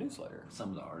you the newsletter. Some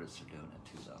of the artists are doing it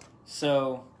too, though.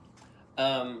 So,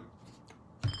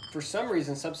 for some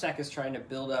reason, Substack is trying to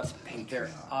build up their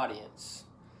Patreon. audience.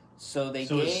 So they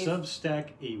So is gave Substack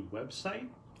a website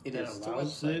it that is it's a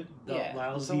allows website. it that Yeah,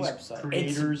 allows it's a these website.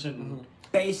 creators So and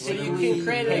Basically, you can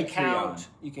create an Patreon. account.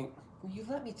 You can. Will you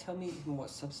let me tell me even what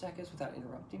Substack is without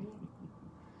interrupting me?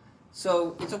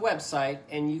 So it's a website,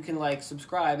 and you can like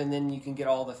subscribe, and then you can get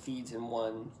all the feeds in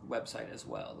one website as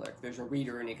well. Like there's a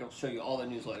reader, and it will show you all the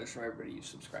newsletters from everybody you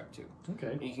subscribe to.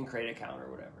 okay. And you can create an account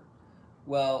or whatever.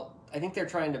 Well, I think they're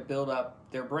trying to build up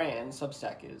their brand,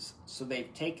 Substack is. So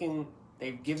they've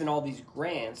given all these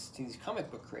grants to these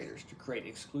comic book creators to create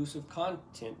exclusive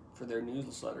content for their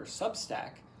newsletter,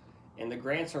 Substack. And the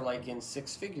grants are like in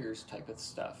six figures type of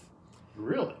stuff.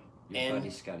 Really? Your And- buddy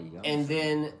Scotty Young. And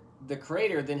then the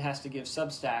creator then has to give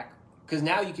Substack, because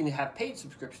now you can have paid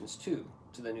subscriptions too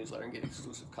to the newsletter and get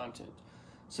exclusive content.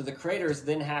 So the creators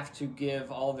then have to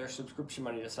give all their subscription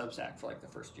money to Substack for like the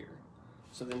first year.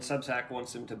 So then Substack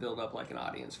wants them to build up like an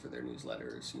audience for their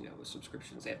newsletters, with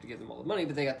subscriptions. They have to give them all the money,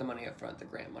 but they got the money up front, the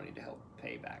grant money to help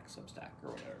pay back Substack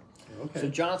or whatever. Okay. So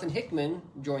Jonathan Hickman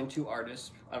joined two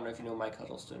artists. I don't know if you know Mike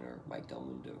Huddleston or Mike Del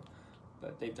Mundo,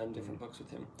 but they've done different books with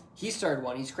him. He started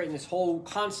one. He's creating this whole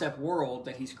concept world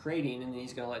that he's creating, and then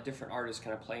he's going to let different artists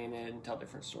kind of play in it and tell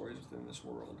different stories within this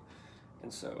world.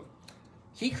 And so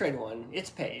he created one. It's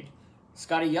paid.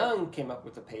 Scotty Young came up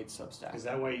with a paid Substack. Is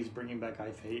that why he's bringing back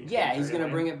iFate? Yeah, he's going to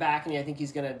bring it back, and I think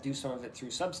he's going to do some of it through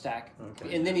Substack,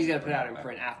 Okay. and then he's going to put it out in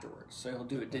print afterwards. So he'll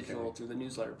do it digital through the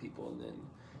newsletter people, and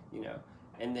then,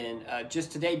 and then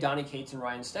just today, Donnie Cates and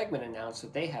Ryan Stegman announced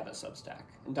that they have a Substack,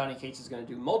 and Donnie Cates is going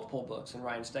to do multiple books, and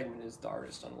Ryan Stegman is the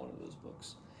artist on one of those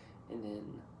books. And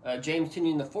then James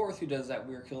Tynion IV, who does that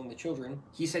We're Killing the Children,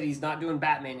 he said he's not doing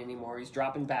Batman anymore. He's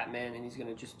dropping Batman, and he's going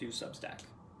to just do Substack.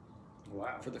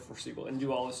 Wow. For the foreseeable, and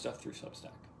do all this stuff through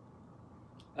Substack.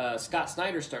 Scott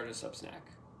Snyder started a Substack,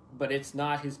 but it's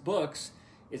not his books,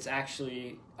 it's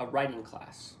actually a writing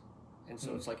class. And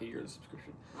so it's like a yearly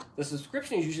subscription. The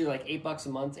subscription is usually like $8 a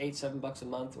month, $7 a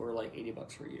month, or like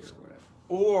 $80 for a year or whatever.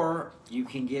 Or you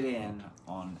can get in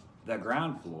on the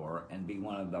ground floor and be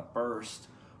one of the first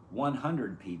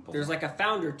 100 people. There's like a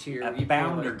founder tier. A you pay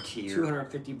founder like tier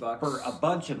 $250 for a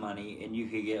bunch of money, and you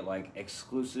could get like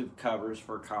exclusive covers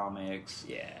for comics.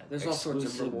 Yeah, there's all sorts of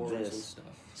exclusive rewards and this. stuff.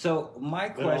 So my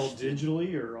But all question,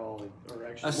 digitally or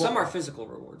actually Some are physical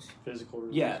rewards. physical?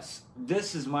 Release? yes,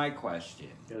 this is my question.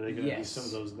 Yeah, they're going to be Yes. some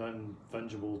of those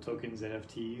non-fungible tokens,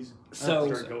 NFTs. So-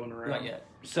 start going around. Not yet.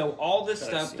 So all this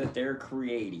That I've stuff seen. that they're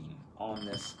creating on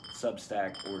this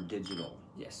Substack or digital,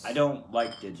 Yes. I don't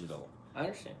like digital. I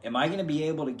understand. Am I going to be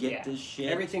able to get Yeah. this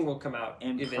shit? Everything will come out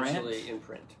in eventually print? in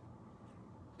print.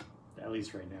 At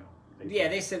least right now. Yeah,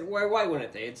 they said, why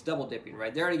wouldn't they? It's double dipping,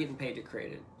 right? They're already getting paid to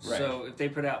create it. Right. So if they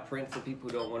put out print for people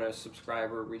who don't want to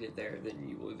subscribe or read it there, then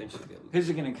you will eventually be able to. Who's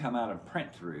it going to come out of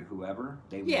print through? Whoever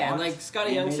they Yeah, want? like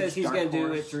Scotty Young Image, says he's Dark going to do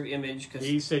Horse? it through Image. Cause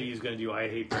He said he was going to do I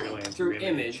Hate Fairyland through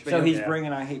Image. But So he's Yeah.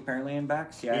 bringing I Hate Fairyland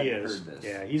back? See, I He haven't is. heard this.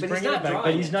 Yeah, he's But he's bringing not it back, but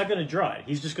drawing he's it. not going to draw it.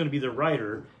 He's just going to be the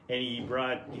writer, and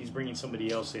he's bringing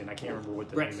somebody else in. I can't remember what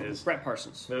the name is. Brett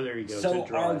Parsons. So there you go. So to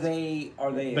draw are it. they?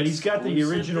 But he's got the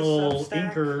exclusive to original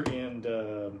Substack? inker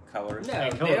and Colors. No,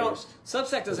 And they don't. colorist.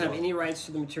 Substack doesn't have any rights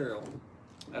to the material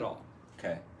at all.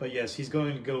 Okay. but yes, he's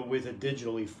going to go with it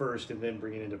digitally first, and then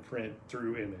bring it into print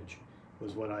through Image.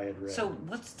 Was what I had read. So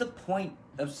what's the point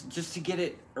of just to get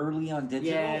it early on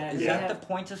digital? Yeah, Is they that have- the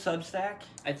point of Substack?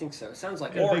 I think so. It sounds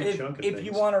like Yeah, it. Or big if, chunk of if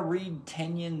you things. want to read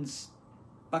Tenyon's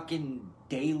fucking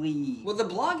daily Well, the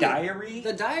blog diary,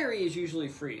 The diary is usually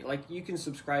free. Like you can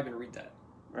subscribe and read that.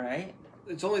 right?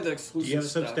 It's only the do exclusive you have a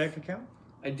stuff. Substack account?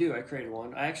 I do. I created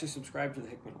one. I actually subscribed to the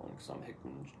Hickman one because I'm a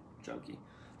Hickman junkie,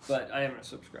 but I haven't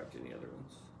subscribed to any other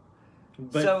ones.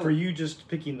 But So- for you just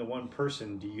picking the one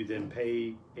person, do you then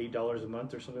pay $8 a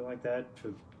month or something like that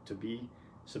to be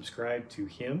subscribed to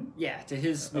him? Yeah, to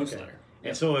his Okay. newsletter.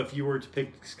 And so if you were to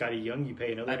pick Scotty Young, you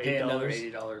pay another I pay another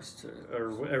 $8 $80 to. or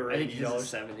whatever, I think his $80. is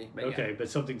 70. But Okay, but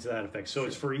something to that effect. So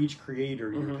it's for each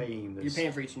creator you're Mhm. paying this. You're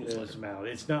paying for each this newsletter. amount.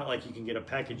 It's not like you can get a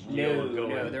package deal No, and go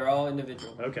no, in. they're all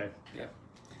individual. Okay.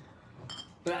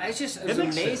 But I was It makes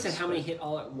amazed sense, at how many but- hit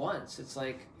all at once. It's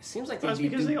like it seems like Well, they that's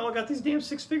because they all got these damn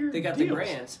six-figure They got deals. the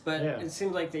grants, but Yeah. it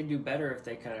seems like they do better if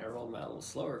they kind of roll them out a little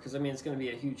slower. Because I mean, it's going to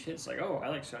be a huge hit. It's like, oh, I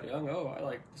like Scotty Young. Oh, I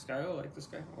like this guy. Oh, I like this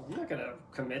guy. Well, I'm not going to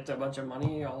commit to a bunch of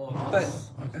money all at But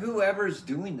once. whoever's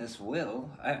doing this will.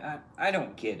 I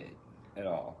don't get it at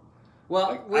all. Well,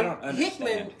 like, I when don't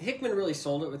understand. Hickman really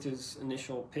sold it with his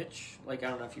initial pitch. Like I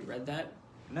don't know if you read that,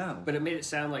 No. but it made it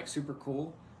sound like super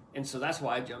cool. And so that's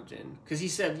why I jumped in. Because he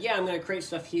said, yeah, I'm going to create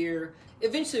stuff here.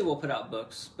 Eventually we'll put out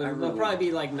books. But I they'll really- probably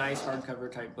be like nice hardcover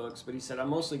type books. But he said, I'm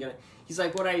mostly going to... He's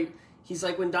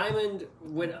like, when Diamond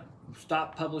went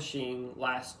stopped publishing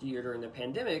last year during the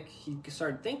pandemic, he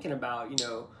started thinking about,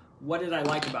 what did I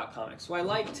like about comics? So I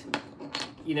liked,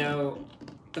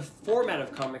 the format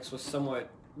of comics was somewhat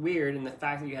weird. And the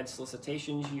fact that you had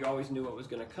solicitations, you always knew what was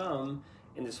going to come.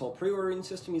 In this whole pre-ordering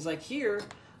system, he's like, here...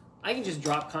 I can just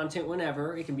drop content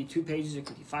whenever. It can be 2 pages, it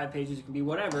can be 5 pages, it can be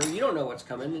whatever. You don't know what's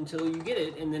coming until you get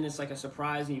it, and then it's like a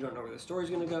surprise, and you don't know where the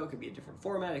story's going to go. It could be a different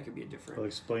format. It could be a different. Well,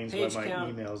 explains Page why my count.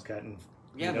 email's gotten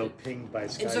Yeah, but- pinged by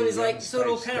Scotty And so he's like, Young so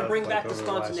it'll type kind of stuff, bring like, back the over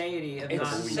last- spontaneity of It's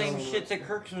not the same knowing shit that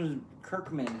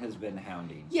Kirkman has been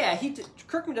hounding. Yeah,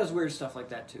 Kirkman does weird stuff like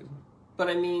that too. But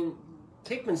I mean,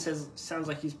 Hickman sounds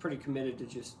like he's pretty committed to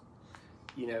just,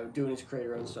 doing his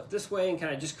creator-owned stuff this way and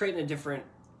kind of just creating a different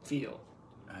feel.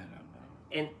 I don't know.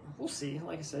 And we'll see.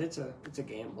 Like I said, it's a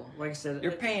gamble. Like I said,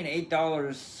 You're paying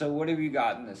 $8, so what have you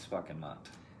gotten this fucking month?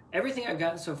 everything I've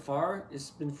gotten so far has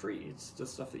been free. It's the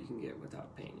stuff that you can get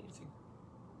without paying anything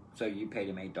So you paid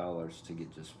him $8 to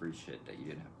get just free shit that you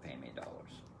didn't have to pay him $8.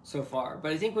 so far.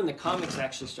 But I think when the comics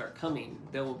actually start coming,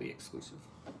 they will be exclusive.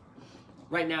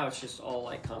 Right now, it's just all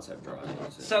like concept drawings.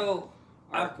 And So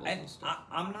articles and stuff.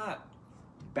 I'm not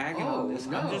bagging Oh, on this.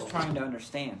 no. I'm just trying to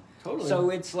understand. Totally. So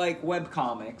it's like web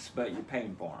comics, but you're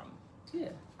paying for them. Yeah.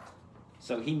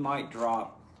 So he might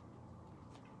drop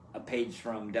a page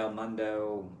from Del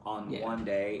Mundo on Yeah. one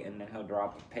day, and then he'll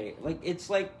drop a page. It's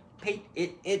like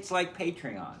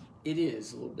Patreon. It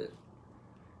is a little bit.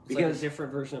 It's like Because a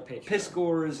different version of Patreon.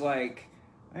 Piscor is like,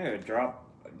 hey, drop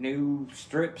new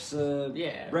strips of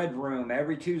Yeah. Red Room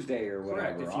every Tuesday or whatever.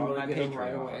 Correct, if you on wanna my get 'em Patreon,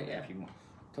 right away, yeah. if you want.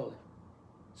 Totally.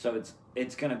 So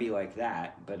it's gonna be like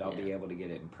that, but I'll be Yeah. able to get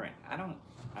it in print. I don't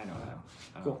know.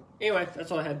 Cool. Anyway,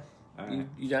 that's all I had. All right.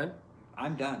 You done?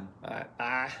 I'm done. All right.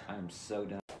 Bye. I'm so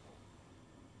done.